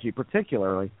ufology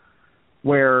particularly,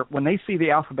 where when they see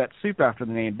the alphabet soup after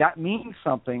the name, that means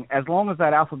something as long as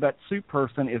that alphabet soup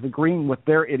person is agreeing with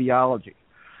their ideology.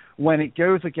 When it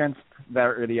goes against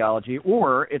their ideology,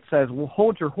 or it says, well,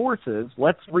 hold your horses,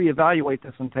 let's reevaluate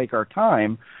this and take our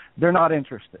time, they're not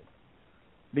interested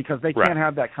because they can't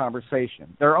have that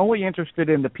conversation. They're only interested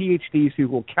in the PhDs who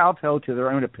will kowtow to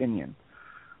their own opinion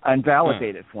and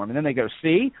validate it for them. And then they go,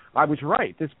 see, I was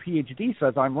right. This PhD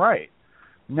says I'm right.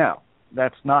 No,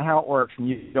 that's not how it works, and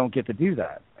you don't get to do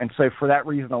that. And so for that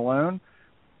reason alone,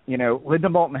 Linda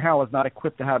Moulton Howe is not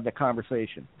equipped to have the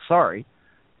conversation. Sorry.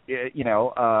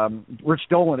 Rich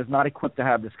Dolan is not equipped to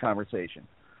have this conversation.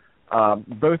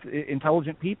 Both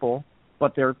intelligent people,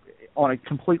 but they're on a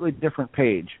completely different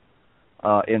page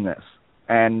in this.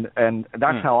 And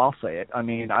that's how I'll say it. I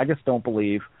mean, I just don't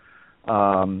believe,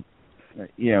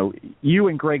 you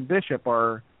and Greg Bishop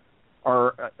are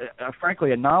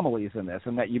frankly anomalies in this,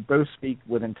 and that you both speak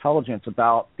with intelligence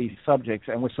about these subjects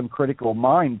and with some critical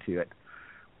mind to it.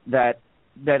 That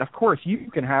of course you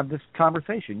can have this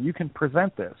conversation, you can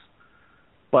present this,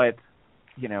 but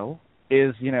I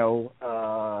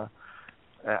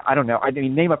don't know. I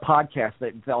mean, name a podcast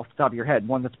that's off the top of your head,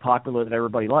 one that's popular that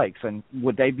everybody likes, and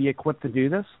would they be equipped to do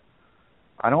this?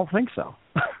 I don't think so.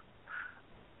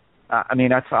 I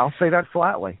mean, I'll say that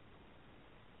flatly.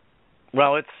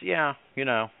 Well,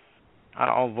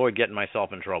 I'll avoid getting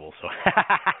myself in trouble, so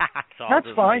that's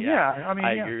fine. I mean,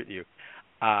 I agree with you.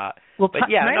 Can I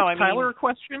ask Tyler a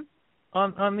question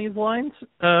on these lines,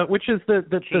 which is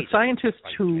the scientists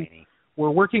who were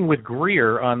working with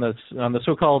Greer on the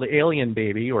so-called alien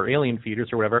baby or alien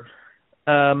fetus or whatever.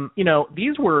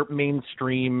 These were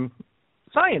mainstream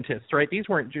scientists, right? These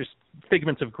weren't just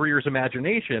figments of Greer's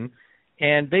imagination,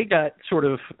 and they got sort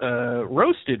of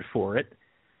roasted for it.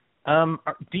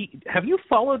 Have you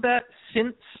followed that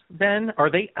since then?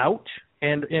 Are they out?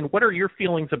 And what are your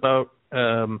feelings about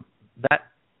that?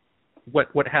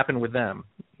 What happened with them?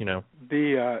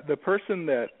 The person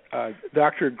that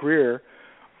Dr. Greer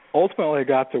ultimately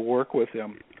got to work with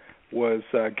him was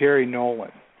Gary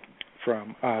Nolan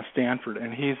from Stanford,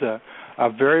 and he's a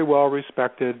very well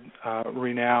respected,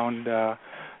 renowned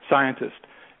scientist,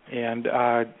 and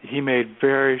he made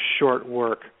very short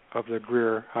work of the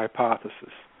Greer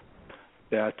hypothesis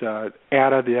that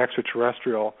Ada the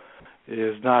extraterrestrial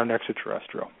is not an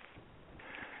extraterrestrial.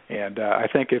 And I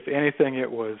think, if anything,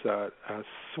 it was a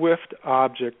swift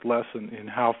object lesson in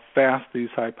how fast these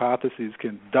hypotheses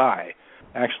can die,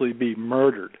 actually be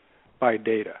murdered by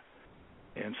data.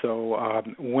 And so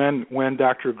when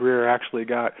Dr. Greer actually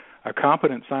got a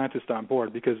competent scientist on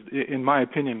board, because in my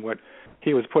opinion what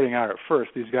he was putting out at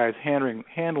first, these guys handling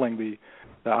the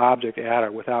object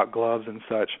ADA without gloves and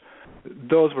such,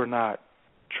 those were not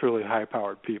truly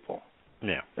high-powered people.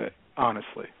 Yeah.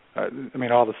 Honestly. I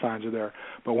mean, all the signs are there.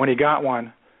 But when he got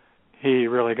one, he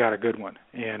really got a good one.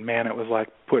 And, man, it was like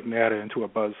putting ADA into a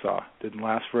buzzsaw. Didn't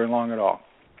last very long at all.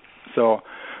 So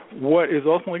what is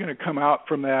ultimately going to come out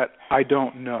from that, I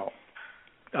don't know.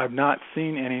 I've not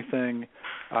seen anything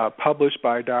published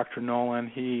by Dr. Nolan.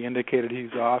 He indicated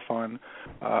he's off on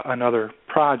another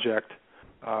project,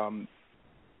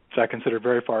 which I consider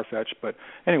very far-fetched. But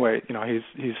anyway,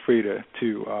 he's free to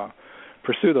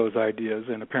pursue those ideas,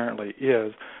 and apparently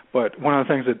is. But one of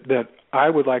the things that I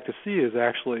would like to see is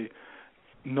actually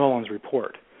Nolan's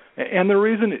report. And the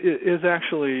reason is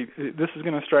actually, this is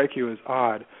going to strike you as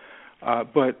odd,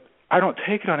 but I don't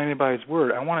take it on anybody's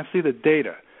word. I want to see the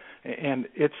data. And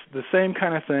it's the same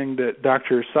kind of thing that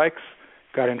Dr. Sykes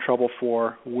got in trouble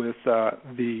for with not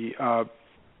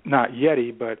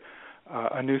Yeti, but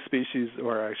a new species,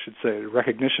 or I should say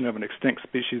recognition of an extinct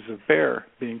species of bear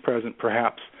being present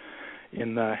perhaps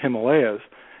in the Himalayas.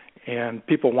 And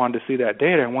people wanted to see that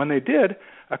data. And when they did,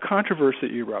 a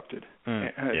controversy erupted.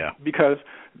 Because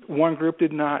one group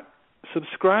did not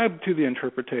subscribe to the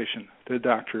interpretation that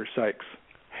Dr. Sykes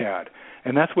had.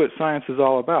 And that's what science is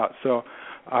all about. So,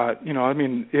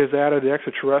 is ADA the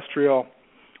extraterrestrial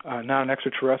not an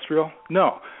extraterrestrial?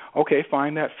 No. Okay,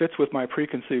 fine, that fits with my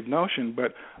preconceived notion,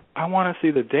 but I want to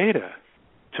see the data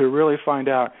to really find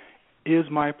out, is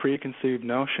my preconceived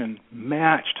notion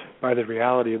matched by the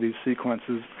reality of these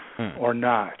sequences or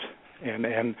not?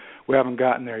 And we haven't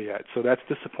gotten there yet, so that's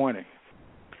disappointing.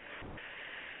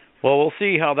 Well, we'll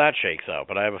see how that shakes out,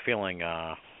 but I have a feeling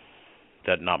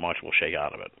that not much will shake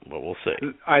out of it, but we'll see.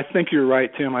 I think you're right,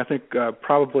 Tim. I think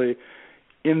probably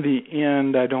in the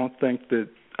end, I don't think that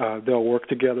they'll work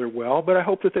together well, but I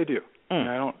hope that they do.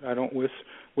 And I don't wish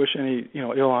any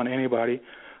ill on anybody.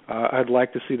 I'd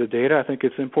like to see the data. I think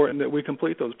it's important that we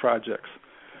complete those projects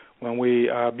when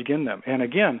we begin them. And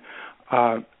again,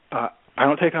 I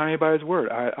don't take on anybody's word.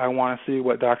 I want to see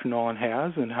what Dr. Nolan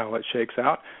has and how it shakes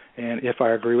out, and if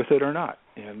I agree with it or not.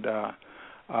 And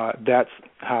that's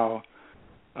how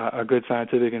a good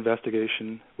scientific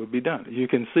investigation would be done. You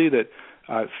can see that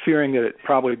fearing that it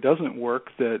probably doesn't work,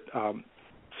 that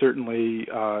certainly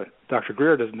Dr.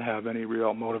 Greer doesn't have any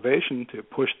real motivation to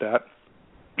push that,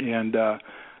 and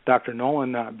Dr.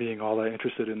 Nolan not being all that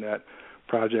interested in that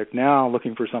project now,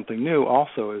 looking for something new,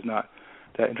 also is not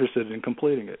that interested in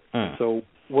completing it. So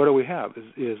what do we have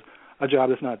is a job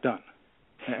that's not done,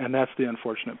 and that's the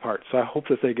unfortunate part. So I hope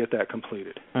that they get that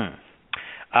completed.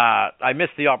 I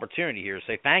missed the opportunity here to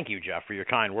say thank you, Jeff, for your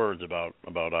kind words about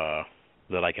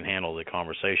that I can handle the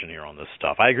conversation here on this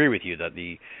stuff. I agree with you that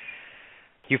the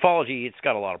ufology, it's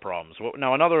got a lot of problems.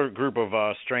 Now, another group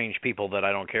of strange people that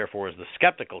I don't care for is the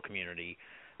skeptical community.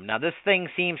 Now, this thing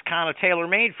seems kind of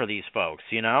tailor-made for these folks,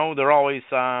 They're always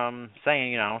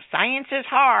saying, science is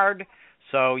hard.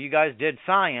 So you guys did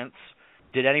science.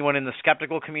 Did anyone in the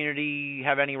skeptical community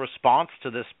have any response to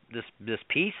this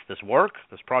piece, this work,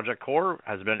 this Project Core?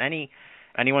 Has there been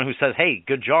anyone who says, hey,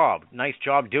 good job, nice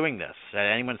job doing this?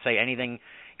 Anyone say anything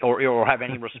or have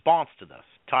any response to this?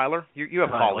 Tyler, you have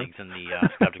colleagues in the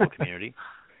skeptical community.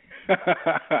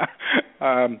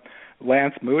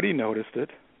 Lance Moody noticed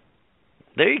it.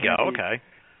 There you go. Okay.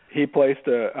 He placed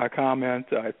a comment.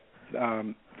 I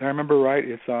remember right.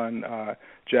 It's on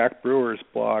Jack Brewer's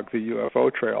blog, The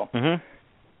UFO Trail,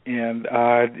 and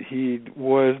he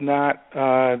was not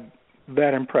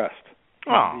that impressed.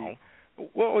 Oh.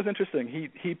 What was interesting?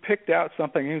 He picked out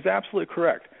something. He was absolutely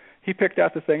correct. He picked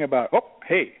out the thing about,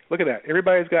 hey, look at that.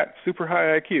 Everybody's got super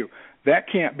high IQ. That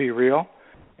can't be real.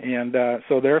 And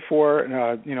so therefore,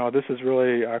 this is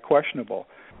really questionable.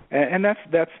 And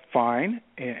that's fine,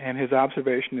 and his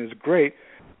observation is great.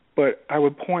 But I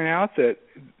would point out that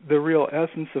the real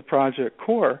essence of Project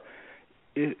Core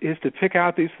is to pick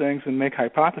out these things and make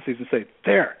hypotheses and say,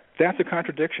 there, that's a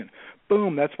contradiction.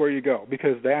 Boom, that's where you go,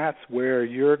 because that's where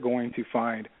you're going to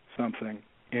find something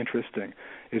interesting,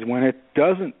 is when it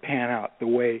doesn't pan out the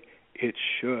way it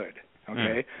should.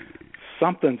 Okay,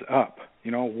 something's up.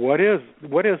 What is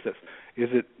this? Is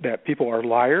it that people are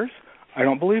liars? I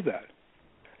don't believe that.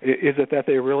 Is it that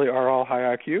they really are all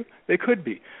high IQ? They could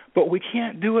be, but we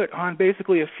can't do it on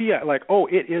basically a fiat like,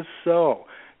 it is so.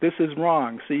 this is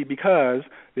wrong. See, because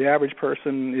the average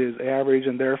person is average,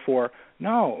 and therefore,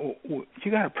 no,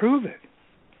 you got to prove it.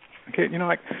 Okay,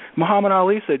 like Muhammad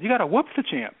Ali said, you got to whoop the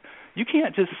champ. You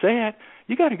can't just say it.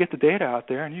 You got to get the data out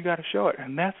there, and you got to show it.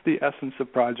 And that's the essence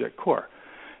of Project CORE.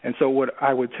 And so what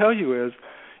I would tell you is,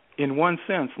 in one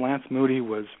sense, Lance Moody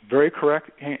was very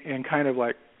correct and kind of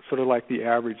sort of like the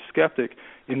average skeptic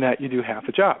in that you do half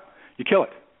a job. You kill it,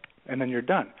 and then you're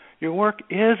done. Your work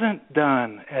isn't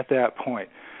done at that point.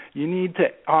 You need to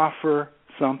offer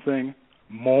something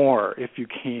more if you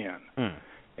can.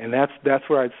 And that's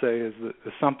where I'd say is the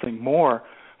something more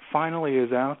finally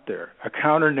is out there, a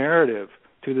counter-narrative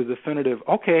to the definitive,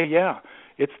 okay, yeah,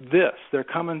 it's this. They're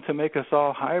coming to make us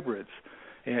all hybrids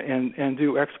and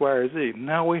do X, Y, or Z.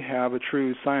 Now we have a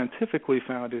true scientifically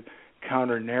founded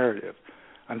counter-narrative.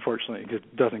 Unfortunately,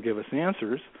 it doesn't give us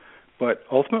answers, but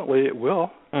ultimately it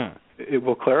will. It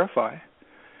will clarify.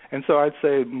 And so I'd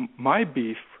say my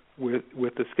beef with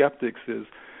the skeptics is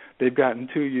they've gotten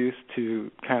too used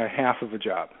to kind of half of a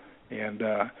job. And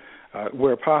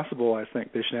where possible, I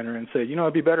think they should enter and say,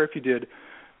 it'd be better if you did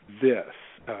this.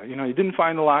 You didn't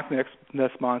find the Loch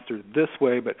Ness Monster this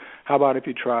way, but how about if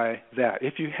you try that,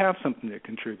 if you have something to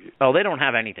contribute? Oh, they don't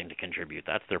have anything to contribute.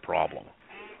 That's their problem.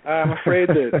 I'm afraid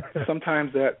that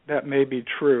sometimes that may be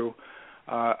true.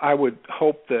 I would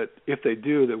hope that if they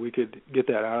do, that we could get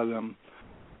that out of them.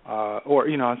 Or,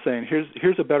 I'm saying,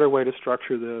 here's a better way to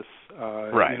structure this.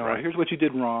 Right. Here's what you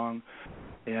did wrong.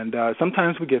 And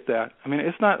sometimes we get that. I mean,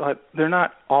 it's not like they're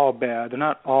not all bad. They're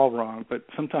not all wrong, but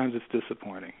sometimes it's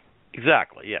disappointing.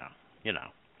 Exactly, yeah.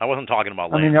 I wasn't talking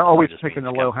about Lance. They're always picking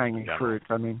the low-hanging fruit.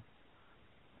 The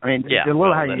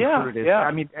low-hanging fruit is.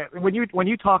 I mean, when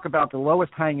you talk about the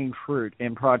lowest hanging fruit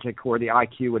in Project CORE, the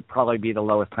IQ would probably be the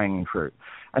lowest hanging fruit,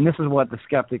 and this is what the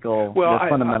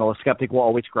fundamentalist skeptic will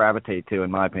always gravitate to,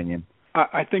 in my opinion.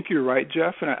 I think you're right,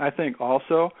 Jeff, and I think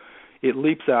also it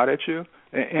leaps out at you.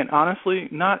 And honestly,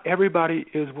 not everybody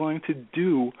is willing to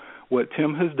do what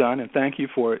Tim has done, and thank you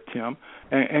for it, Tim,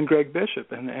 and Greg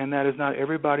Bishop. And that is not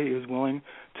everybody is willing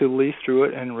to leaf through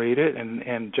it and read it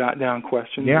and jot down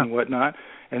questions and whatnot.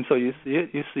 And so you see it,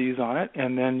 you seize on it,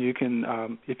 and then you can,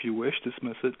 if you wish,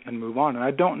 dismiss it and move on. And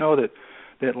I don't know that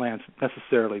Lance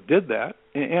necessarily did that.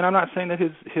 And I'm not saying that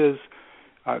his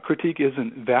critique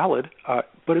isn't valid,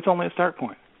 but it's only a start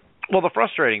point. Well, the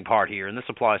frustrating part here, and this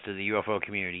applies to the UFO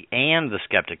community and the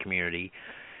skeptic community,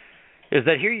 is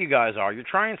that here you guys are. You're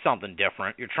trying something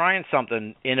different. You're trying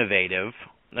something innovative.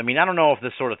 I mean, I don't know if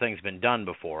this sort of thing's been done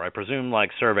before. I presume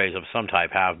surveys of some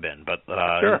type have been, but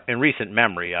sure. in recent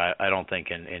memory, I don't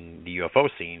think in the UFO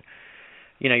scene.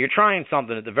 You're trying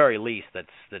something at the very least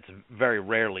that's very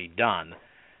rarely done.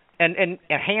 And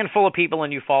a handful of people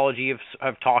in ufology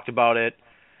have talked about it.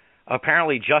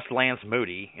 Apparently just Lance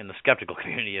Moody in the skeptical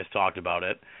community has talked about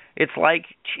it. It's like,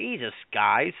 Jesus,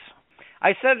 guys.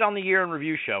 I said it on the Year in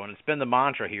Review show, and it's been the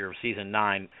mantra here of Season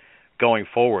 9 going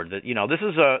forward, that,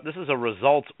 this is a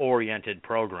results-oriented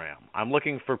program. I'm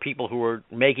looking for people who are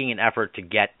making an effort to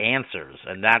get answers,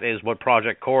 and that is what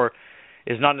Project CORE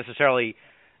is. Not necessarily,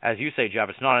 as you say, Jeff,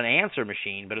 it's not an answer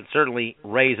machine, but it certainly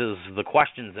raises the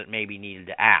questions that may be needed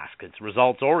to ask. It's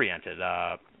results-oriented.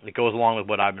 It goes along with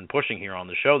what I've been pushing here on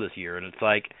the show this year, and it's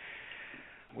like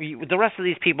the rest of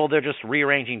these people, they're just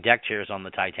rearranging deck chairs on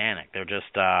the Titanic. They're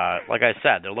just, like I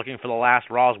said, they're looking for the last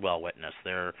Roswell witness.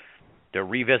 They're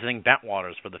revisiting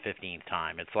Bentwaters for the 15th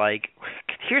time. It's like,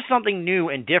 here's something new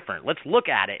and different. Let's look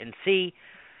at it and see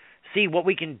what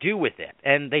we can do with it.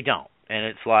 And they don't. And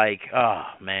it's like, oh,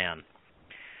 man.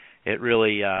 It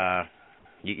really,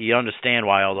 you understand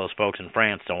why all those folks in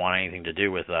France don't want anything to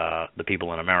do with the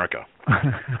people in America.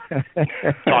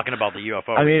 Talking about the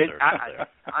UFO research.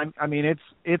 I mean,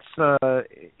 it's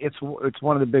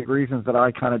one of the big reasons that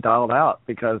I kind of dialed out,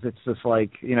 because it's just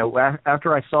like,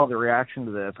 after I saw the reaction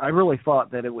to this, I really thought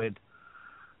that it would,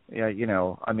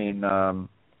 Michelle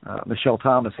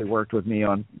Thomas, who worked with me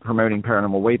on promoting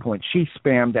Paranormal Waypoint, she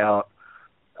spammed out,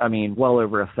 well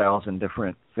over 1,000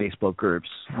 different Facebook groups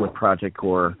with Project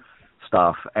CORE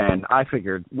stuff, and I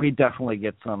figured we'd definitely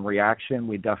get some reaction,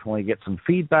 we'd definitely get some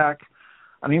feedback.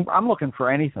 I'm looking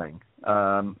for anything.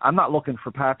 I'm not looking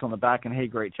for pats on the back and, hey,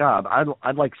 great job.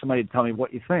 I'd like somebody to tell me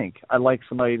what you think. I'd like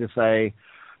somebody to say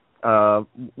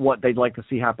what they'd like to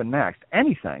see happen next.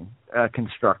 Anything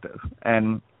constructive,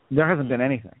 and there hasn't been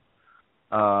anything.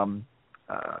 To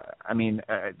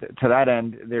that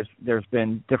end, there's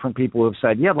been different people who have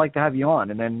said, yeah, I'd like to have you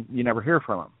on, and then you never hear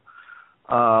from them.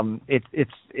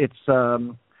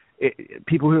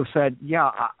 People who have said, yeah,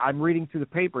 I'm reading through the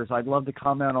papers, I'd love to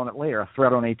comment on it later, a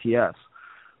thread on ATS,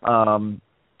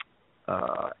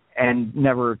 and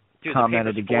never Dude,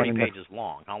 commented the paper's again. 40 pages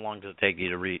long. How long does it take you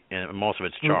to read? Most of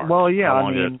it's charged. Well, yeah, How I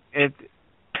long mean,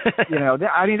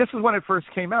 this is when it first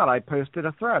came out. I posted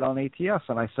a thread on ATS,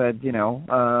 and I said, be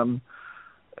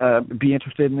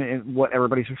interested in what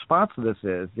everybody's response to this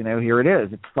is. Here it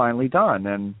is. It's finally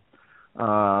done.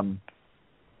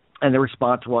 And the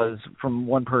response was from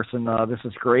one person, this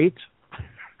is great,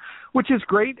 which is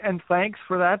great, and thanks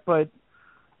for that, but,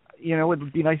 it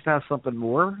would be nice to have something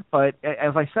more. But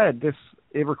as I said,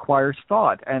 it requires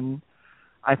thought. And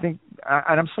I think,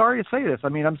 and I'm sorry to say this,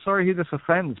 I'm sorry who this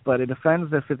offends, but it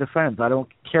offends if it offends. I don't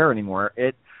care anymore.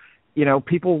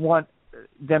 People want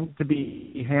them to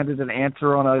be handed an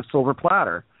answer on a silver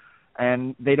platter,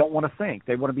 and they don't want to think.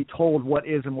 They want to be told what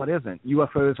is and what isn't.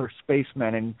 UFOs are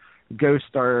spacemen, and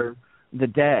ghosts are the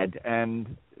dead,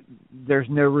 and there's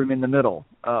no room in the middle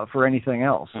for anything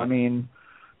else.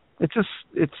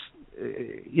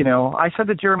 I said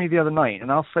to Jeremy the other night,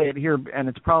 and I'll say it here, and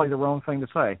it's probably the wrong thing to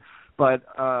say, but,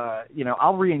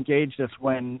 I'll re-engage this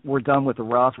when we're done with the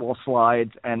Roswell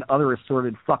slides and other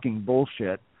assorted fucking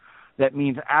bullshit that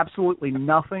means absolutely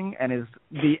nothing and is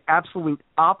the absolute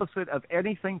opposite of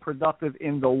anything productive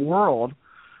in the world.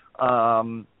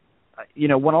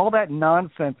 When all that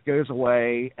nonsense goes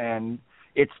away and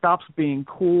it stops being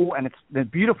cool and the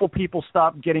beautiful people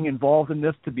stop getting involved in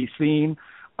this to be seen,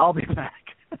 I'll be back.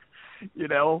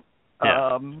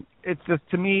 It's just,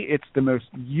 to me, it's the most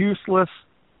useless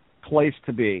place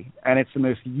to be, and it's the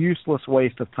most useless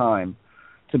waste of time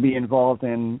to be involved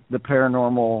in the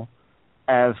paranormal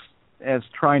as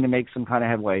trying to make some kind of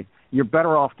headway. You're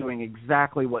better off doing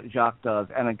exactly what Jacques does,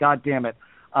 and God damn it,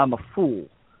 I'm a fool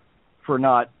for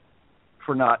not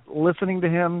listening to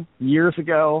him years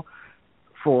ago,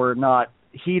 for not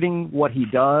heeding what he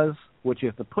does, which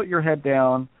is to put your head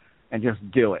down and just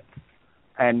do it.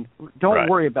 And don't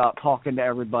worry about talking to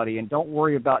everybody, and don't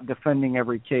worry about defending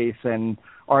every case and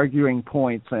arguing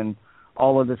points and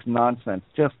all of this nonsense.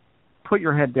 Just put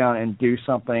your head down and do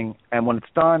something, and when it's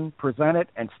done, present it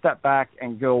and step back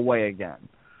and go away again.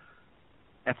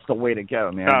 That's the way to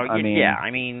go, man. It's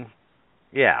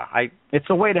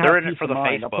a way to have they're in it peace for of the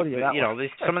mind. Facebook. I'll put it that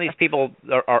way. Some of these people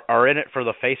are in it for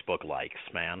the Facebook likes,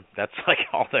 man. That's like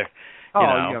all they're,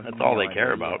 that's all they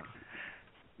care about.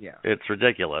 Yeah. It's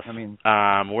ridiculous.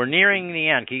 We're nearing the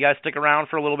end. Can you guys stick around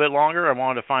for a little bit longer? I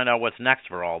wanted to find out what's next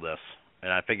for all this,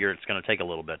 and I figure it's going to take a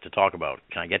little bit to talk about.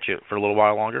 Can I get you for a little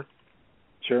while longer?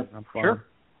 Sure. I'm fine. Sure.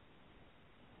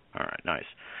 All right, nice.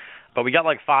 But we got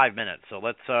like 5 minutes, so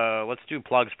let's do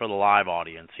plugs for the live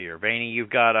audience here. Vaney,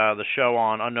 you've got the show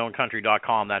on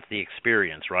unknowncountry.com. That's The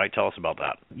Experience, right? Tell us about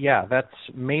that. Yeah, that's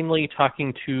mainly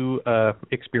talking to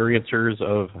experiencers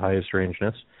of high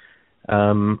strangeness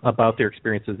about their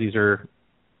experiences. These are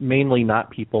mainly not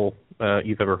people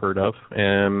you've ever heard of,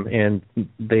 and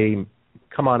they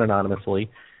come on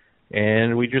anonymously,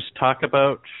 and we just talk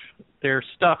about their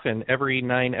stuff. And every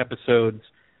 9 episodes,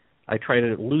 I try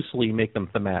to loosely make them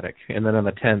thematic, and then on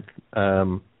the 10th,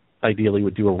 ideally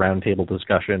would do a roundtable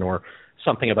discussion or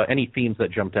something about any themes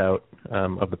that jumped out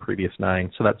of the previous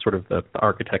 9. So that's sort of the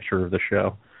architecture of the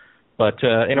show. But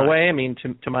in a way,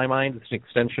 to my mind, it's an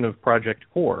extension of Project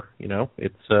Core.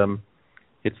 It's the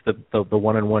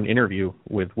one-on-one interview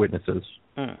with witnesses.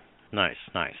 Nice.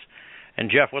 And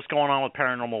Jeff, what's going on with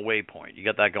Paranormal Waypoint? You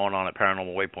got that going on at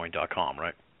paranormalwaypoint.com,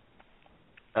 right?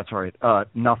 That's right.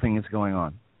 Nothing is going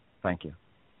on. Thank you.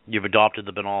 You've adopted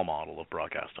the Banal model of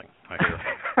broadcasting, I hear.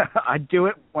 I do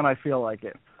it when I feel like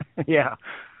it. Yeah.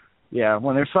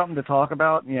 When there's something to talk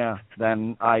about,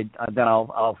 then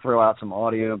I'll throw out some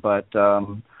audio. But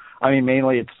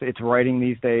mainly it's writing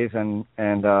these days, and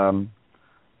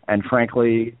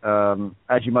frankly,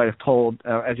 as you might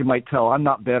tell, I'm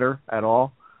not bitter at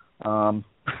all. But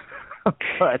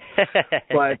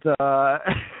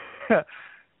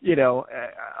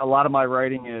a lot of my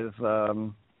writing is.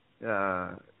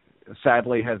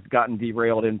 Sadly has gotten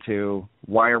derailed into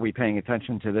why are we paying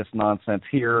attention to this nonsense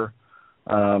here?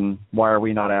 Why are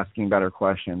we not asking better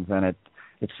questions? And it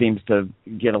seems to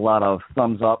get a lot of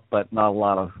thumbs up, but not a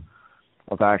lot of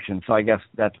action. So I guess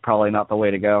that's probably not the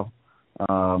way to go.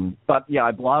 But yeah,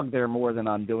 I blog there more than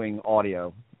I'm doing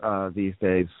audio these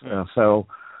days.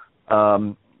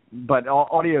 But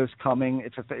audio's coming.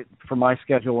 It's just for my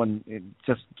schedule, and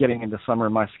just getting into summer,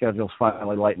 my schedule's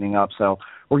finally lightening up. So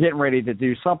we're getting ready to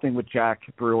do something with Jack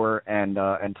Brewer and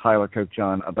Tyler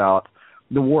Kochjon about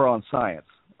the war on science,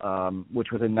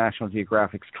 which was in National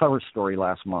Geographic's cover story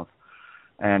last month.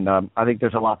 And I think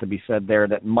there's a lot to be said there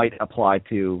that might apply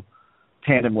to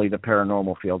tandemly the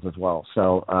paranormal fields as well.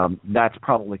 So that's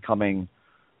probably coming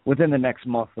within the next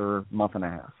month or month and a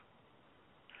half.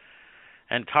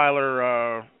 And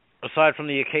Tyler, aside from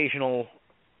the occasional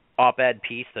op-ed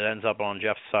piece that ends up on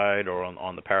Jeff's site or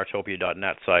on the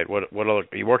Paratopia.net site, what are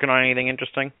you working on? Anything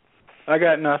interesting? I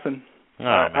got nothing. Oh,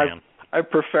 man. I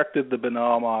perfected the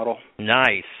banal model.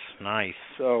 Nice.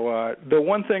 So the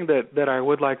one thing that I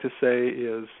would like to say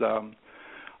is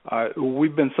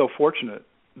we've been so fortunate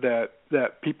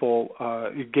that people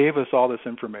gave us all this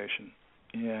information,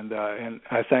 and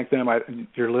I thank them.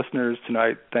 Your listeners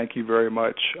tonight, thank you very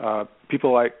much.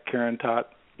 People like Karen Cartot,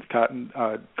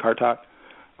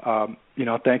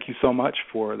 thank you so much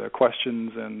for the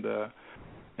questions and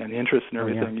interest and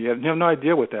everything. Yeah. You have no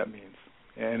idea what that means,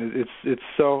 and it's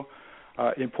so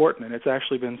important, and it's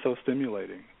actually been so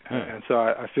stimulating. And so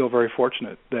I feel very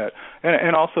fortunate that,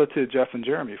 and also to Jeff and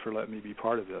Jeremy for letting me be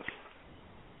part of this.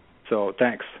 So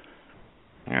thanks.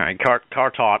 All right,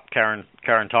 Karen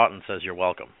Totten says you're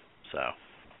welcome. So,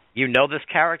 you know this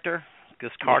character,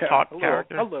 this Cartot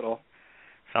character? A little.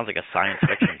 Sounds like a science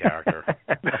fiction character.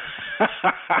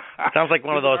 Sounds like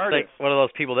one of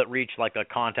those people that reach like a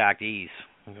contactees.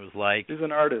 It was like he's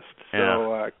an artist,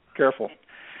 so careful.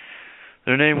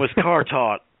 Their name was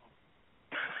Cartot.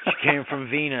 She came from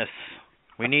Venus.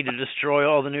 We need to destroy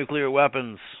all the nuclear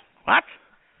weapons. What?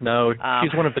 No,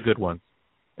 she's one of the good ones.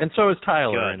 And so is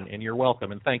Tyler, and you're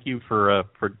welcome. And thank you for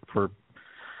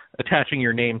attaching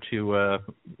your name to a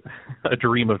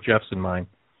dream of Jeff's and mine.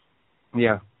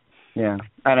 Yeah. And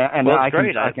well, I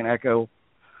can echo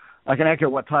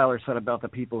what Tyler said about the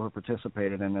people who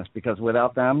participated in this, because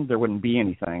without them there wouldn't be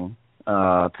anything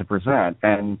to present.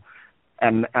 And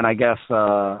I guess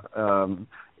and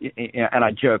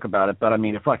I joke about it, but I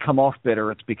mean, if I come off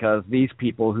bitter, it's because these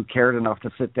people who cared enough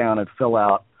to sit down and fill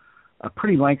out a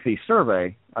pretty lengthy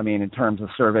survey, I mean, in terms of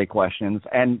survey questions,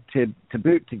 and to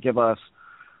boot, to give us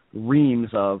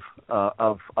reams of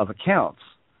accounts.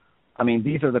 I mean,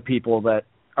 these are the people that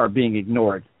are being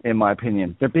ignored, in my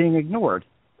opinion. They're being ignored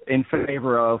in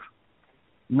favor of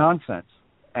nonsense.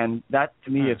 And that,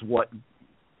 to me, is what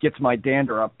gets my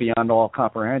dander up beyond all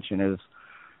comprehension is,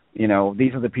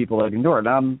 these are the people that ignore it.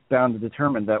 I'm bound to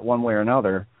determine that one way or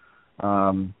another,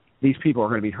 these people are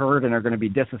going to be heard and are going to be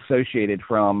disassociated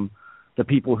from the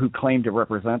people who claim to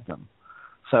represent them.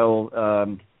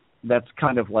 So that's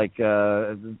kind of like,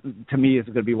 to me, is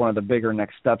going to be one of the bigger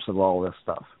next steps of all this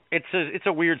stuff. It's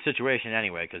a weird situation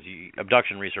anyway, because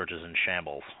abduction research is in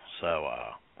shambles. So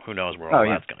who knows where all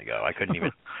that's going to go? I couldn't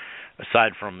even,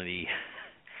 aside from the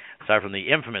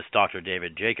infamous Dr.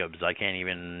 David Jacobs, I can't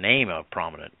even name a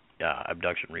prominent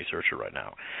abduction researcher right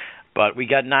now. But we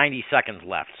got 90 seconds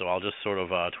left, so I'll just sort of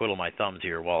twiddle my thumbs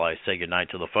here while I say goodnight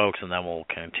to the folks, and then we'll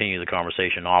continue the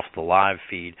conversation off the live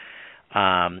feed.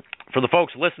 For the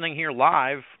folks listening here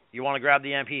live, you want to grab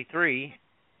the MP3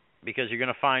 because you're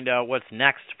going to find out what's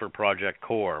next for Project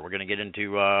Core. We're going to get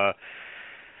into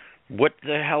what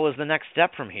the hell is the next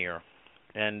step from here,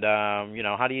 and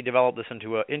how do you develop this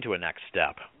into a next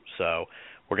step. So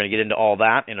we're going to get into all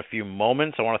that in a few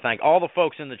moments. I want to thank all the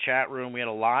folks in the chat room. We had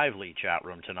a lively chat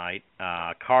room tonight.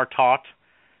 Cartot,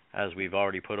 as we've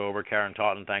already put over. Karen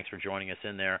Totten, thanks for joining us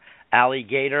in there.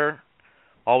 Alligator,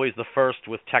 always the first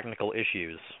with technical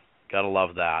issues. Gotta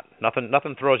love that.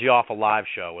 Nothing throws you off a live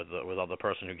show with the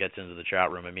person who gets into the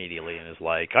chat room immediately and is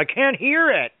like, I can't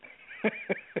hear it.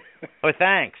 Oh,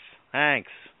 thanks. Let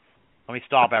me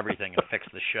stop everything and fix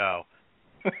the show.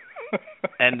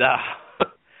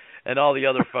 And all the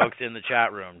other folks in the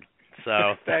chat room.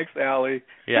 So thanks, Allie.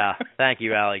 Yeah, thank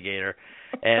you, Alligator.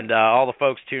 And all the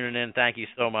folks tuning in, thank you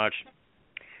so much.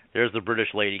 There's the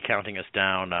British lady counting us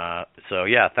down. So,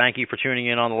 yeah, thank you for tuning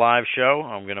in on the live show.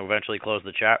 I'm going to eventually close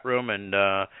the chat room and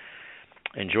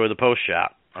enjoy the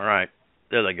post-chat. All right,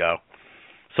 there they go.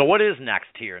 So what is next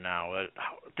here now?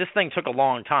 This thing took a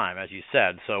long time, as you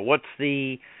said. So what's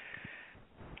the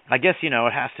 – I guess, it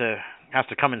has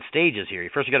to come in stages here.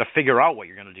 First you got to figure out what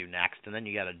you're going to do next, and then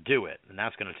you got to do it, and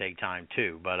that's going to take time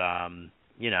too. But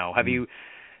have you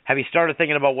started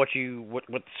thinking about what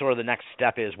sort of the next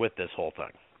step is with this whole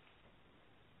thing?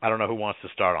 I don't know who wants to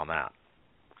start on that.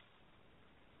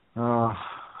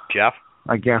 Jeff?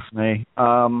 I guess me.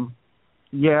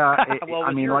 Yeah. Well,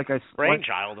 I mean, your like I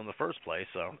brainchild in the first place,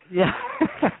 so. Yeah.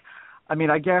 I mean,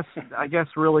 I guess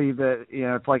really that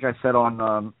it's like I said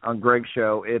on Greg's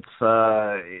show. It's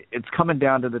coming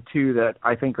down to the two that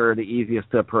I think are the easiest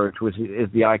to approach, which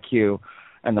is the IQ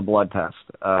and the blood test.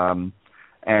 And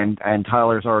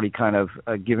Tyler's already kind of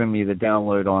given me the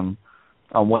download on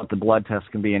what the blood test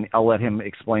can be, and I'll let him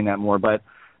explain that more. But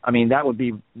I mean, that would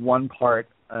be one part,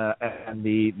 and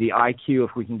the IQ,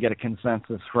 if we can get a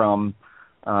consensus from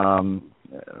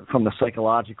the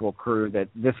psychological crew that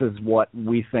this is what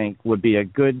we think would be a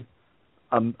good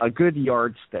a good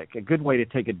yardstick, a good way to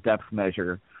take a depth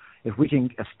measure. If we can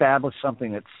establish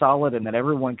something that's solid and that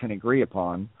everyone can agree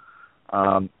upon,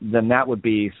 then that would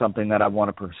be something that I want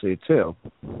to pursue too.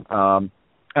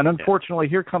 And unfortunately,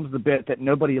 here comes the bit that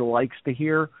nobody likes to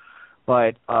hear,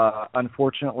 but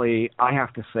unfortunately, I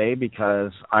have to say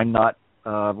because I'm not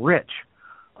rich.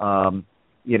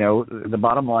 The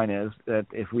bottom line is that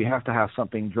if we have to have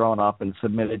something drawn up and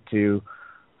submitted to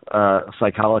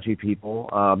psychology people,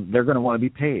 they're going to want to be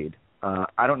paid.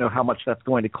 I don't know how much that's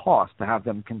going to cost to have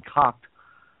them concoct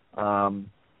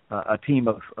a team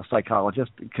of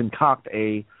psychologists, concoct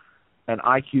an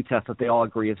IQ test that they all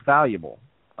agree is valuable,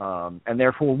 and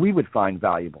therefore we would find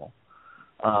valuable.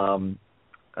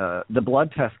 The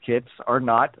blood test kits are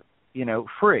not,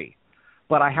 free,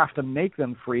 but I have to make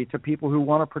them free to people who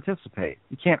want to participate.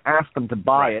 You can't ask them to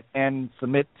buy it and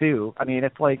submit to. I mean,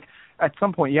 it's like at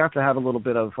some point you have to have a little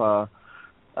bit of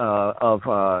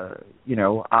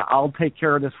I'll take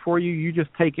care of this for you. You just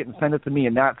take it and send it to me,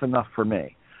 and that's enough for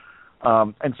me.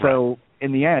 And so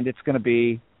in the end, it's going to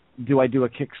be, do I do a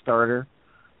Kickstarter?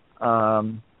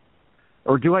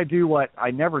 Or do I do what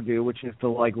I never do, which is to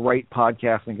write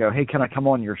podcasts and go, hey, can I come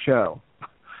on your show?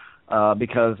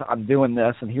 Because I'm doing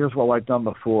this, and here's what I've done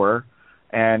before.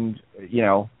 And,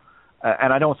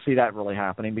 and I don't see that really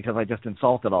happening because I just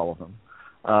insulted all of them.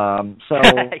 I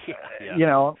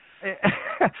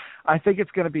think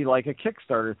it's going to be like a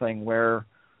Kickstarter thing where,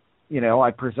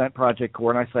 I present Project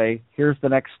Core and I say, here's the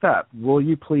next step. Will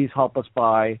you please help us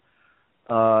buy,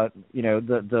 the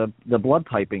blood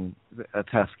typing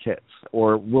test kits?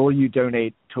 Or will you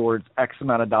donate towards X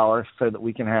amount of dollars so that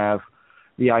we can have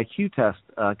the IQ test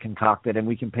concocted and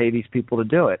we can pay these people to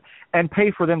do it and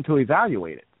pay for them to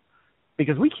evaluate it?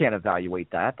 Because we can't evaluate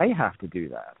that. They have to do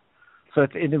that. So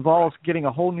it involves getting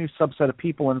a whole new subset of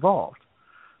people involved.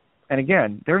 And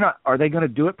again, are they going to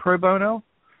do it pro bono?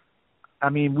 I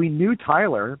mean, we knew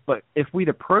Tyler, but if we'd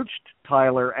approached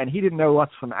Tyler and he didn't know us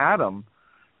from Adam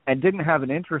and didn't have an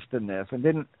interest in this and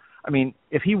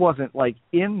if he wasn't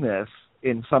in this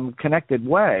in some connected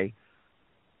way,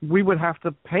 we would have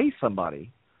to pay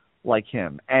somebody like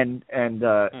him and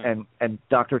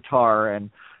Dr. Tarr and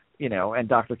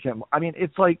Dr. Kim. I mean,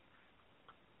 it's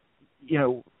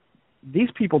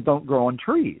these people don't grow on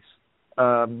trees.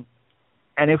 And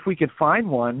if we could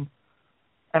find one,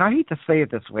 and I hate to say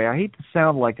it this way, I hate to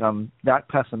sound like I'm that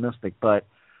pessimistic, but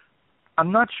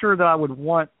I'm not sure that I would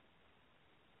want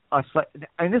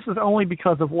and this is only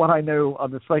because of what I know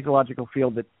of the psychological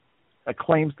field that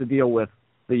claims to deal with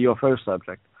the UFO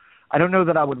subject. I don't know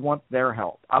that I would want their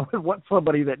help. I would want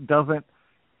somebody that doesn't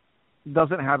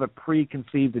have a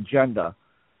preconceived agenda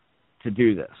to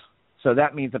do this. So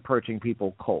that means approaching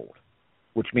people cold,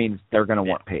 which means they're going to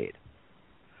want paid.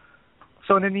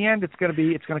 So in the end, it's going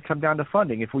to come down to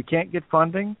funding. If we can't get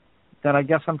funding, then I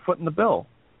guess I'm footing the bill.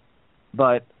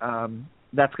 But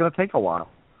that's going to take a while.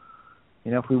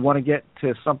 If we want to get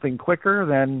to something quicker,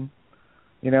 then,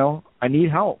 I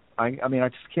need help. I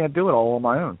just can't do it all on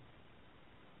my own.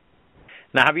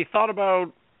 Now, have you thought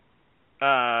about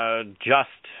just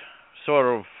sort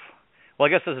of, well, I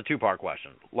guess there's a two-part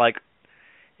question.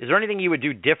 Is there anything you would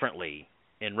do differently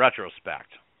in retrospect,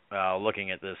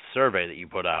 looking at this survey that you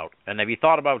put out? And have you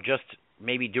thought about just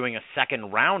maybe doing a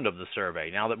second round of the survey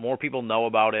now that more people know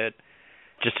about it,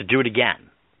 just to do it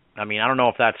again? I mean, I don't know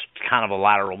if that's kind of a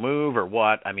lateral move or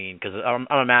what. I mean, because I'm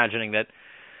imagining that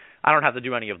I don't have to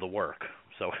do any of the work.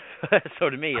 So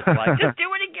to me, it's just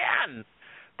do it again.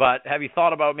 But have you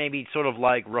thought about maybe sort of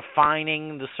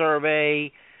refining the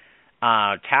survey,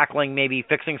 tackling maybe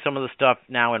fixing some of the stuff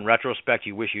now in retrospect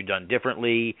you wish you'd done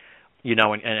differently,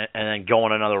 and then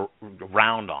going another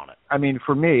round on it? I mean,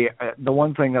 for me, the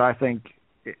one thing that I think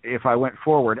if I went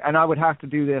forward, and I would have to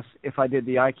do this if I did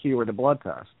the IQ or the blood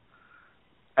test,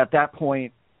 at that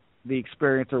point, the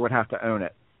experiencer would have to own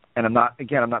it. And I'm not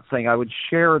saying I would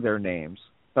share their names,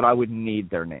 but I would need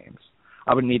their names.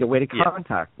 I would need a way to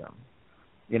contact them.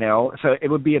 So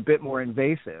it would be a bit more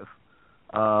invasive.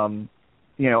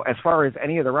 As far as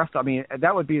any of the rest,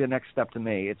 that would be the next step to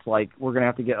me. It's we're going to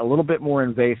have to get a little bit more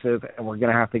invasive, and we're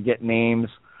going to have to get names.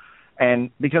 And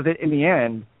because in the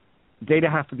end, data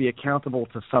has to be accountable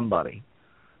to somebody.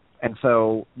 And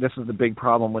so this is the big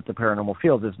problem with the paranormal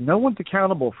field is no one's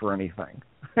accountable for anything,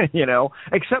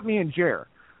 except me and Jer.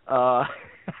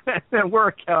 And we're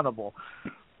accountable.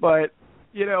 But,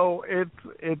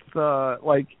 it's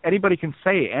anybody can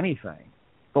say anything.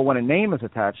 But when a name is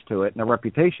attached to it and a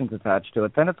reputation's attached to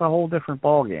it, then it's a whole different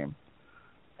ballgame.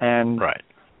 And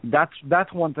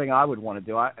that's one thing I would want to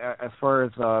do. As far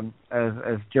as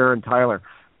Jer and Tyler,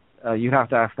 you'd have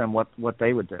to ask them what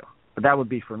they would do. But that would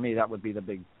be, for me, that would be the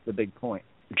big point.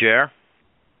 Jer?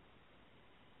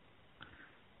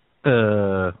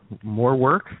 More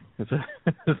work? Is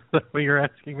that what you're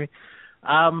asking me?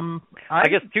 I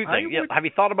guess two things. Have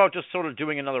you thought about just sort of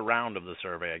doing another round of the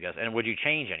survey, I guess? And would you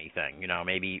change anything? You know,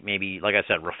 maybe, like I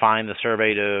said, refine the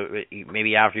survey to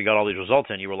maybe after you got all these results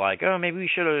in, you were like, oh, maybe we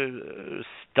should have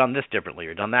done this differently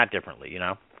or done that differently, you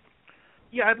know?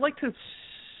 Yeah, I'd like to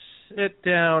sit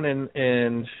down and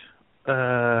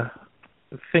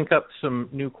think up some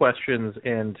new questions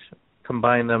and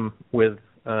combine them with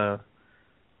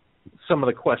some of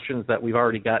the questions that we've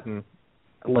already gotten,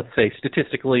 let's say,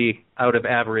 statistically out of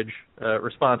average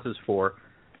responses for.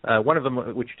 One of them,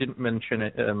 which you didn't mention,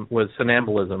 was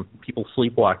somnambulism, people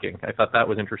sleepwalking. I thought that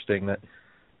was interesting, that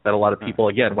a lot of people,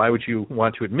 again, why would you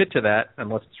want to admit to that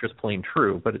unless it's just plain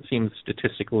true? But it seems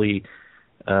statistically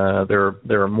there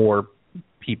are more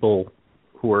people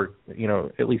who are, you know,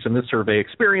 at least in this survey,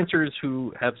 experiencers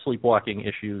who have sleepwalking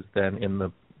issues than in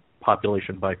the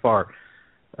population by far.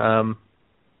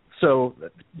 So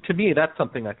to me, that's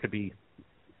something that could be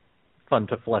fun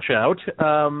to flesh out.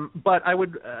 But I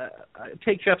would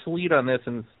take Jeff's lead on this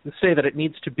and say that it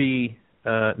needs to be,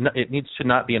 it needs to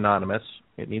not be anonymous.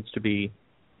 It needs to be,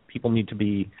 people need to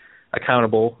be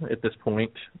accountable at this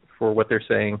point for what they're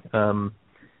saying, to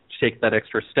take that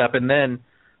extra step. And then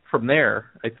from there,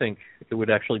 I think it would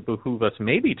actually behoove us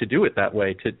maybe to do it that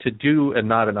way, to do a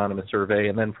not anonymous survey,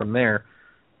 and then from there,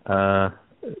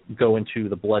 go into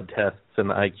the blood tests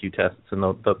and the IQ tests and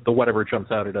the whatever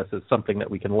jumps out at us as something that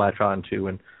we can latch on to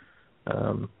and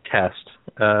test.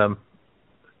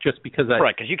 Just because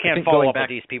right, because you can't follow up with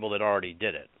these people that already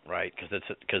did it, right? Because they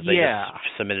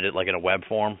just submitted it like in a web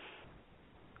form.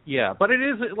 Yeah, but it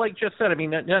is, like Jeff said, I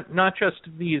mean, not just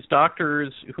these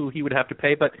doctors who he would have to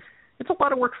pay, but it's a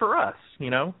lot of work for us, you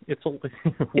know?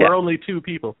 We're only two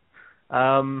people.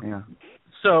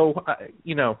 So,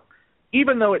 you know,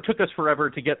 even though it took us forever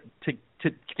to get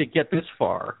to get this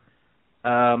far,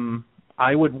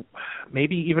 I would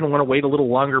maybe even want to wait a little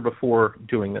longer before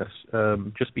doing this,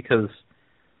 just because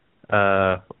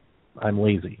I'm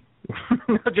lazy.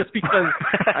 Just because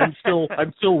I'm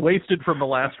still wasted from the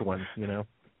last one, you know.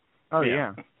 Oh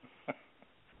yeah.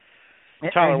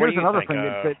 Tyler, and what here's do you another think,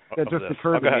 thing that just this?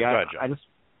 occurred to me. Go ahead, I just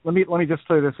let me just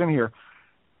throw this in here.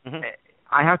 Mm-hmm.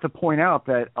 I have to point out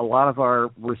that a lot of our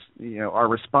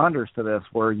responders to this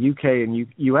were UK and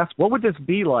US. What would this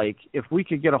be like if we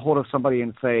could get a hold of somebody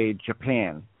in, say,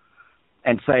 Japan,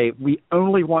 and say we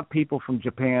only want people from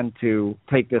Japan to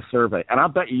take this survey? And I'll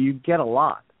bet you'd get a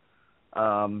lot.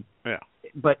 Yeah.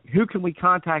 But who can we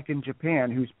contact in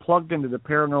Japan who's plugged into the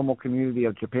paranormal community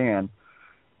of Japan,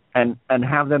 and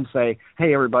have them say,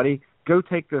 hey, everybody, go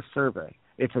take this survey.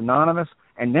 It's anonymous.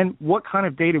 And then what kind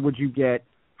of data would you get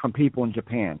from people in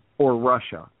Japan or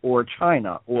Russia or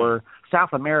China or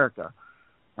South America?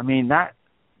 I mean, that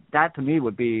to me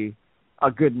would be a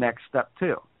good next step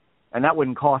too. And that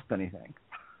wouldn't cost anything.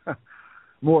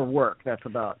 More work. That's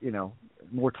about,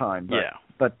 more time. But, yeah.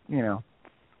 But,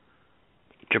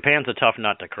 Japan's a tough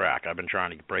nut to crack. I've been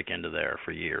trying to break into there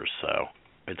for years, so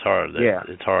it's hard. Yeah.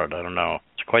 It's hard. I don't know.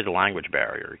 It's quite the language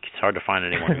barrier. It's hard to find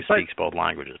anyone who speaks both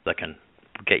languages that can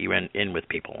get you in with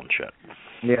people and shit.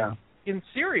 Yeah. In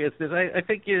seriousness, I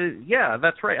think,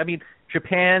 that's right. I mean,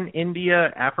 Japan,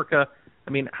 India, Africa.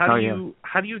 I mean, how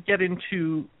do you get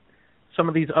into some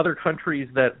of these other countries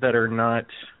that are not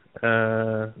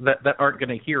that aren't going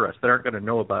to hear us, that aren't going to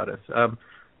know about us?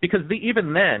 Because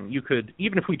even then,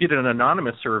 even if we did an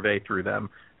anonymous survey through them,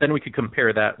 then we could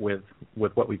compare that with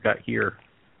what we've got here.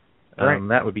 Right.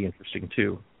 That would be interesting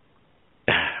too.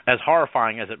 As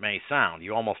horrifying as it may sound,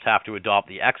 you almost have to adopt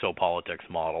the exopolitics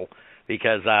model,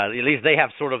 because at least they have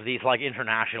sort of these like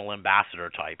international ambassador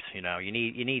types. You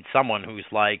need someone who's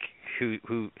like who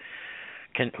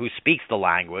speaks the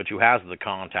language, who has the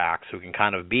contacts, who can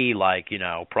kind of be like,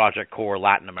 Project Core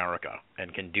Latin America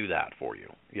and can do that for you,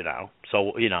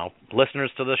 So,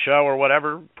 listeners to the show or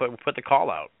whatever, put the call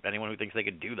out. Anyone who thinks they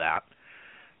could do that,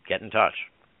 get in touch.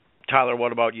 Tyler,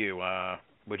 what about you?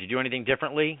 Would you do anything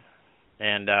differently?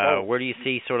 And where do you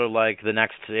see sort of like the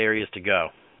next areas to go?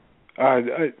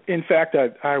 In fact,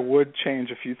 I would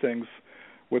change a few things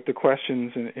with the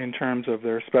questions in terms of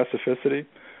their specificity.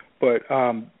 But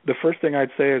the first thing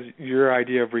I'd say is your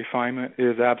idea of refinement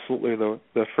is absolutely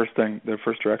the first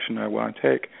direction I want to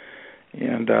take.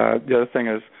 And the other thing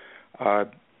is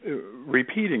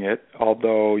repeating it,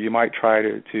 although you might try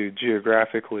to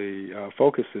geographically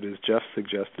focus it, as Jeff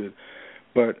suggested,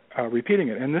 but repeating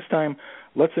it. And this time,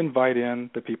 let's invite in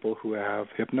the people who have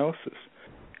hypnosis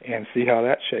and see how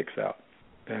that shakes out.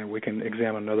 And we can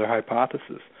examine another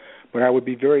hypothesis. But I would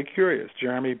be very curious.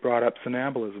 Jeremy brought up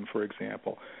somnambulism, for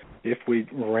example. If we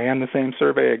ran the same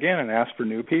survey again and asked for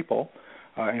new people,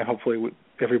 and hopefully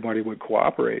everybody would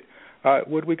cooperate,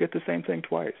 would we get the same thing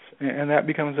twice? And that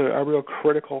becomes a real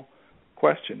critical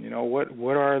question.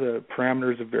 What are the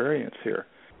parameters of variance here,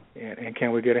 and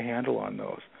can we get a handle on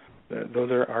those?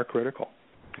 Those are critical.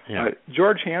 Yeah.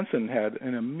 George Hansen had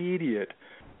an immediate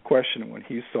question when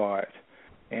he saw it,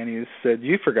 and he said,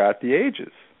 "You forgot the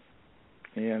ages,"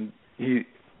 and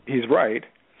he's right.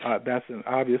 That's an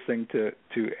obvious thing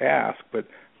to ask, but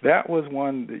that was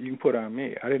one that you can put on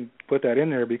me. I didn't put that in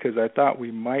there because I thought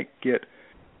we might get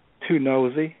too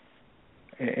nosy,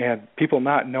 and people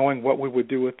not knowing what we would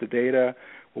do with the data.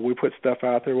 Will we put stuff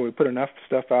out there? Will we put enough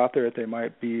stuff out there that they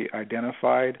might be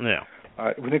identified? Yeah.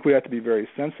 We think we have to be very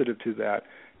sensitive to that.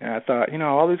 And I thought,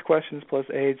 all these questions plus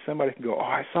age, somebody can go, oh,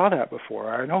 I saw that before.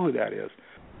 I know who that is.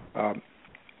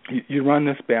 You run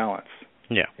this balance.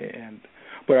 Yeah.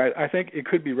 But I think it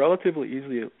could be relatively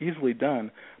easily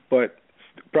done. But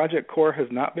Project CORE has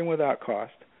not been without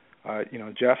cost.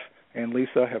 Jeff and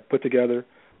Lisa have put together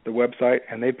the website,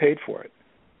 and they paid for it.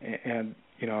 And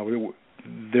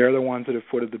they're the ones that have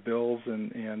footed the bills.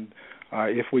 And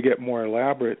if we get more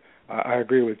elaborate, I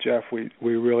agree with Jeff. We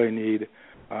really need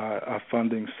a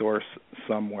funding source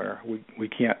somewhere. We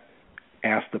can't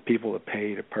ask the people to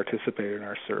pay to participate in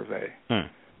our survey.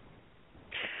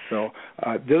 So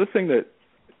the other thing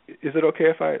is it okay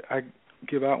if I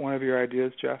give out one of your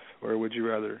ideas, Jeff, or would you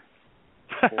rather?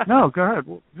 No, go ahead.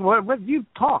 What you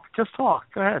talk? Just talk.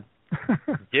 Go ahead.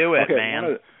 Do it, okay,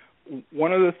 man.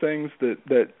 One of the things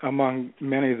that among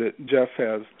many that Jeff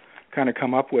has kind of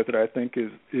come up with that I think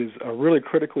is a really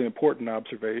critically important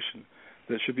observation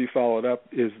that should be followed up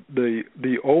is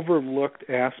the overlooked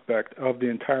aspect of the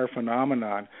entire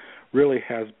phenomenon really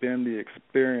has been the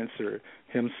experiencer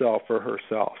himself or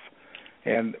herself.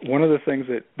 And one of the things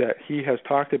that he has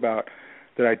talked about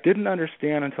that I didn't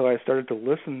understand until I started to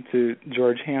listen to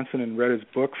George Hansen and read his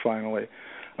book finally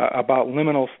about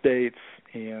liminal states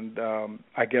and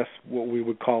I guess what we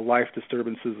would call life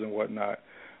disturbances and whatnot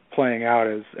playing out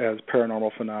as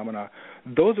paranormal phenomena.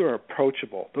 Those are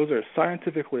approachable. Those are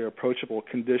scientifically approachable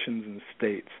conditions and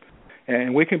states.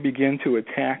 And we can begin to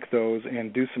attack those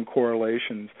and do some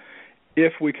correlations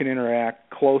if we can interact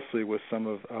closely with some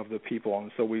of the people.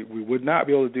 And so we would not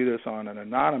be able to do this on an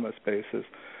anonymous basis,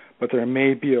 but there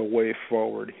may be a way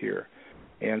forward here.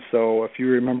 And so if you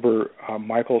remember,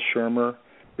 Michael Shermer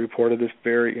reported this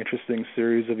very interesting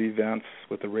series of events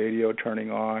with the radio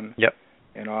turning on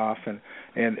and off.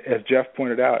 And as Jeff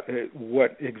pointed out,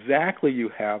 what exactly you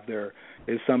have there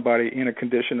is somebody in a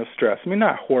condition of stress. I mean,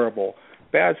 not horrible,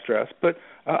 bad stress, but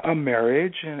a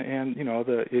marriage and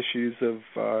the issues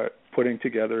of putting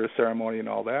together a ceremony and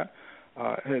all that.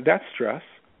 That's stress.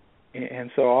 And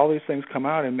so all these things come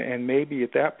out, and maybe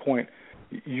at that point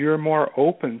you're more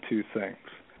open to things.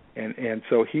 And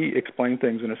so he explained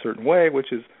things in a certain way,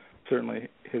 which is certainly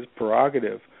his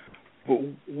prerogative. But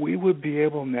we would be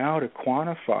able now to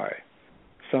quantify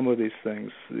some of these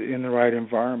things in the right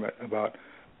environment about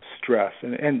stress.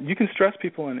 And you can stress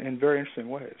people in very interesting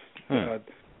ways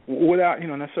without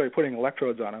necessarily putting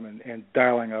electrodes on them and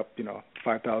dialing up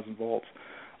 5,000 volts.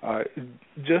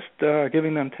 Just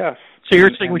giving them tests. So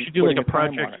you're saying we should do like a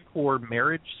Project CORE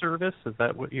marriage service? Is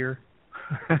that what you're...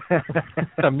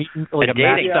 a meeting, like a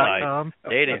dating match.com?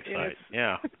 site. Dating site,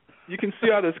 yeah. You can see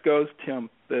how this goes, Tim,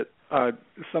 that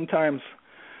sometimes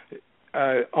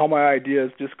all my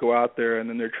ideas just go out there and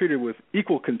then they're treated with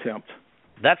equal contempt.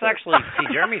 That's actually,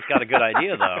 Jeremy's got a good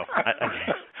idea, though.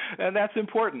 And that's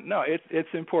important. No, it's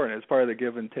important. It's part of the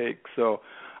give and take. So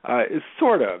it's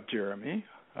sort of, Jeremy.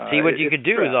 See, what you could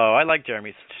do, though, I like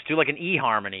Jeremy's, just do like an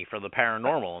eHarmony for the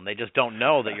paranormal, and they just don't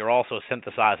know that you're also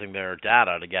synthesizing their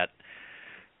data to get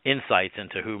insights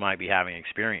into who might be having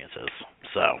experiences.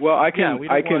 So, well, I can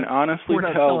honestly we're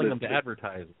not tell selling this them to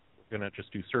advertise. We're going to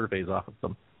just do surveys off of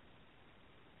them.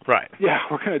 right. Yeah,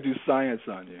 we're going to do science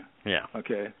on you. Yeah.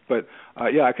 Okay, but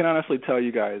I can honestly tell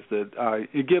you guys that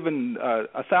given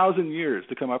 1,000 years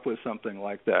to come up with something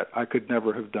like that, I could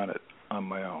never have done it on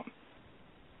my own.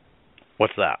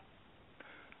 What's that?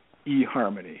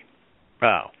 eHarmony.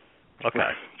 Oh, okay.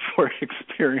 For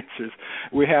experiencers,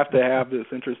 we have to have this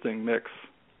interesting mix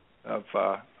of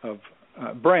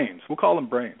brains. We'll call them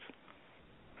brains.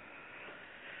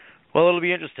 Well, it'll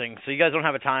be interesting. So you guys don't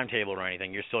have a timetable or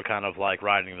anything. You're still kind of like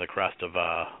riding the crest of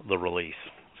the release.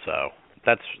 So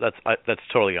that's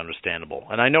totally understandable.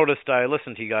 And I noticed, I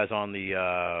listened to you guys on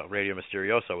the Radio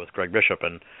Mysterioso with Greg Bishop,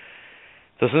 and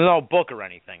there's no book or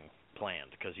anything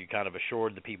planned because you kind of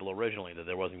assured the people originally that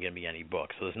there wasn't going to be any book.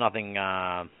 So there's nothing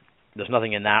there's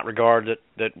nothing in that regard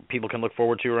that people can look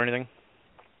forward to or anything?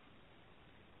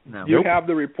 No. You have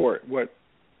the report. What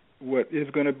is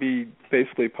going to be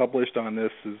basically published on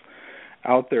this is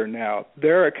out there now.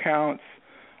 Their accounts,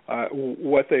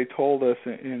 what they told us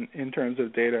in terms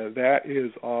of data, that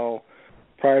is all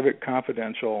private,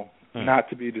 confidential, not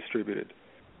to be distributed.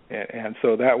 And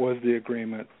so that was the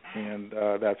agreement, and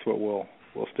that's what we'll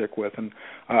stick with. And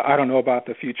I don't know about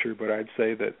the future, but I'd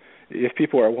say that if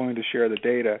people are willing to share the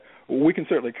data, we can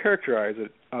certainly characterize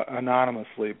it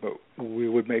anonymously, but we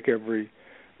would make every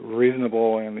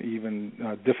reasonable and even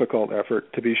difficult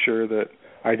effort to be sure that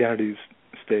identities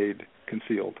stayed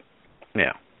concealed.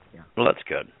 Yeah. Well, that's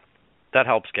good. That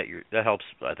helps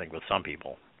I think, with some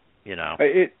people, you know.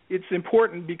 It's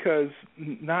important because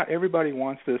not everybody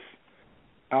wants this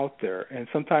out there, and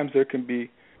sometimes there can be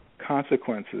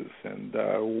consequences, and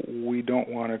we don't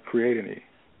want to create any.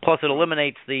 Plus, it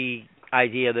eliminates the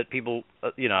idea that people,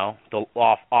 the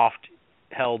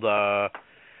oft-held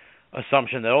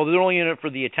assumption that, they're only in it for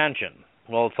the attention.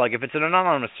 Well, it's like if it's an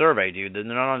anonymous survey, dude, then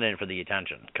they're not in it for the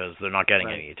attention because they're not getting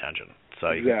any attention. So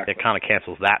exactly. It kind of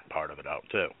cancels that part of it out,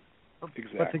 too.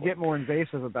 Exactly. But to get more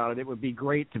invasive about it, it would be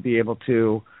great to be able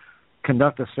to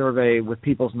conduct a survey with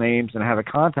people's names and have a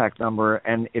contact number.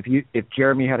 And if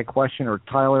Jeremy had a question, or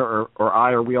Tyler or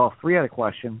I, or we all three had a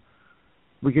question,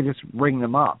 we could just ring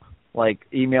them up, like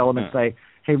email them and say,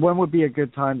 hey, when would be a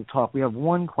good time to talk? We have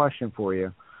one question for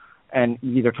you. And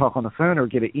you either talk on the phone or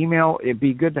get an email. It'd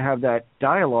be good to have that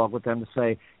dialogue with them to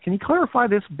say, can you clarify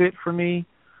this bit for me?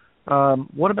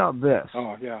 What about this?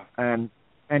 Oh, yeah. And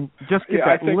just get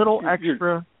that little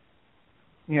extra,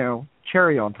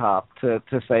 cherry on top to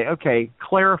say, okay,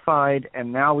 clarified,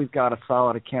 and now we've got a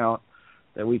solid account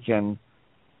that we can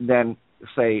then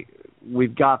say,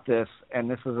 we've got this, and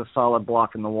this is a solid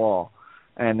block in the wall,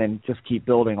 and then just keep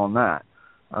building on that.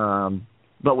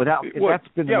 But that's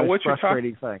been the most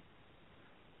frustrating thing.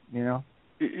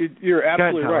 You're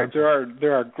absolutely right.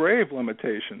 There are grave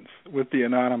limitations with the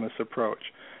anonymous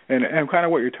approach. And kind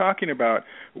of what you're talking about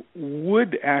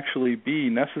would actually be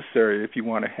necessary if you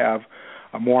want to have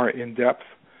a more in-depth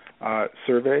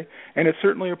survey. And it's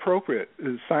certainly appropriate.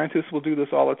 Scientists will do this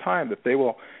all the time, that they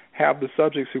will have the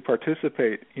subjects who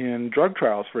participate in drug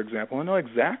trials, for example, and know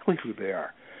exactly who they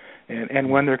are and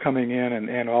when they're coming in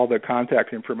and all the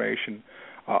contact information,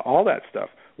 all that stuff.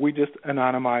 We just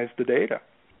anonymize the data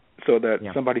so that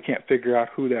somebody can't figure out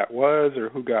who that was or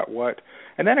who got what.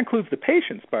 And that includes the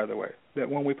patients, by the way, that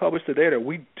when we publish the data,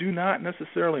 we do not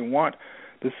necessarily want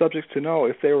the subjects to know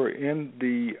if they were in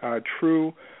the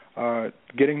true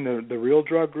getting the real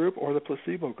drug group or the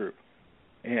placebo group.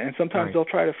 And sometimes they'll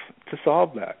try to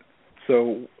solve that.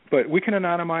 So, but we can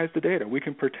anonymize the data. We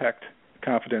can protect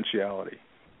confidentiality.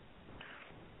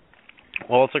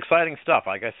 Well, it's exciting stuff.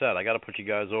 Like I said, I got to put you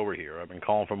guys over here. I've been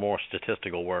calling for more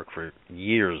statistical work for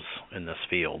years in this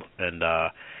field, and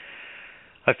I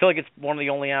feel like it's one of the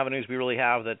only avenues we really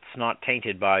have that's not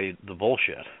tainted by the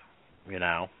bullshit. It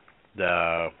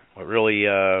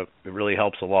really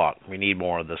helps a lot. We need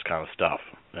more of this kind of stuff,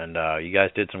 and you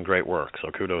guys did some great work. So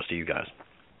kudos to you guys.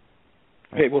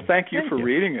 Hey, well, thank you for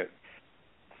reading it.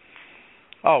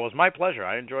 Oh, it was my pleasure.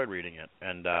 I enjoyed reading it,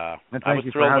 and I was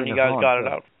you thrilled for when you guys got it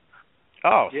out. Oh,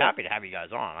 I was Yeah. happy to have you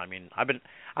guys on. I mean, I've been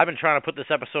trying to put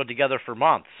this episode together for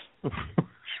months.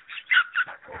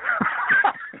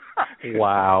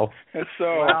 Wow.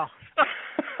 So,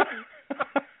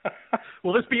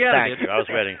 Will this be edited? Thank you. I was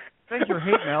waiting. Send your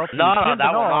hate mail to No, Tim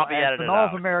that will Binnall not be at edited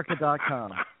out.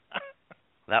 BinnallofAmerica.com.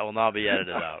 That will not be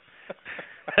edited out.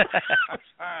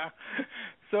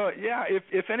 So yeah,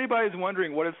 if anybody's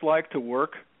wondering what it's like to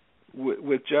work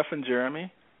with Jeff and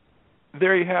Jeremy,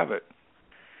 there you have it.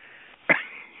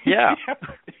 Yeah.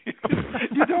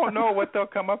 You don't know what they'll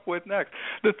come up with next.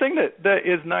 The thing that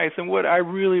is nice, and what I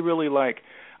really, really like,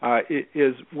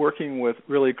 is working with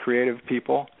really creative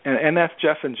people, and that's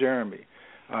Jeff and Jeremy.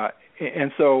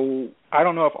 And so I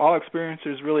don't know if all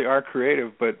experiencers really are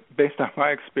creative, but based on my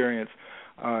experience,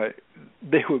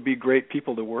 they would be great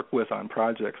people to work with on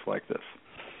projects like this.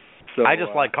 So I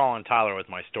just like calling Tyler with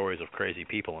my stories of crazy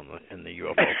people in the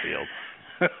UFO field.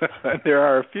 There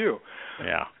are a few.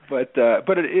 Yeah. But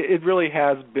it really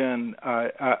has been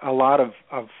a lot of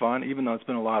fun, even though it's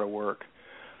been a lot of work,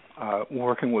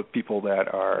 working with people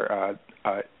that are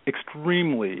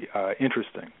extremely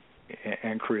interesting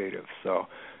and creative. So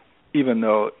even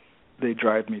though they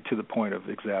drive me to the point of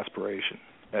exasperation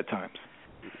at times.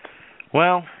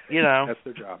 Well, that's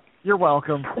their job. You're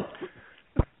welcome.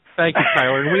 Thank you,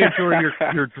 Tyler. And we enjoy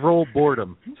your droll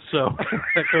boredom. So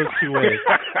that goes two ways.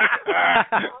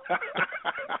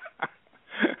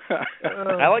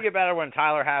 I like it better when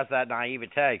Tyler has that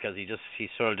naivete because he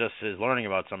sort of just is learning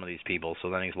about some of these people. So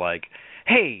then he's like,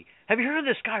 "Hey, have you heard of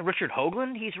this guy Richard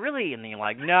Hoagland? He's really," and you're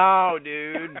like, "No,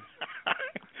 dude."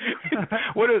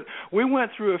 We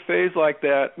went through a phase like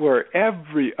that where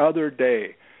every other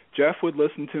day Jeff would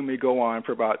listen to me go on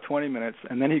for about 20 minutes,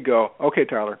 and then he'd go, "Okay,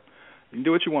 Tyler, you can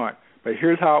do what you want, but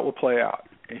here's how it will play out.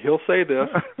 And he'll say this,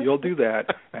 you'll do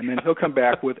that, and then he'll come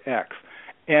back with X."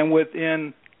 And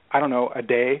within, I don't know, a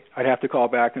day, I'd have to call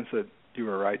back and say, "You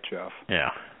were right, Jeff."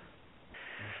 Yeah.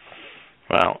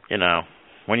 Well,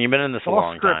 when you've been in this a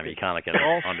long time, you kind of can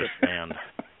understand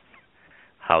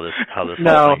how this whole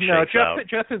thing shakes out.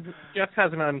 Jeff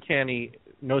has an uncanny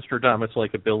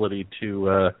Nostradamus-like ability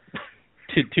to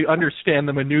understand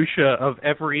the minutia of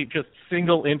every just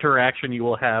single interaction you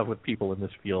will have with people in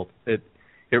this field. It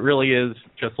really is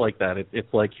just like that.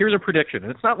 It's like, here's a prediction,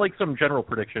 and it's not like some general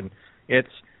prediction.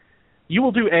 It's, you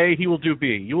will do A, he will do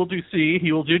B. You will do C,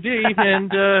 he will do D,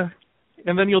 and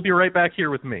then you'll be right back here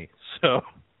with me. So,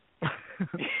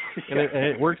 and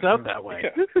it works out that way.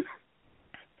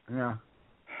 Yeah.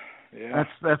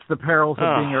 That's the perils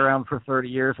of being around for 30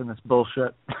 years in this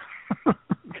bullshit.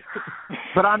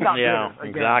 But I'm not bitter.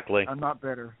 Again, exactly. I'm not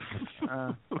bitter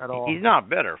at all. He's not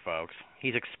bitter, folks.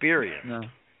 He's experienced. No.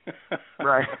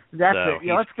 Right. That's it.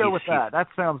 Yeah, let's go with that. That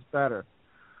sounds better.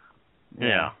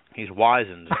 Yeah. He's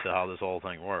wizened to how this whole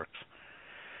thing works.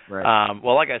 Right.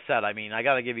 Well, like I said, I mean, I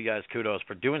got to give you guys kudos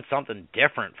for doing something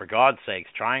different, for God's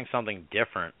sakes, trying something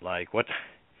different. Like, what,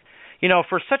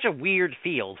 for such a weird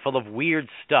field full of weird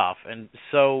stuff, and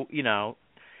so,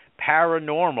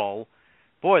 paranormal,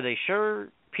 boy,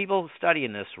 people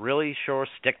studying this really sure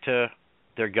stick to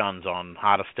their guns on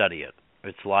how to study it.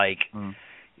 It's like,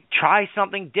 try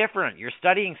something different. You're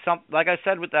studying something, like I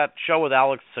said with that show with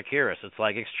Alex Tsakiris, it's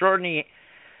like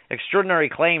extraordinary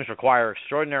claims require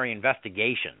extraordinary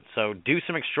investigation. So do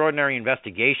some extraordinary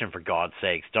investigation, for God's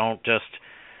sakes. Don't just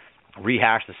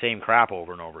rehash the same crap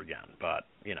over and over again. But,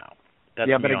 that's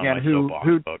but again, who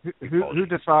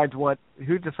decides what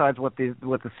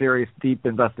the serious, deep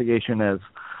investigation is?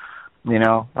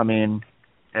 I mean,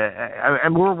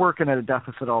 and we're working at a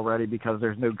deficit already because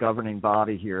there's no governing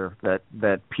body here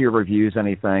that peer reviews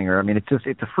anything, or, I mean, it's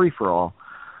a free for all,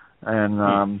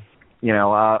 and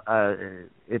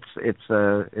it's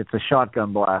a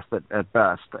shotgun blast at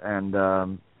best, and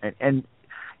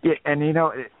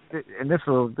this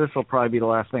will probably be the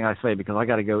last thing I say because I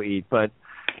got to go eat, but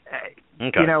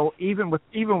okay. Even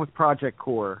with Project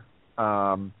Core,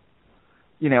 I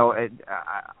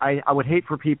would hate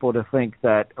for people to think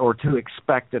that, or to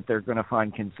expect that they're going to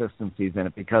find consistencies in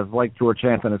it, because like George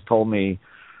Hansen has told me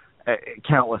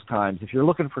countless times, if you're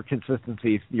looking for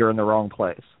consistencies, you're in the wrong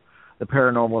place. The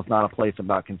paranormal is not a place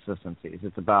about consistencies.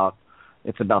 It's about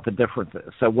the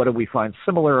differences. So what do we find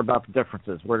similar about the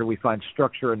differences? Where do we find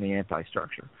structure and the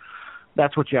anti-structure?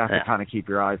 That's what you have to kind of keep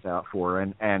your eyes out for.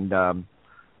 And I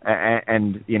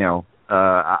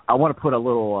want to put a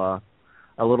little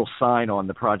sign on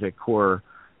the Project Core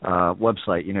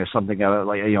website. Something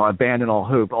like abandon all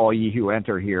hope, all ye who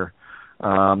enter here,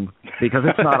 because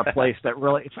it's not a place that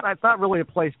really it's not really a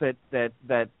place that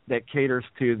caters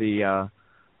to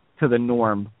the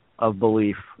norm of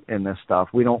belief in this stuff.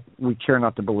 We care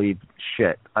not to believe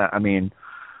shit. I mean,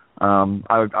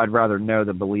 I'd rather know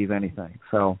than believe anything.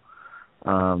 So,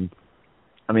 I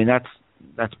mean,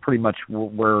 that's pretty much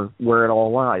where it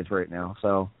all lies right now.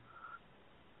 So,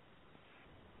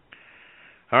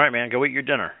 all right, man, go eat your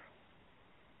dinner.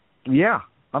 Yeah,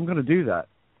 I'm going to do that.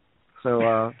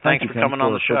 So, thanks for coming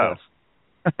on the show.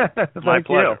 My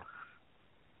pleasure.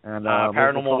 And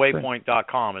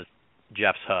ParanormalWaypoint.com is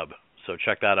Jeff's hub, so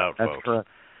check that out, folks. That's correct.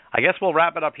 I guess we'll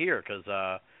wrap it up here because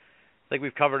I think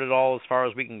we've covered it all as far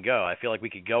as we can go. I feel like we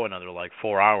could go another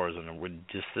 4 hours, and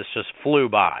this just flew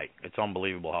by. It's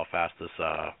unbelievable how fast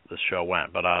this show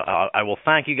went. But I will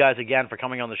thank you guys again for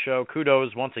coming on the show.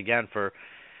 Kudos once again for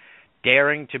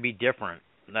daring to be different.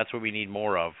 And that's what we need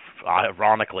more of.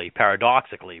 Ironically,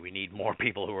 paradoxically, we need more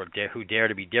people who dare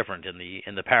to be different in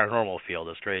the paranormal field.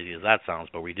 As crazy as that sounds,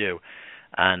 but we do.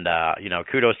 And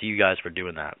kudos to you guys for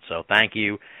doing that. So thank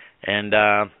you. And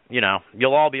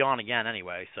you'll all be on again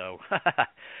anyway. So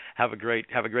have a great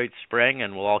spring,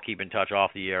 and we'll all keep in touch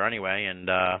off the air anyway. And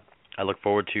I look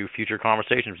forward to future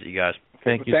conversations with you guys.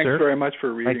 Thank you, Thanks sir. very much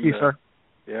for reading. Thank you, sir.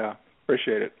 Yeah,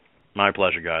 appreciate it. My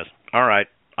pleasure, guys. All right,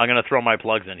 I'm going to throw my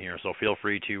plugs in here, so feel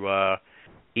free to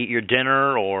eat your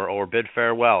dinner or bid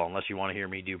farewell, unless you want to hear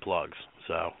me do plugs.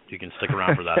 So you can stick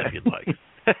around for that if you'd like.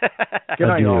 Good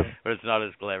night, y'all. But it's not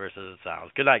as glamorous as it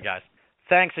sounds. Good night, guys.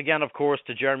 Thanks again, of course,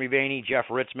 to Jeremy Vaeni, Jeff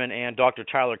Ritzman, and Dr.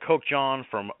 Tyler Kochjon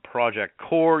from Project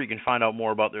Core. You can find out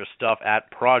more about their stuff at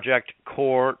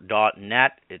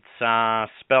projectcore.net. It's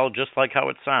spelled just like how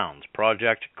it sounds,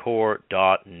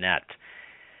 projectcore.net.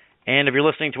 And if you're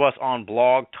listening to us on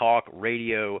Blog Talk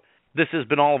Radio, this has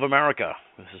been All of America.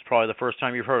 This is probably the first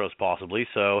time you've heard us, possibly,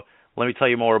 so let me tell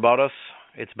you more about us.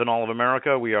 It's been All of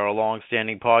America. We are a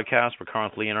long-standing podcast. We're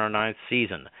currently in our 9th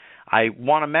season. I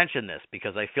want to mention this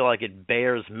because I feel like it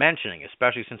bears mentioning,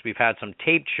 especially since we've had some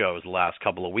taped shows the last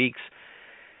couple of weeks,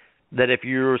 that if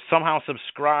you're somehow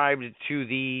subscribed to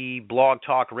the Blog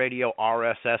Talk Radio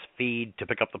RSS feed to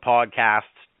pick up the podcasts,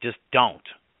 just don't,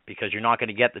 because you're not going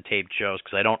to get the taped shows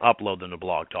because I don't upload them to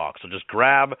Blog Talk. So just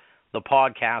grab the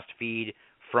podcast feed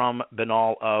from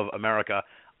Binnall of America.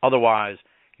 Otherwise,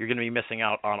 you're going to be missing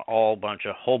out on a whole bunch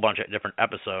of different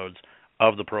episodes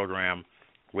of the program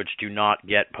which do not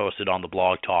get posted on the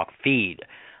Blog Talk feed.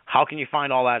 How can you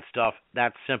find all that stuff?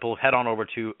 That's simple. Head on over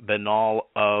to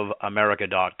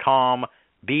binnallofamerica.com,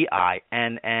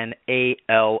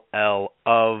 BINNALL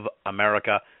of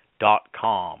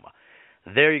America.com.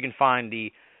 There you can find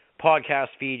the podcast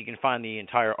feed. You can find the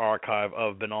entire archive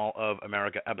of Binnall of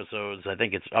America episodes. I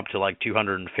think it's up to like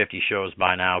 250 shows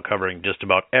by now, covering just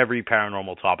about every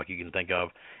paranormal topic you can think of,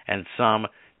 and some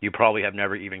you probably have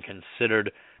never even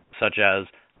considered, such as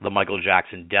the Michael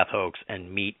Jackson death hoax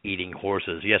and meat-eating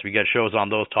horses. Yes, we got shows on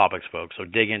those topics, folks, so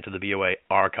dig into the BOA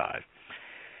archive.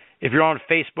 If you're on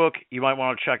Facebook, you might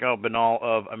want to check out Binnall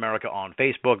of America on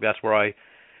Facebook. That's where I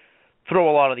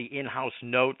throw a lot of the in-house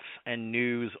notes and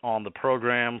news on the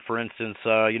program. For instance,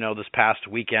 this past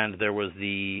weekend there was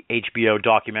the HBO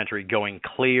documentary Going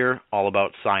Clear, all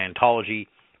about Scientology.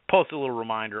 Posted a little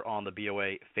reminder on the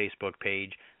BOA Facebook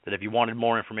page that if you wanted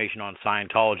more information on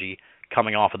Scientology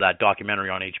coming off of that documentary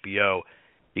on HBO,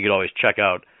 you could always check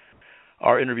out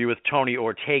our interview with Tony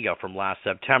Ortega from last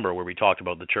September, where we talked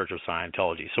about the Church of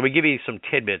Scientology. So we give you some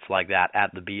tidbits like that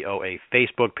at the BOA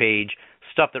Facebook page,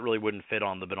 stuff that really wouldn't fit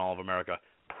on the Binnall of America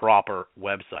proper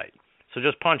website. So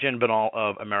just punch in Binnall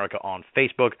of America on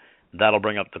Facebook. That'll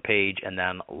bring up the page, and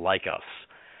then like us.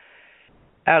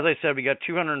 As I said, we got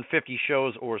 250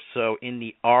 shows or so in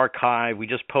the archive. We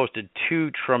just posted 2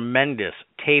 tremendous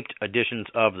taped editions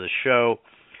of the show,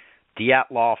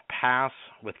 Dyatlov Pass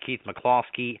with Keith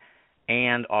McCloskey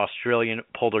and Australian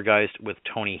Poltergeist with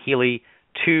Tony Healy.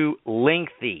 2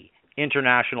 lengthy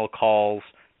international calls,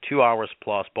 2 hours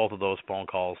plus, both of those phone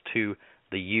calls to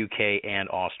the UK and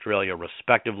Australia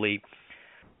respectively.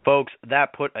 Folks,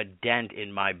 that put a dent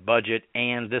in my budget,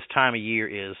 and this time of year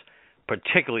is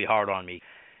particularly hard on me.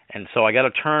 And so I got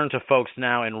to turn to folks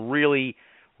now and really,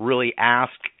 really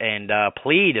ask and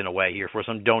plead in a way here for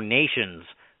some donations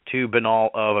to Binnall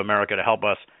of America to help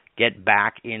us get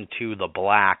back into the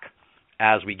black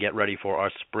as we get ready for our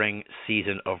spring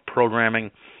season of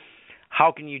programming.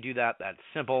 How can you do that? That's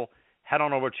simple. Head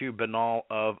on over to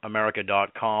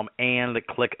binnallofamerica.com and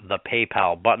click the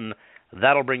PayPal button.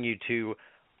 That'll bring you to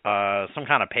some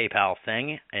kind of PayPal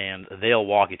thing, and they'll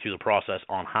walk you through the process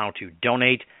on how to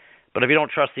donate. But if you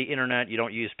don't trust the internet, you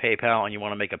don't use PayPal, and you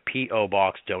want to make a P.O.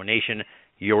 Box donation,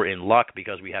 you're in luck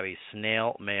because we have a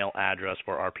snail mail address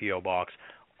for our P.O. Box,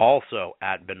 also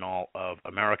at Binnall of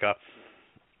America.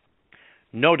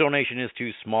 No donation is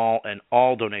too small, and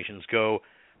all donations go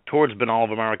towards Binnall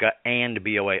of America and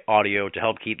BOA Audio to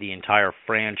help keep the entire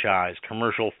franchise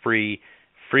commercial-free,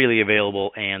 freely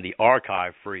available, and the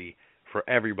archive free for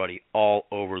everybody all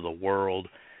over the world.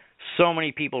 So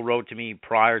many people wrote to me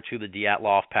prior to the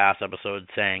Dyatlov Pass episode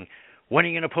saying, when are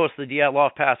you going to post the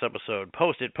Dyatlov Pass episode?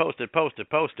 Post it, post it, post it,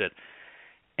 post it.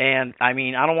 And, I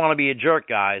mean, I don't want to be a jerk,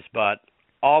 guys, but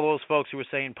all those folks who were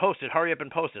saying, post it, hurry up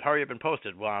and post it, hurry up and post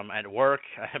it. Well, I'm at work,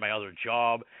 I have my other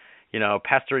job,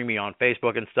 pestering me on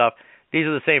Facebook and stuff. These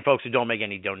are the same folks who don't make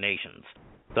any donations.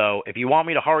 So if you want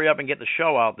me to hurry up and get the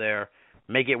show out there,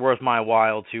 make it worth my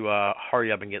while to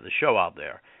hurry up and get the show out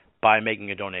there by making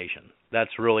a donation.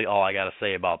 That's really all I got to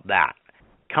say about that.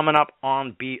 Coming up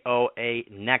on BOA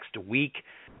next week,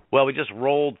 well, we just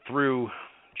rolled through,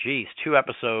 2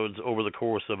 episodes over the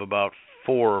course of about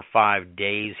 4 or 5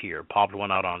 days here. Popped one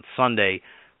out on Sunday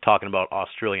talking about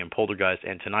Australian Poltergeist,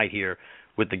 and tonight here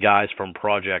with the guys from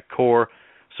Project Core.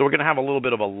 So we're going to have a little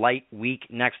bit of a light week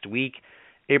next week.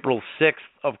 April 6th,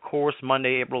 of course,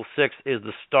 Monday, April 6th, is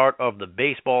the start of the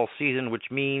baseball season, which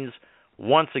means,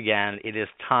 once again, it is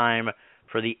time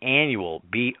for the annual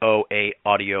BOA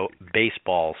Audio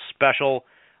Baseball Special.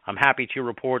 I'm happy to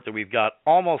report that we've got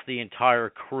almost the entire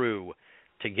crew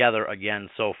together again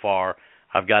so far.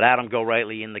 I've got Adam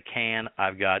Gorightly in the can.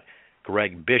 I've got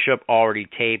Greg Bishop already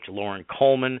taped, Lauren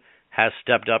Coleman, has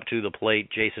stepped up to the plate.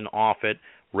 Jason Offutt,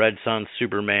 Red Sun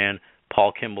Superman,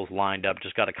 Paul Kimball's lined up.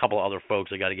 Just got a couple other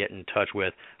folks I got to get in touch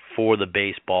with for the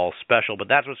baseball special. But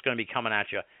that's what's going to be coming at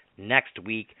you next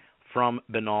week from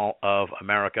Binnall of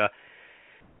America.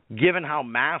 Given how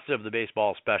massive the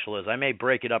baseball special is, I may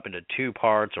break it up into 2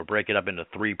 parts or break it up into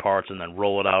 3 parts and then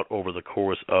roll it out over the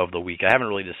course of the week. I haven't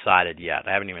really decided yet.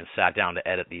 I haven't even sat down to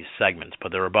edit these segments,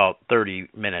 but they're about 30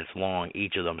 minutes long,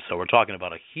 each of them. So we're talking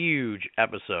about a huge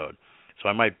episode. So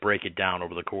I might break it down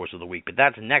over the course of the week. But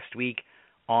that's next week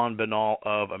on Binnall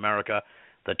of America,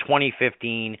 the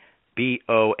 2015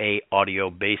 BOA Audio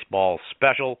Baseball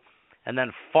Special. And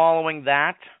then following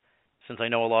that, since I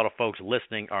know a lot of folks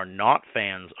listening are not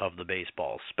fans of the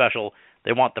baseball special,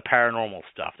 they want the paranormal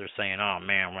stuff. They're saying, oh,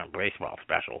 man, we're a baseball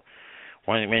special.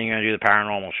 When are you going to do the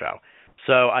paranormal show?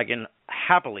 So I can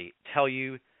happily tell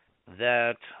you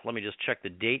that, let me just check the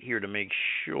date here to make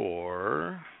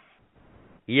sure.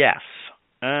 Yes.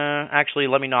 Actually,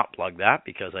 let me not plug that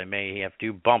because I may have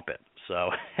to bump it.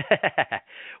 So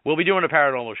we'll be doing a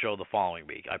paranormal show the following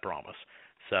week, I promise.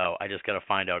 So I just got to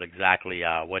find out exactly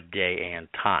what day and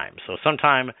time. So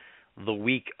sometime the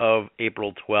week of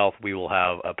April 12th, we will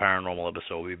have a paranormal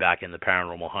episode. We'll be back in the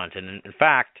paranormal hunt. And in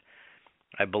fact,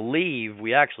 I believe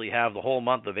we actually have the whole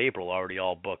month of April already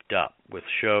all booked up with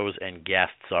shows and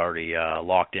guests already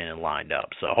locked in and lined up.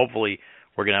 So hopefully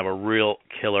we're going to have a real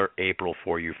killer April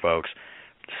for you folks,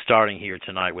 starting here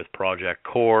tonight with Project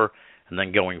Core and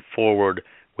then going forward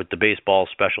with the baseball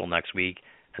special next week,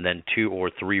 and then 2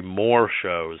 or 3 more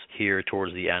shows here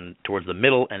towards the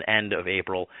middle and end of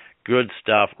April. Good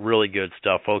stuff, really good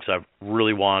stuff. Folks I've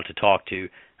really wanted to talk to,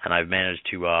 and I've managed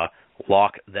to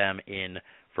lock them in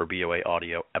for BOA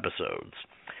Audio episodes.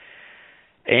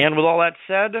 And with all that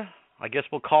said, I guess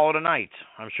we'll call it a night.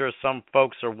 I'm sure some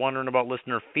folks are wondering about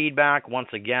listener feedback. Once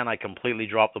again, I completely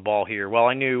dropped the ball here. Well,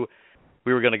 I knew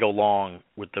we were going to go long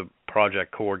with the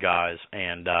Project Core guys,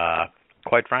 and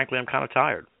quite frankly, I'm kind of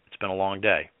tired. It's been a long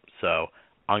day, so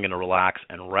I'm going to relax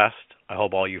and rest. I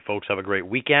hope all you folks have a great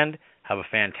weekend. Have a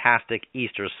fantastic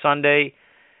Easter Sunday.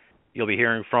 You'll be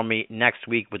hearing from me next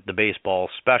week with the baseball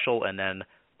special, and then,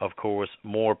 of course,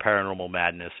 more paranormal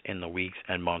madness in the weeks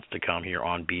and months to come here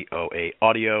on BOA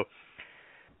Audio.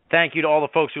 Thank you to all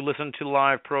the folks who listen to the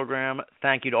live program.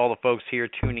 Thank you to all the folks here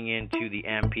tuning in to the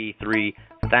MP3.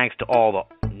 Thanks to all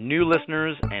the new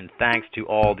listeners, and thanks to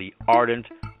all the ardent,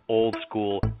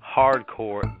 old-school,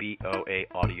 hardcore BOA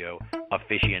Audio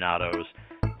aficionados.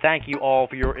 Thank you all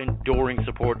for your enduring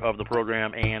support of the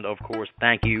program, and, of course,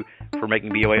 thank you for making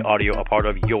BOA Audio a part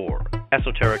of your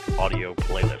esoteric audio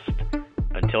playlist.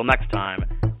 Until next time,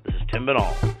 this is Tim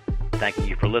Binnall, thanking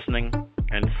you for listening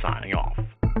and signing off.